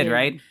did, you I did, did.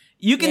 right?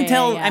 You can Yeah,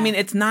 tell, yeah. I mean,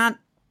 it's not,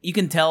 you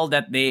can tell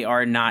that they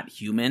are not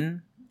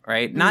human,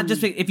 right? Not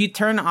just, if you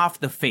turn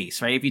off the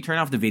face, right? If you turn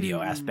off the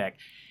video aspect,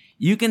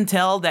 you can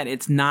tell that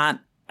it's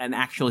not an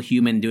actual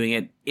human doing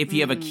it if you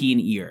have a keen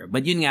ear.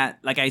 But yun nga,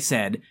 like I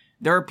said,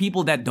 there are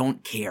people that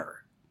don't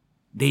care.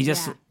 They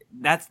just,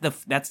 that's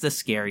the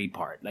scary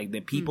part. Like, the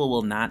people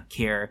will not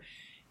care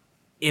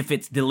if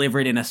it's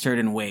delivered in a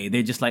certain way.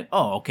 They're just like,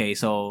 oh, okay,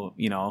 so,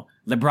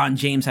 LeBron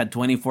James had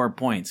 24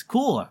 points.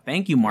 Cool.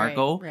 Thank you,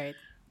 Marco. Right.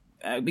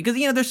 Because,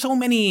 there's so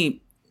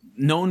many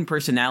known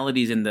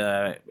personalities since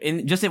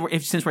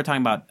we're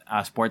talking about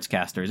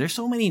sportscasters, there's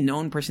so many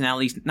known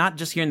personalities, not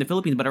just here in the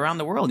Philippines, but around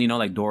the world,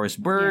 like Doris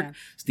Burke,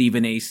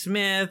 Stephen A.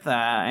 Smith.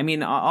 I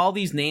mean, all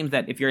these names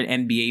that if you're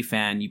an NBA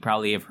fan, you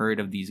probably have heard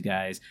of these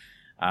guys.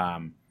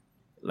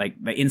 Like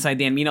the Inside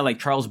the NBA, like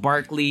Charles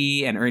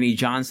Barkley and Ernie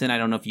Johnson. I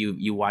don't know if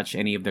you watch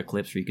any of their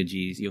clips, Rika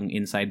G's, yung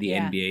Inside the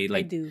NBA.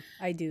 Like,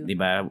 I do.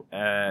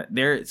 Diba?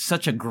 They're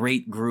such a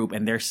great group,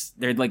 and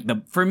they're like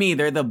for me,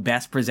 they're the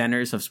best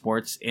presenters of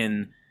sports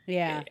in.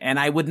 Yeah. And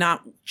I would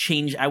not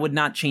change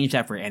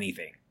that for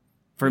anything.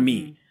 For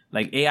me,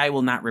 like AI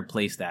will not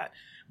replace that.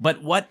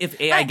 But what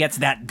if AI gets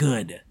that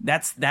good?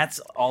 That's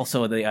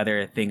also the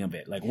other thing of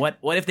it. Like what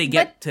if they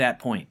get to that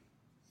point?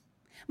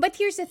 But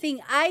here's the thing.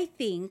 I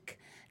think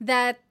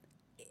that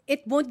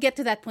it won't get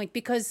to that point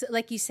because,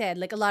 like you said,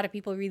 like a lot of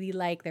people really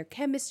like their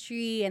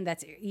chemistry, and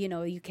that's,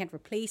 you can't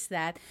replace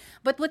that.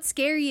 But what's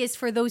scary is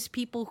for those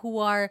people who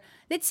are,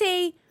 let's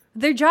say,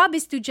 their job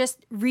is to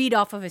just read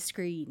off of a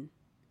screen.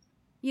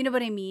 You know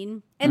what I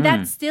mean? And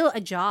that's still a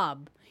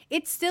job.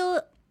 It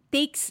still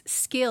takes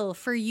skill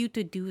for you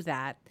to do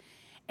that.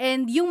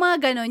 And yung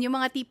mga ganon, yung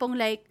mga tipong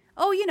like,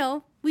 oh,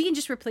 we can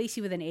just replace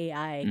you with an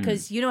AI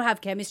because you don't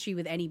have chemistry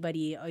with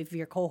anybody of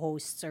your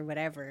co-hosts or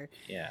whatever.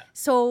 Yeah.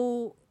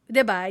 So,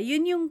 diba?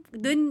 Yun yung,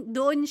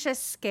 doon siya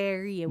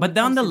scary. But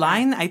down the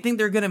line, I think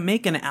they're going to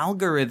make an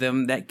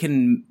algorithm that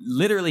can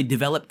literally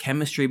develop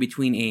chemistry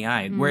between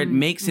AI, where it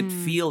makes it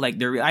feel like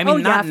they're. I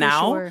mean, not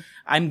now. Sure.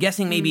 I'm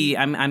guessing maybe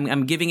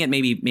I'm giving it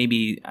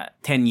maybe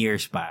 10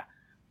 years pa.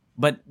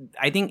 But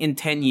I think in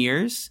 10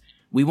 years,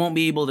 we won't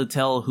be able to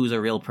tell who's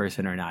a real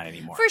person or not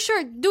anymore. For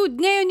sure. Dude,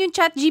 ngayon yung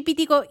chat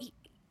GPT ko,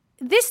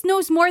 this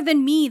knows more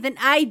than me, than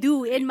I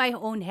do in my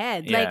own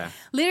head. Yeah. Like,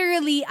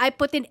 literally, I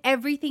put in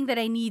everything that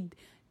I need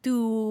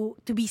to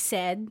be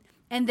said,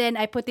 and then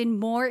I put in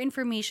more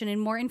information,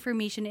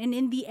 and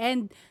in the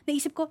end,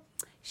 naisip ko,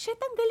 shit,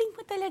 ang galing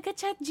mo talaga,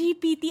 chat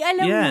GPT.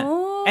 Alam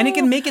mo. And it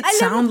can make it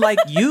sound like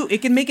you.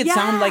 It can make it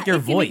sound like your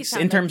it can make it voice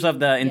sound in terms like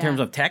of you. in terms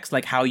of text,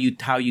 like how you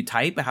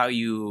type, how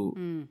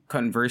you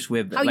converse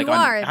with, How like you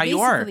are, how you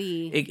are.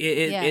 basically.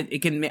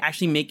 It can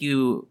actually make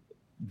you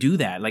do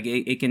that. Like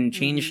it can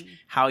change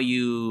how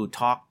you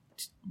talk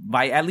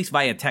at least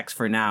via text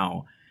for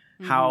now.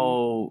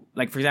 How,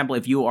 like, for example,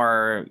 if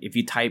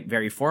you type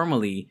very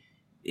formally,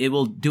 it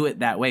will do it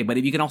that way. But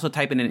if you can also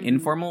type in an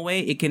informal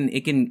way, it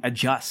can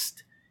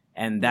adjust.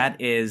 And that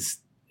is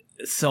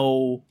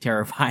so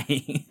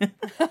terrifying.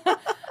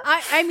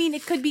 I mean,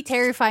 it could be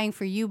terrifying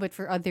for you, but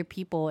for other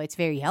people, it's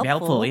very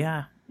helpful.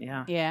 Yeah.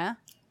 Yeah.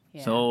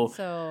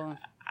 So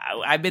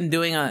I've been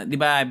doing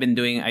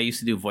I used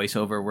to do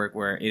voiceover work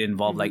where it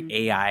involved like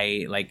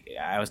AI, like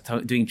I was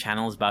doing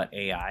channels about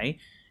AI,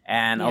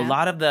 and a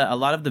lot of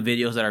the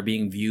videos that are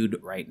being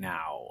viewed right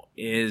now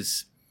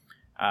is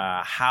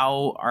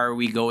how are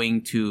we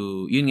going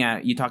to,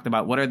 you talked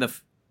about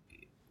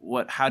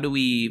how do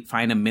we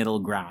find a middle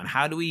ground?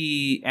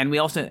 And we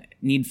also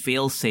need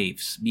fail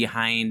safes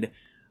behind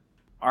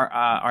our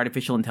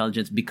artificial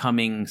intelligence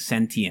becoming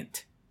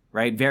sentient,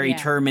 right? Very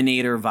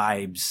Terminator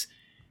vibes.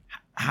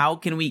 How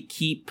can we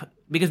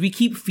because we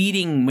keep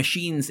feeding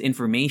machines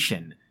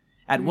information.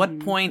 At what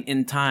point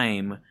in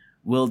time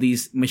will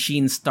these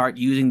machines start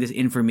using this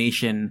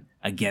information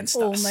against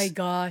us? Oh my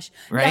gosh.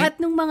 Right? Lahat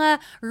ng mga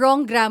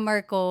wrong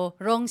grammar ko,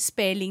 wrong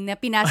spelling na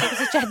pinasa ko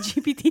sa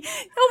ChatGPT.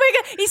 Oh my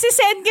God.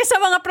 Isisend ko sa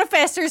mga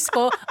professors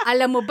ko.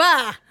 Alam mo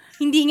ba?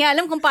 Hindi nga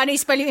alam kung paano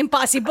i-spell yung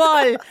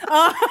impossible.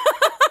 Oh.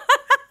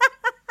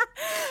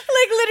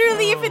 Like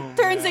literally, if it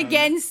turns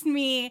against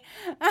me.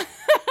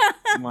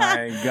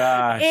 My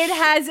gosh. It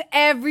has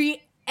every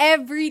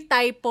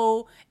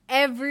typo,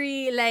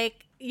 every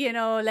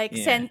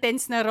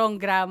sentence na wrong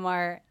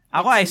grammar.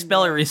 Ako, I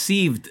spell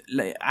received.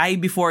 I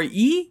before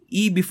E,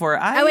 E before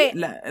I. Ah, wait.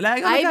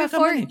 I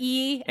before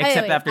E.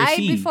 Except after C. I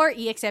before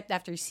E except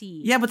after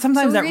C. Yeah, but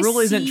sometimes So that rule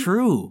isn't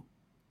true.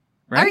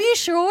 Right? Are you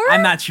sure?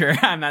 I'm not sure.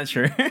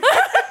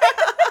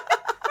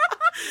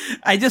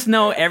 I just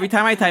know every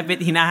time I type it,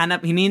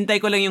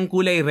 hinihintay ko lang yung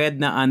kulay red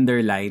na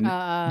underline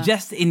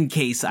just in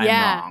case I'm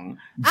wrong.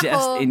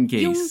 Just in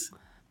case.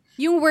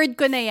 Yung word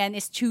ko na yan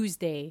is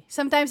Tuesday.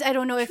 Sometimes I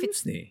don't know if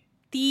it's Tuesday.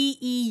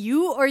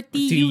 T-E-U or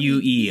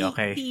T-U-E,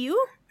 okay.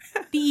 T-U?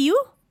 TU?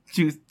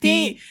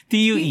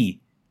 T-U-E.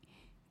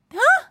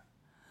 Huh?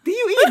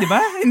 T-U-E, di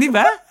ba? Hindi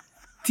ba?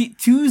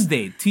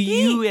 Tuesday.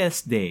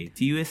 T-U-S Day.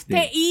 T-U-S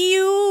Day.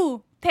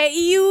 TU.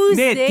 TU's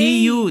Hindi,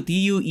 Day.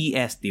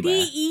 T-U-E-S, di ba?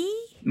 T-E?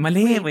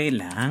 Mali, wait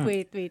lang.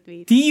 Wait.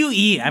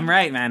 T-U-E. I'm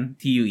right, man.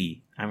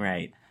 T-U-E. I'm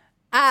right.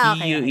 Okay.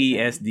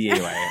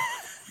 T-U-E-S-D-A-Y.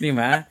 Di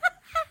ba?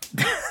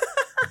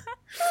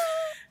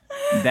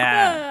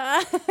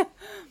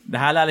 The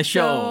Halal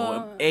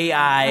Show.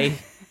 AI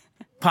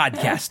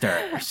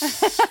podcasters.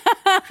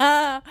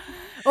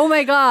 Oh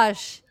my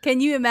gosh. Can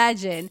you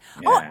imagine?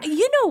 Yeah. Oh,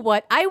 you know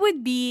what? I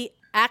would be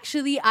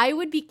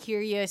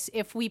curious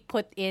if we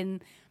put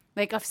in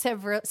like of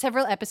several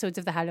episodes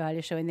of the Halo Halo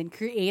Show and then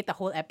create a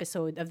whole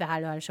episode of the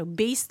Halo Halo Show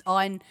based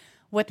on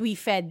what we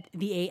fed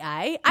the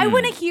AI. I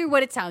want to hear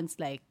what it sounds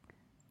like.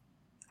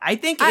 I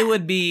think it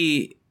would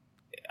be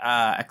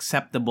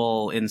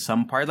acceptable in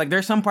some parts. Like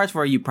there's some parts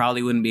where you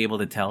probably wouldn't be able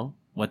to tell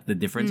what the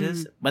difference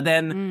is. But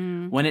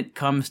then when it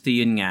comes to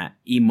yun nga,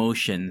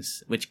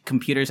 emotions, which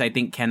computers I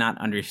think cannot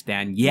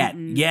understand yet.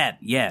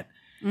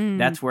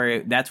 That's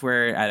where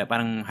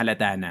parang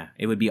halata na.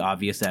 It would be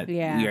obvious that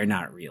we are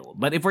not real.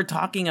 But if we're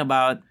talking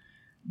about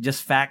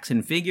just facts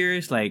and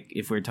figures, like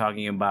if we're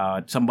talking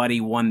about somebody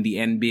won the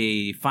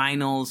NBA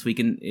finals,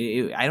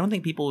 I don't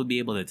think people would be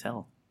able to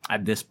tell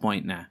at this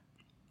point na.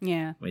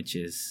 Yeah. Which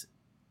is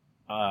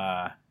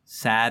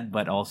sad,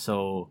 but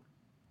also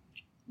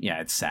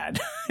it's sad.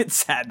 It's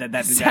sad that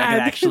could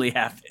actually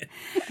happen.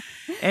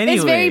 Anyway,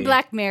 it's very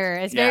Black Mirror.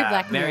 It's very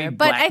Black Mirror.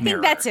 But I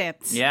think that's it.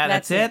 Yeah,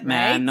 that's it,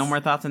 man. Right? No more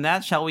thoughts on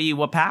that. Shall we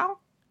wapow?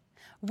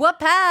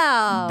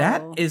 Wapow!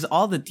 That is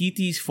all the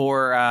TTs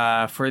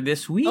for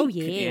this week. Oh,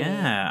 yeah.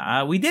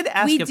 Yeah. We did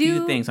ask a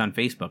few things on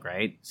Facebook,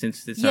 right?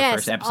 Since it's our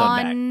first episode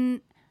back.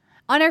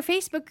 On our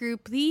Facebook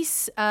group,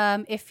 please,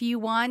 if you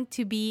want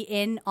to be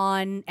in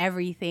on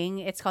everything,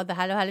 it's called the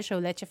Halo Halo Show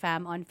Leche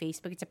Fam on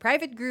Facebook. It's a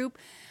private group.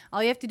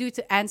 All you have to do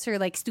to answer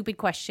like stupid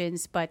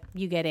questions, but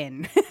you get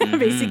in,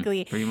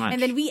 basically. Pretty much.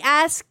 And then we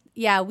asked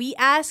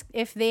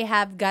if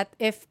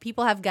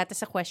people have got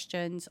us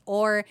questions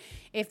or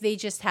if they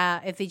just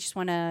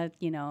want to,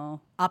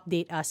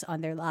 update us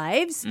on their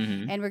lives.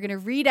 And we're going to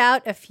read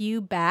out a few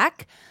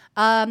back.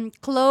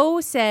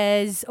 Chloe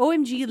says,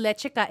 OMG,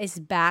 Lecheka is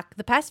back.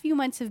 The past few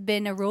months have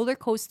been a roller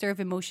coaster of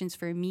emotions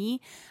for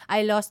me.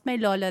 I lost my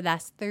lola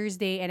last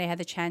Thursday and I had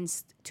the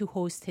chance to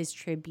host his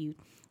tribute.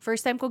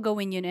 First time ko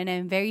gawin yun and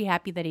I'm very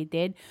happy that I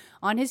did.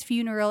 On his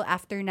funeral,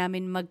 after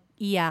namin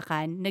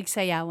mag-iyakan,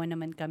 nagsayawan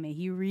naman kami.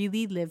 He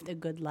really lived a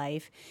good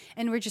life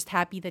and we're just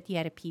happy that he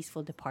had a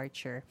peaceful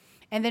departure.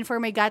 And then for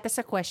my gata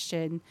sa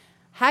question,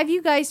 have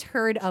you guys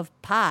heard of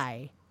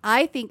Pi?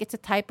 I think it's a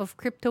type of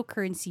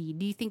cryptocurrency.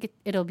 Do you think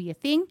it'll be a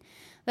thing?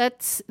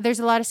 There's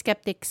a lot of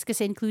skeptics,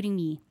 kasi including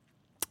me.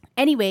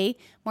 Anyway,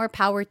 more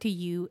power to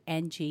you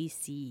and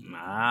JC.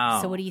 Wow.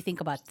 So what do you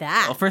think about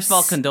that? Well, first of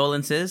all,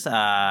 condolences.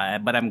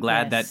 But I'm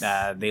glad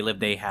that they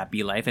lived a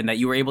happy life and that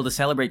you were able to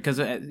celebrate. Because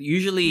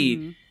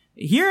usually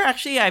here,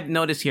 actually, I've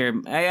noticed here,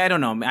 I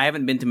don't know. I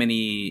haven't been to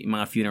many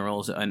mga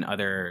funerals in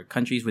other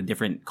countries with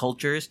different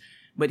cultures.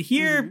 But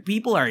here,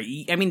 people are,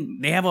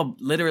 they have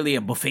literally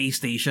a buffet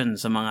station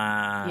sa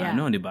mga,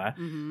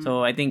 diba?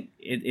 So I think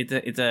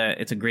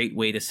it's a great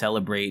way to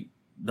celebrate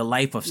the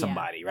life of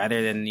somebody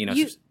rather than,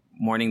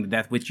 mourning the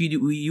death, which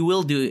you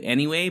will do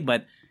anyway,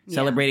 but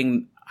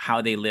celebrating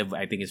how they live,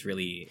 I think is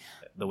really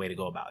the way to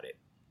go about it.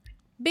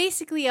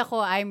 Basically,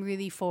 I'm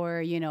really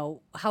for,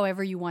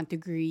 however you want to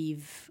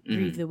grieve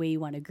the way you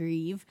want to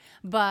grieve.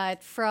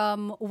 But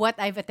from what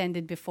I've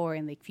attended before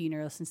in like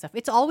funerals and stuff,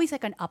 it's always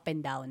like an up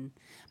and down.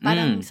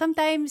 Parang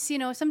sometimes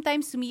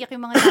tumiyak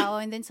yung mga tao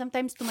and then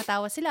sometimes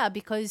tumatawa sila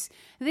because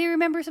they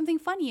remember something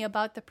funny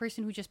about the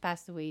person who just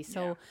passed away.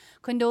 So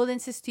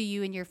condolences to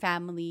you and your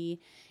family.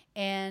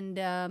 And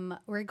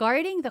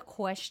regarding the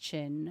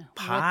question,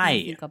 what do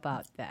you think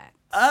about that?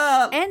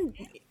 And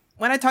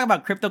when I talk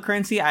about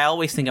cryptocurrency, I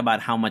always think about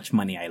how much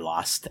money I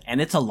lost.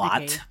 And it's a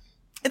lot. Okay.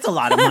 It's a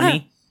lot of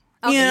money.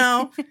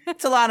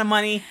 It's a lot of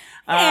money.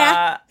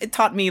 It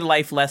taught me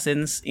life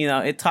lessons.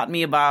 It taught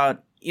me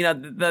about,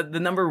 the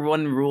number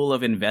one rule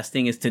of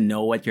investing is to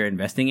know what you're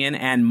investing in.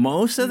 And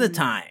most of the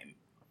time,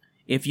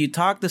 if you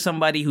talk to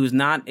somebody who's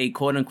not a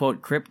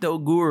quote-unquote crypto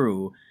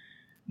guru,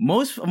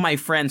 most of my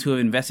friends who have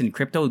invested in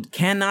crypto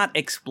cannot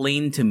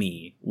explain to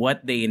me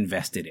what they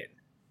invested in.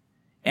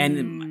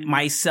 And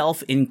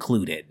myself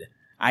included.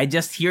 I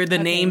just hear the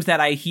names that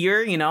I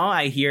hear,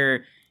 I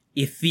hear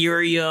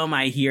Ethereum,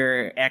 I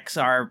hear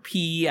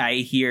XRP,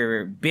 I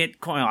hear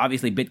Bitcoin.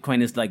 Obviously,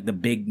 Bitcoin is like the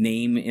big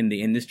name in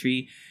the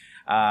industry.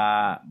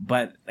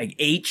 But like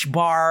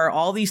H-bar,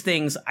 all these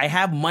things, I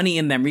have money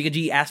in them. Rika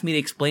G asked me to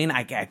explain.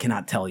 I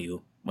cannot tell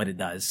you what it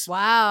does.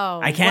 Wow.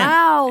 I can't.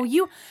 Wow.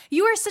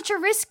 You are such a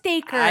risk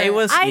taker. I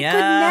could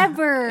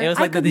never. It was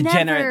like the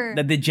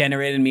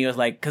degenerate in me was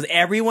like, because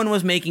everyone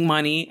was making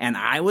money and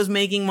I was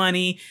making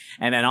money.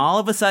 And then all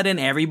of a sudden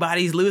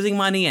everybody's losing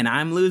money and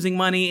I'm losing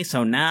money.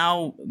 So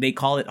now they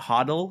call it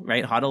HODL,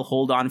 right? HODL,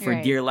 hold on for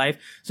dear life.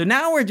 So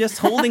now we're just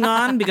holding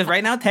on because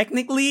right now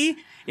technically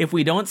if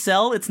we don't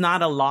sell, it's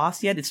not a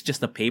loss yet. It's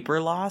just a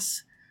paper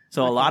loss.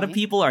 So a lot of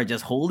people are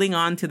just holding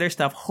on to their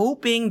stuff,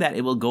 hoping that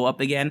it will go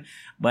up again.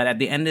 But at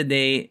the end of the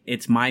day,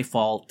 it's my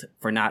fault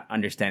for not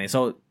understanding.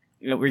 So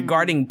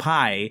regarding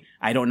Pi,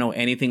 I don't know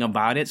anything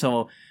about it.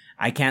 So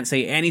I can't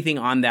say anything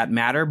on that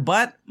matter.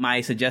 But my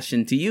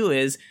suggestion to you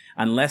is,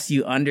 unless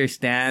you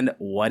understand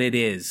what it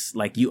is,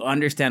 like you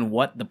understand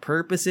what the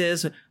purpose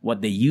is,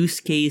 what the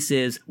use case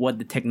is, what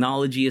the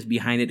technology is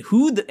behind it,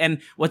 and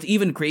what's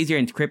even crazier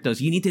in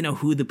cryptos, you need to know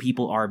who the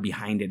people are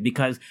behind it,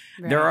 because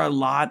there are a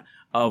lot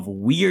of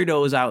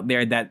weirdos out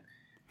there that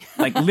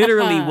like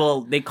literally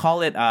they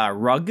call it a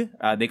rug.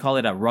 They call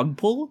it a rug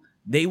pull.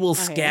 They will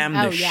scam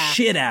the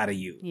shit out of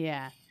you.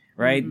 Yeah.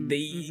 Right?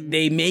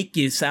 They make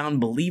you sound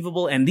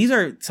believable. And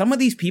some of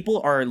these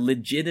people are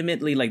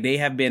legitimately, like, they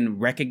have been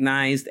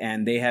recognized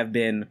and they have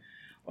been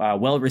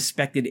well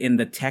respected in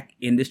the tech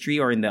industry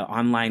or in the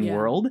online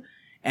world.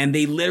 And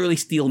they literally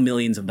steal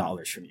millions of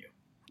dollars from you.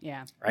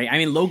 Yeah. Right? I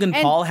mean, Logan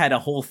Paul had a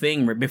whole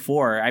thing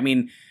before. I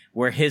mean,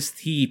 where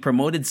he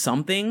promoted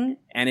something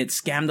and it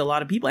scammed a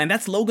lot of people. And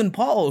that's Logan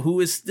Paul, who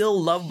is still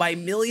loved by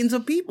millions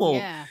of people.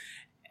 Yeah.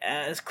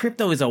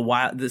 Crypto is the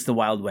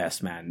Wild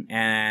West, man.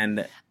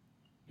 And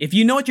if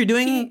you know what you're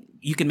doing,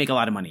 you can make a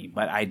lot of money,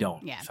 but I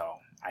don't. Yeah. So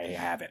I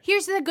have it.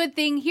 Here's the good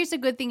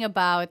thing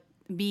about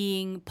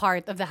being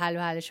part of the Halo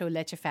Halo Show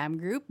Leche Fam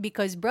group,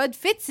 because Brad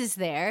Fitz is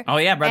there. Oh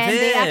yeah, Brad Fitz.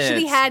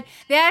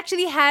 They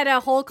actually had a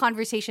whole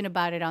conversation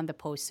about it on the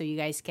post, so you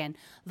guys can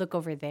look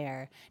over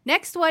there.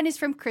 Next one is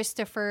from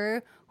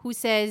Christopher, who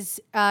says,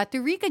 to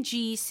Rika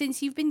G,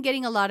 since you've been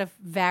getting a lot of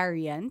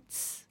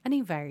variants. Ano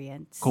yung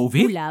variants?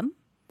 COVID? Ulam?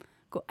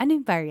 Ano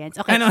yung variants?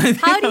 Okay.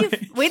 How do you...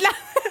 Wait lang.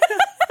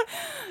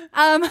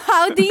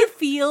 How do you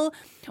feel,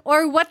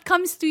 or what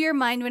comes to your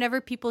mind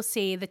whenever people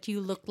say that you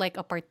look like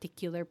a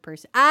particular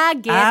person?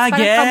 Gets. Parang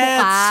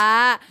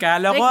kamukha.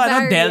 Kala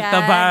ko,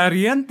 Delta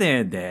variant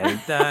eh.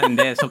 Delta.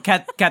 Hindi. So,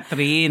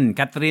 Catherine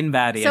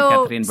variant. So,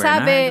 Catherine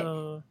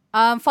Bernardo.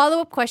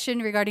 Follow-up question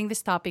regarding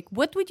this topic.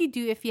 What would you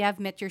do if you have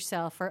met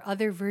yourself or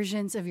other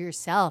versions of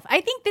yourself?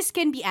 I think this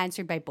can be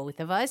answered by both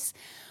of us.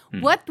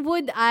 What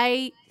would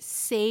I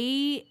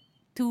say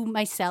to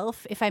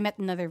myself if I met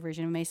another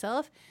version of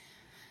myself?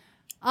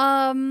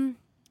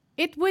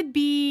 It would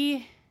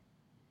be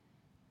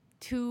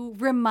to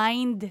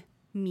remind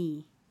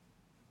me.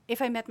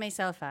 If I met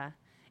myself,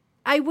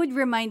 I would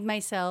remind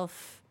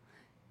myself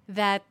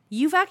that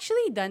you've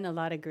actually done a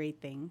lot of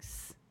great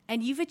things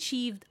and you've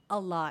achieved a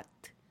lot.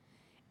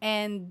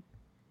 And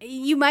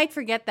you might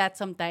forget that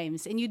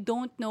sometimes, and you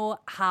don't know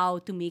how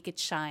to make it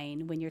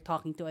shine when you're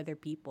talking to other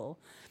people.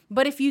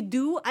 But if you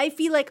do, I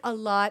feel like a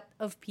lot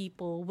of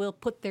people will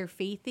put their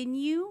faith in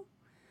you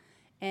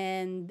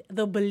and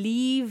they'll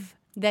believe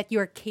that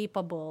you're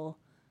capable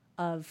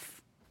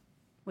of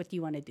what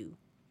you want to do.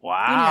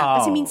 Wow.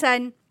 Kasi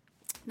minsan,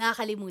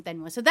 nakakalimutan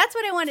mo. So that's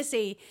what I want to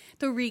say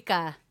to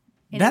Rika.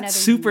 That's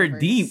super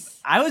universe. Deep.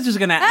 I was just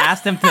going to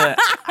ask them to...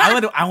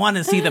 I want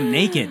to see them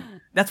naked.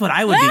 That's what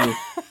I would do.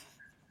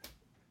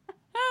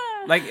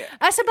 Like,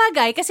 sa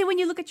bagay, kasi when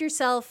you look at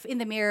yourself in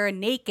the mirror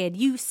naked,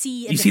 you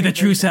see the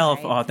true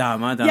self. Right? Oh,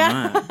 tama.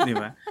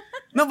 Yeah.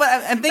 No, but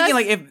I'm thinking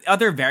like if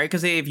other variants,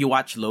 because if you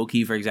watch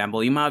Loki, for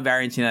example, yung mga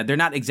variants, they're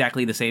not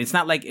exactly the same. It's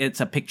not like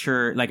it's a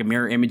picture, like a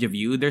mirror image of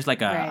you. There's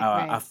like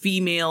a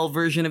female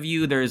version of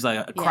you. There's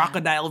like a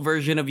crocodile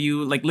version of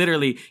you. Like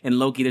literally in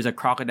Loki, there's a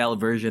crocodile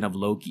version of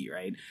Loki,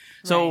 right?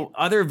 So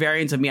other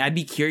variants of me, I'd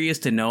be curious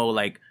to know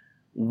like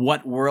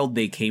what world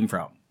they came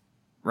from,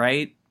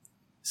 right?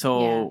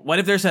 So what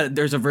if there's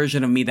a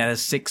version of me that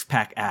has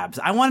 6-pack abs?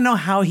 I want to know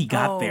how he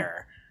got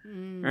there.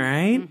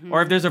 Right? Mm-hmm.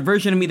 Or if there's a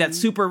version of me that's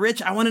super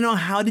rich, I want to know,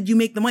 how did you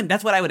make the money?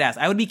 That's what I would ask.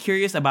 I would be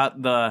curious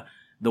about the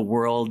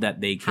world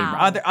that they came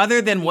from.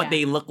 Other than what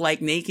they look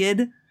like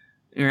naked,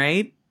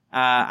 right?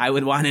 I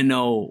would want to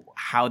know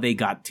how they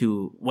got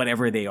to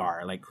whatever they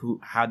are, like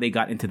how they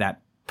got into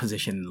that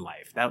position in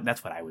life.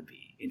 That's what I would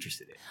be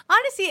interested in.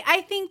 Honestly,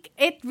 I think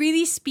it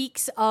really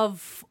speaks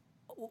of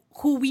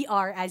who we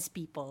are as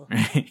people.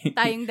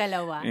 Tayong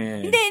dalawa.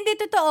 Yeah. Hindi,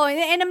 totoo.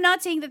 And I'm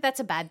not saying that that's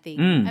a bad thing.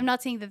 I'm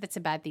not saying that that's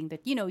a bad thing.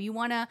 That, you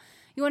wanna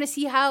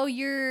see how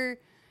your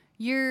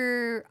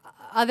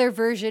other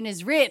version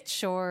is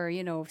rich, or,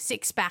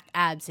 6-pack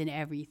abs and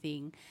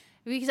everything.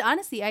 Because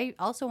honestly, I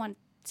also want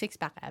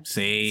 6-pack abs.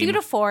 Same.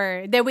 Siguro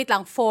 4. Wait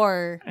lang,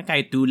 4.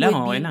 Kahit 2 lang,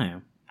 okay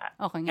lang.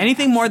 Okay,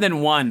 anything more than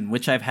 1,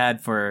 which I've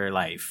had for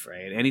life,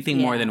 right? Anything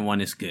more than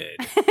 1 is good.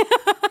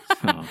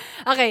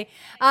 Okay.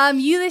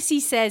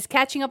 Ulysses says,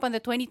 catching up on the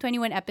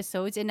 2021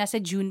 episodes, and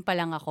nasa June pa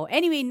lang ako.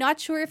 Anyway, not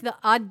sure if the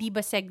Odd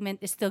Diva segment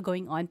is still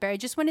going on, but I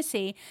just want to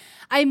say,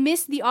 I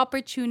missed the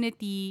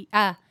opportunity.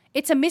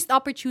 It's a missed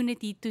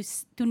opportunity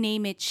to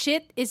name it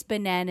Shit is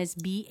Bananas,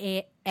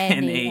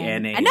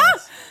 B-A-N-A-N. Ano?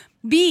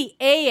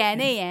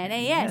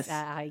 B-A-N-A-N-A-S.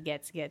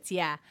 Yes. Gets.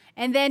 Yeah.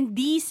 And then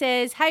D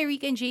says, hi,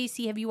 Rika and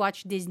JC. Have you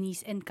watched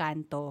Disney's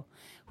Encanto?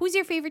 Who's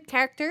your favorite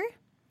character?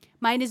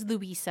 Mine is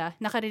Luisa.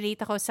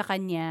 Nakarelate ako sa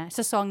kanya,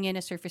 sa song niya na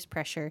Surface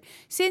Pressure.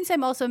 Since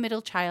I'm also a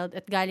middle child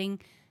at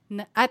galing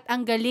At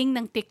ang galing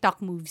ng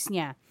TikTok moves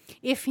niya.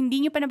 If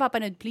hindi nyo pa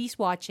napapanood, please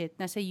watch it.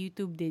 Nasa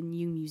YouTube din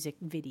yung music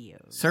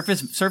videos.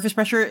 Surface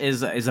Pressure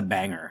is a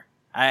banger.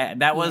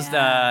 That was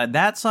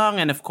that song,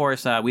 and of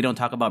course, We Don't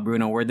Talk About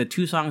Bruno were the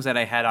two songs that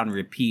I had on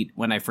repeat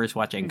when I first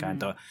watched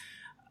Encanto.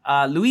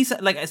 Luisa,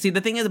 see,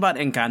 the thing is about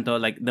Encanto,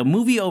 the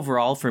movie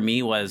overall for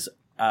me was,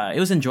 it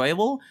was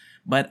enjoyable,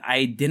 but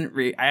I didn't.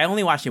 I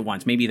only watched it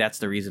once. Maybe that's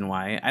the reason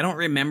why. I don't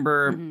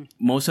remember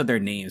most of their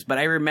names, but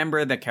I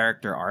remember the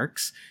character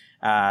arcs.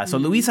 So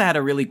Luisa had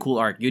a really cool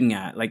arc. Yun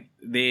nga,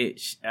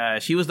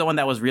 she was the one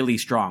that was really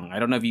strong. I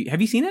don't know if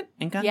have you seen it,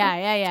 Encanto?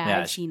 Yeah.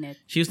 I've seen it.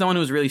 She was the one who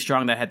was really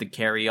strong that had to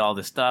carry all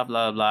the stuff,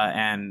 blah, blah, blah.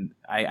 And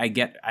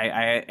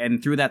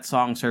and through that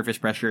song, Surface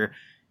Pressure,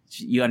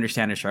 you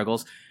understand her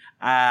struggles.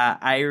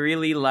 I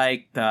really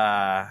liked,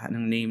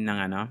 anong name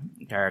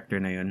ng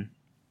character na yun?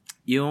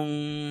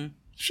 Yung,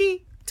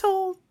 she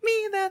told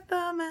me that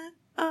the man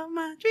of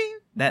my dream.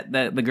 That,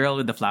 the girl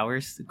with the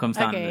flowers comes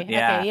down.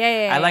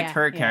 Yeah. I liked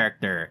her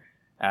character.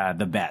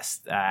 The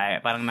best.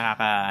 Parang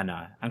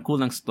ang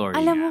cool ng story.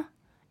 Alam mo,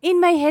 in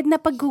my head,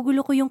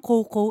 napaggugulo ko yung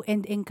Coco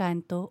and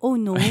Encanto. Oh,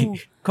 no.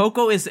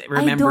 Coco is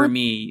Remember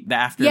Me, the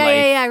afterlife.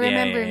 Yeah.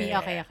 Remember Me.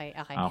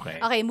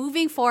 Okay,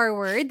 moving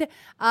forward.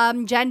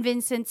 Jan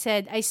Vincent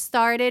said, I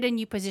started a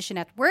new position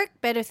at work,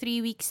 pero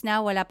 3 weeks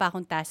na, wala pa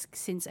akong task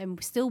since I'm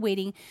still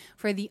waiting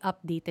for the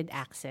updated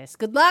access.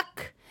 Good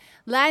luck!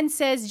 Lan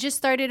says, just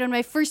started on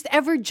my first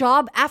ever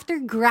job after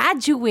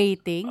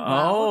graduating.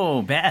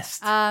 Oh,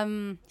 best.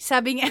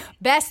 Sabi niya,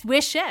 best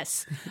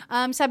wishes.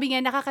 Sabi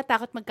niya,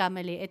 nakakatakot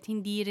magkamali at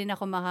hindi rin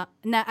ako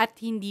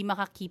hindi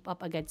maka-keep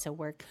up agad sa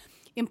work.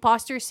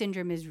 Imposter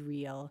syndrome is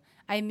real.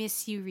 I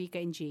miss you, Rika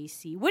and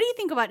JC. What do you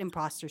think about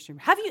imposter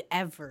syndrome? Have you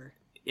ever?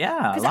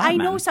 Yeah, because I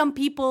know some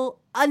people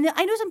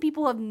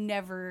who have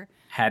never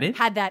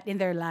had that in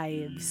their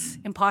lives.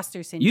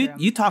 Imposter syndrome.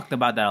 You talked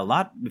about that a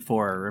lot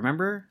before,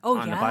 remember?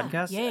 On the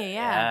podcast?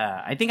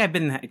 Yeah. I think I've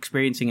been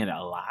experiencing it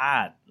a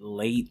lot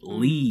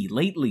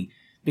lately.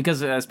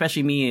 Because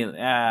especially me,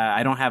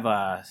 I don't have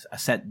a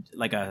set,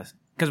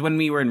 because when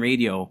we were in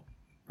radio,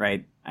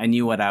 right, I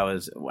knew what I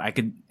was, right?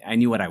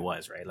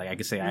 I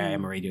could say I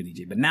am a radio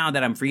DJ. But now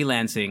that I'm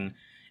freelancing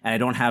and I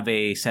don't have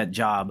a set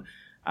job,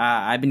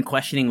 I've been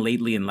questioning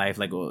lately in life,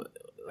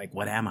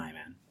 what am I,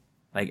 man?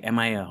 Am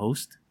I a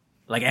host?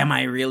 Am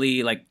I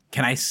really,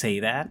 can I say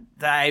that?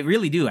 I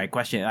really do. I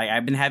question it.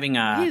 I've been having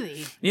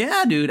Really?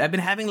 Yeah, dude. I've been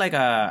having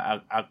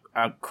a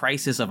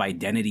crisis of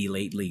identity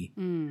lately.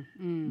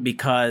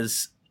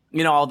 Because,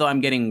 although I'm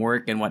getting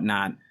work and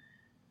whatnot,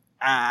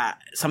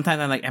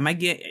 sometimes I'm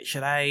like,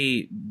 should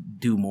I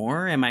do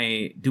more?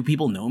 Do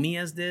people know me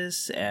as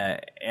this?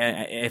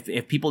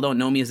 If people don't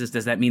know me as this,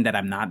 does that mean that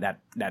I'm not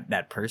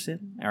that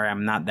person? Or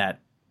I'm not that,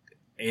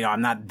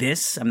 I'm not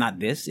this.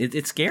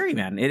 It's scary,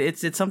 man.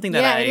 It's something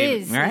that it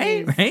is.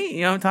 Right? Right?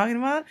 You know what I'm talking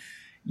about?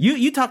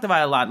 You talked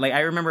about it a lot.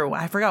 I remember,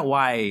 I forgot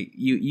why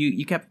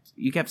you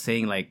kept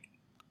saying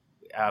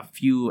I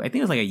think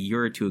it was a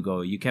year or two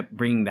ago, you kept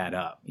bringing that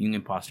up, yung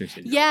imposter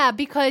syndrome. Yeah,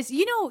 because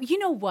you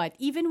know what?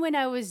 Even when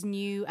I was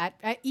new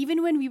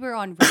even when we were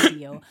on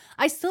radio,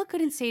 I still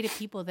couldn't say to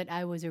people that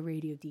I was a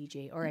radio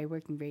DJ or I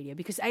worked in radio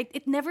because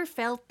it never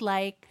felt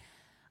like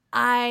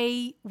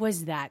I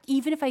was that.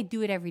 Even if I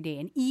do it every day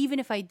and even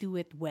if I do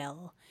it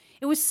well,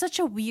 it was such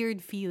a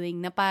weird feeling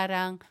na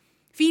parang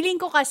feeling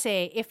ko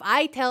kasi if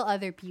I tell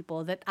other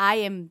people that I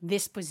am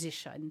this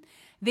position,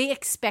 they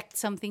expect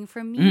something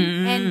from me.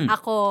 And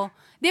ako,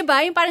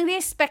 diba? Yung parang they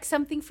expect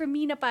something from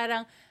me na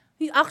parang,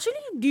 actually,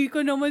 di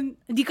ka naman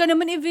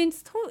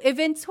events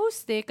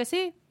host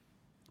kasi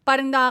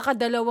parang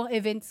nakakadalawang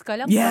events ka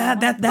lang. Yeah,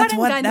 that's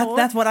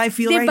what I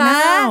feel diba? right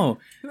now.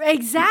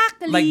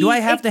 Exactly. Do I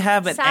have to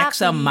have an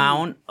X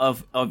amount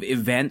of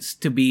events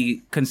to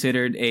be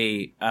considered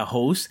a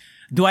host?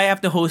 Do I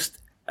have to host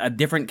a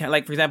different,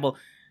 for example,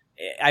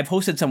 I've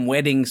hosted some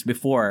weddings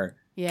before.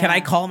 Yeah. Can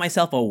I call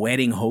myself a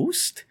wedding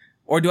host?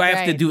 Or do I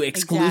have to do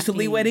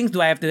exclusively weddings?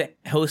 Do I have to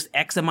host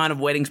X amount of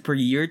weddings per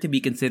year to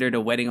be considered a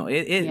wedding?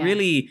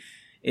 Really,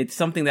 it's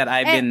something that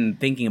I've been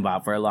thinking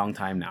about for a long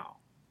time now.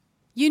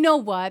 You know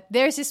what?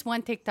 There's this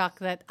one TikTok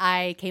that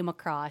I came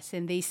across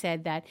and they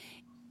said that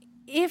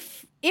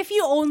if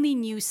you only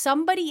knew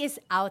somebody is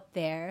out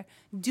there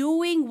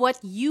doing what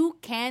you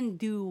can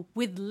do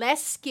with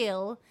less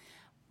skill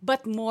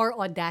but more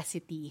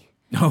audacity.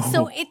 Oh.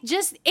 So it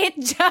just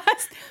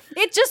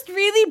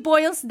really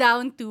boils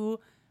down to,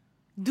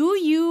 do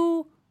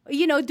you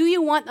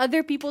want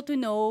other people to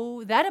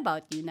know that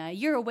about you na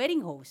you're a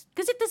wedding host?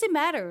 Because it doesn't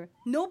matter.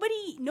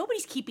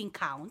 Nobody's keeping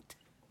count,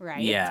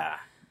 right? Yeah,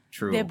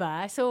 true.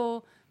 Diba?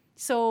 So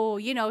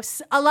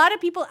a lot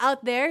of people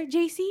out there,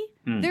 JC,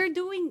 they're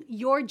doing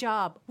your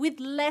job with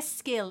less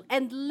skill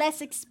and less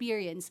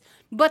experience,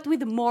 but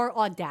with more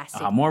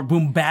audacity. More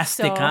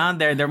bombastic, huh?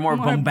 They're more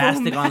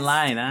bombastic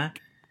online, huh?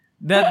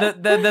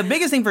 The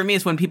biggest thing for me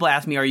is when people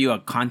ask me, "Are you a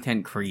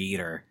content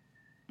creator?"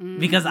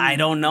 Because I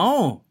don't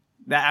know.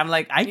 I'm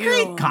like, I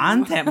create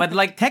content, but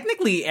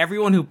technically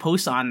everyone who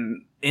posts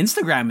on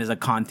Instagram is a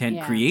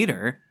content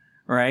creator,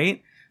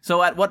 right?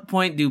 So at what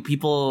point do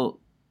people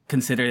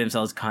consider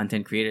themselves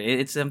content creator?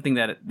 It's something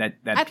that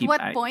At people,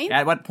 what point?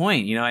 At what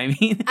point? You know what I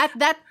mean? At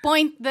that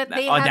point that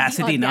they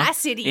Audacity, have the no?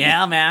 audacity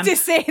Yeah, man. to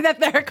say that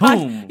they're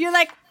Boom. you're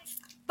like,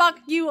 fuck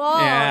you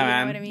all. Yeah, you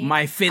man. know what I mean?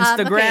 My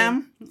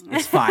Finstagram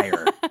is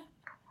fire.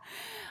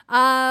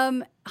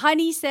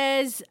 Honey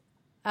says,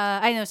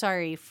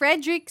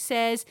 Frederick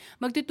says,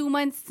 magto 2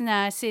 months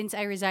na since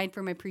I resigned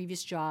from my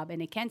previous job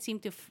and I can't seem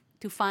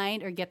to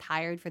find or get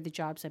hired for the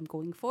jobs I'm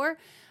going for.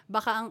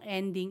 Baka ang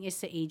ending is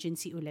sa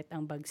agency ulit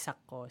ang bagsak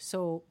ko.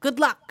 So, good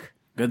luck.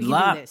 Good We can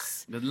luck. do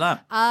this. Good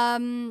luck.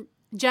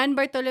 John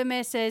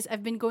Bartolome says,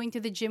 I've been going to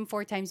the gym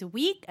 4 times a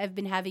week. I've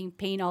been having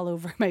pain all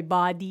over my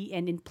body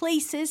and in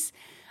places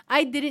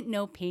I didn't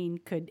know pain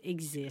could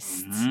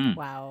exist.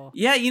 Wow.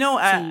 Yeah, you know,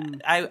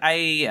 Same.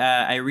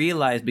 I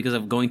realized because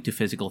of going to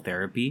physical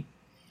therapy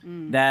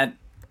that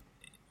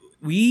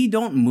we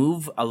don't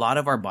move a lot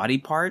of our body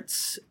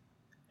parts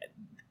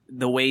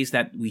the ways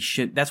that we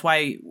should. That's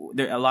why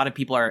a lot of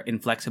people are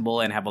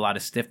inflexible and have a lot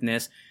of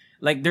stiffness.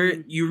 Like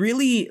you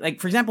really, like,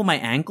 for example, my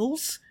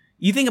ankles.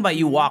 You think about,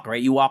 you walk,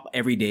 right? You walk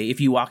every day. If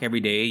you walk every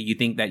day, you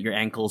think that your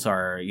ankles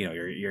are,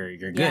 you're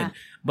good. Yeah.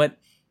 But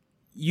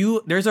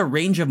there's a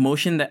range of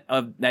motion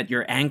that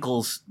your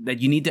ankles that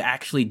you need to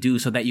actually do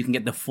so that you can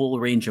get the full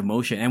range of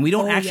motion. And we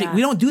don't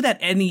we don't do that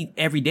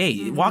every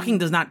day. Walking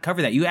does not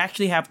cover that. You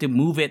actually have to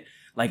move it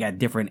like at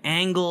different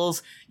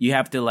angles. You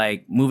have to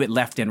like move it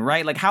left and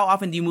right. Like, how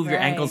often do you move your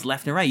ankles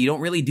left and right? You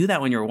don't really do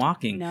that when you're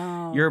walking.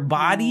 No. Your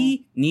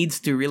body needs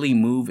to really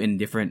move in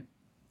different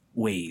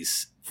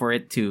ways for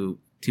it to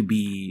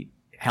be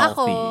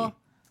healthy. Ako,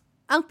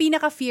 ang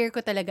pinaka-fear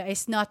ko talaga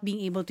is not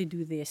being able to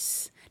do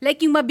this.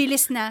 Like yung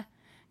mabilis na,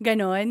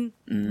 ganon.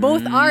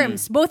 Both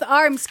arms. Because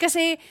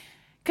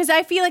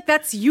I feel like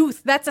that's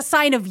youth. That's a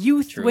sign of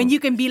youth. True. When you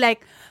can be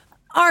like,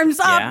 arms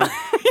up. Yeah.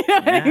 You know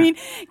what I mean?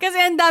 Kasi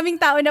ang daming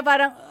tao na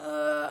parang,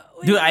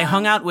 Dude, I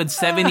hung out with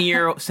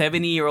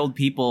 70-year-old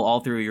people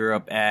all through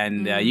Europe,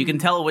 and you can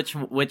tell which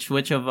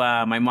of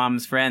my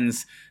mom's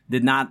friends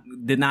did not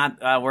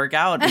work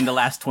out in the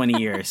last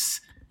 20 years.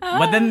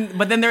 But then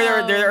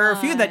there are a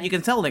few that you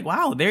can tell, like,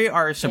 wow, they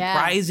are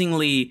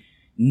surprisingly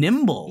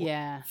nimble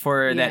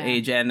for that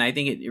age, and I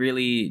think it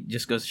really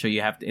just goes to show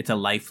it's a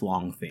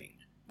lifelong thing.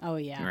 Oh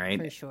yeah,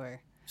 right? For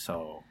sure.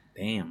 So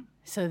damn.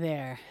 So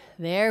there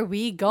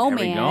we go, There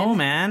we go,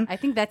 man. I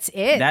think that's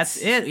it.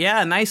 That's it.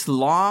 Yeah, a nice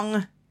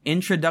long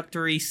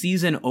introductory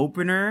season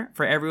opener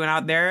for everyone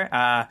out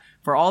there.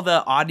 For all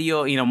the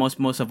audio,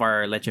 most of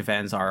our Leche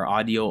fans are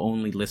audio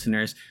only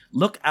listeners.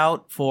 Look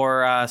out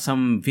for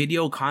some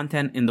video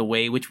content in the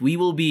way, which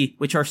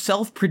are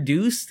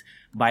self-produced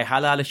by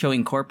Hala Show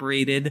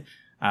Incorporated,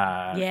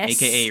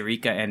 aka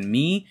Rika and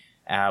me.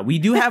 We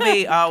do have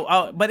you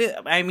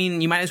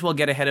might as well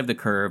get ahead of the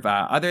curve.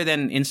 Other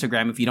than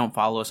Instagram, if you don't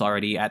follow us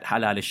already at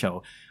Hala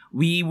Show,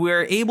 we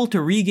were able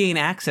to regain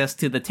access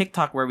to the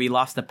TikTok where we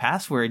lost the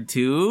password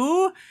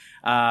to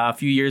a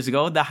few years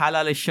ago. The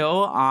Halal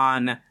Show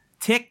on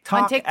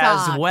TikTok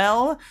as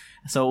well.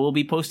 So we'll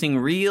be posting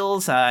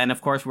reels, and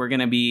of course we're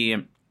gonna be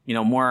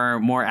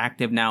more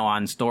active now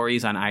on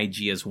stories on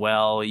IG as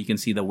well. You can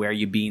see the Where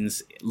You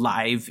Beans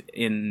live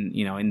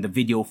in the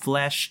video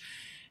flesh.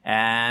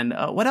 And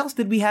what else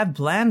did we have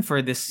planned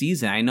for this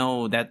season? I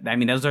know that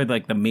those are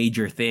like the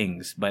major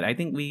things, but I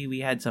think we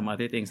had some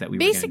other things that we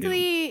were gonna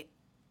do.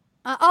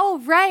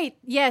 Oh, right.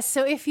 Yes.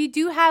 So if you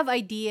do have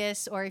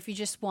ideas or if you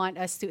just want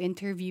us to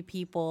interview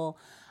people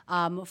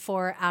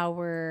for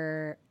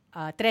our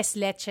Tres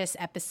Leches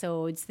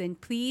episodes, then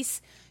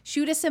please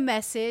shoot us a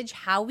message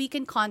how we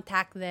can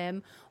contact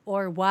them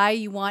or why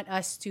you want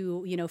us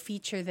to,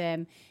 feature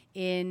them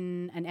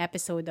in an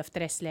episode of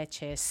Tres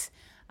Leches.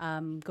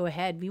 Go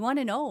ahead. We want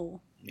to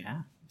know.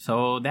 Yeah.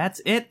 So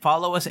that's it.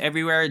 Follow us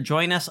everywhere.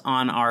 Join us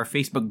on our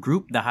Facebook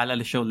group, The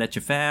Halal Show Leche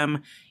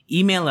Fam.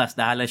 Email us,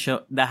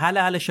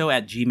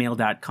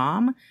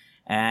 thehalalshow@gmail.com.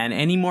 And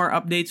any more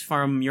updates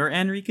from your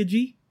end, Rika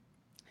G?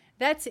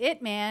 That's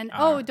it, man.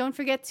 Don't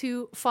forget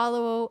to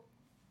follow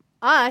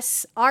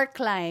us, our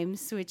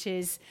climbs, which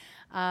is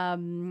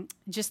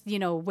just,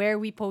 where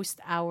we post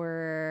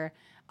our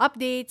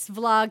updates,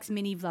 vlogs,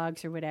 mini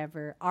vlogs, or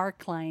whatever, our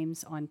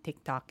climbs on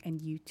TikTok and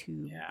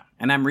YouTube. Yeah.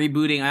 And I'm not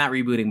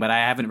rebooting, but I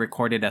haven't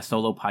recorded a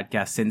solo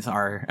podcast since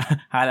our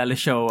Halal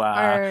Show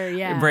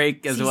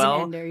break as season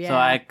well. Ender, yeah. So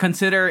I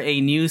consider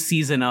a new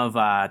season of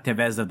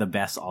Tevez of the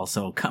Best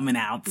also coming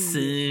out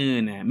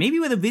soon. Maybe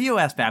with a video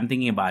aspect. I'm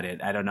thinking about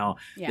it. I don't know.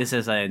 Yeah. This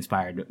has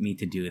inspired me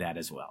to do that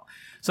as well.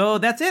 So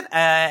that's it.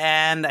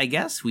 And I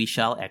guess we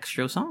shall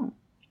extra song.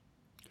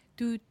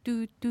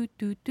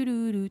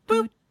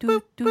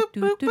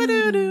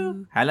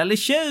 Halal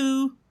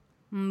Show.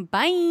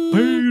 Bye.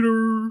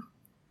 Later.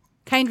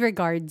 Kind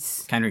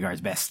regards. Kind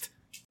regards, best.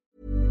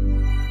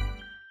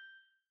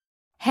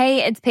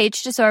 Hey, it's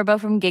Paige DeSorbo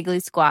from Giggly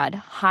Squad.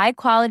 High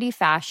quality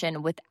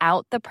fashion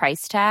without the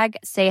price tag.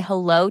 Say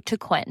hello to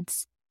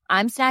Quince.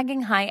 I'm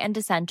snagging high-end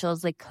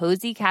essentials like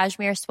cozy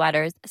cashmere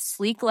sweaters,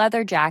 sleek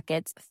leather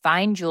jackets,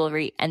 fine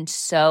jewelry, and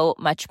so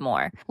much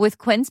more. With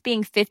Quince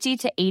being 50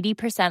 to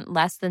 80%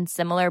 less than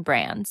similar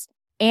brands.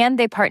 And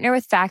they partner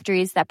with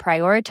factories that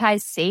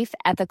prioritize safe,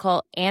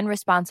 ethical, and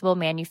responsible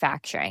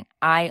manufacturing.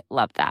 I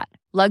love that.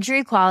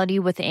 Luxury quality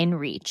within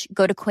reach.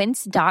 Go to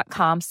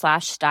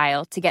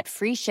quince.com/style to get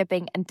free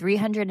shipping and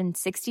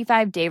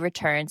 365-day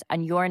returns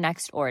on your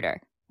next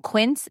order.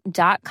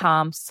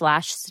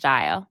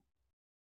 Quince.com/style.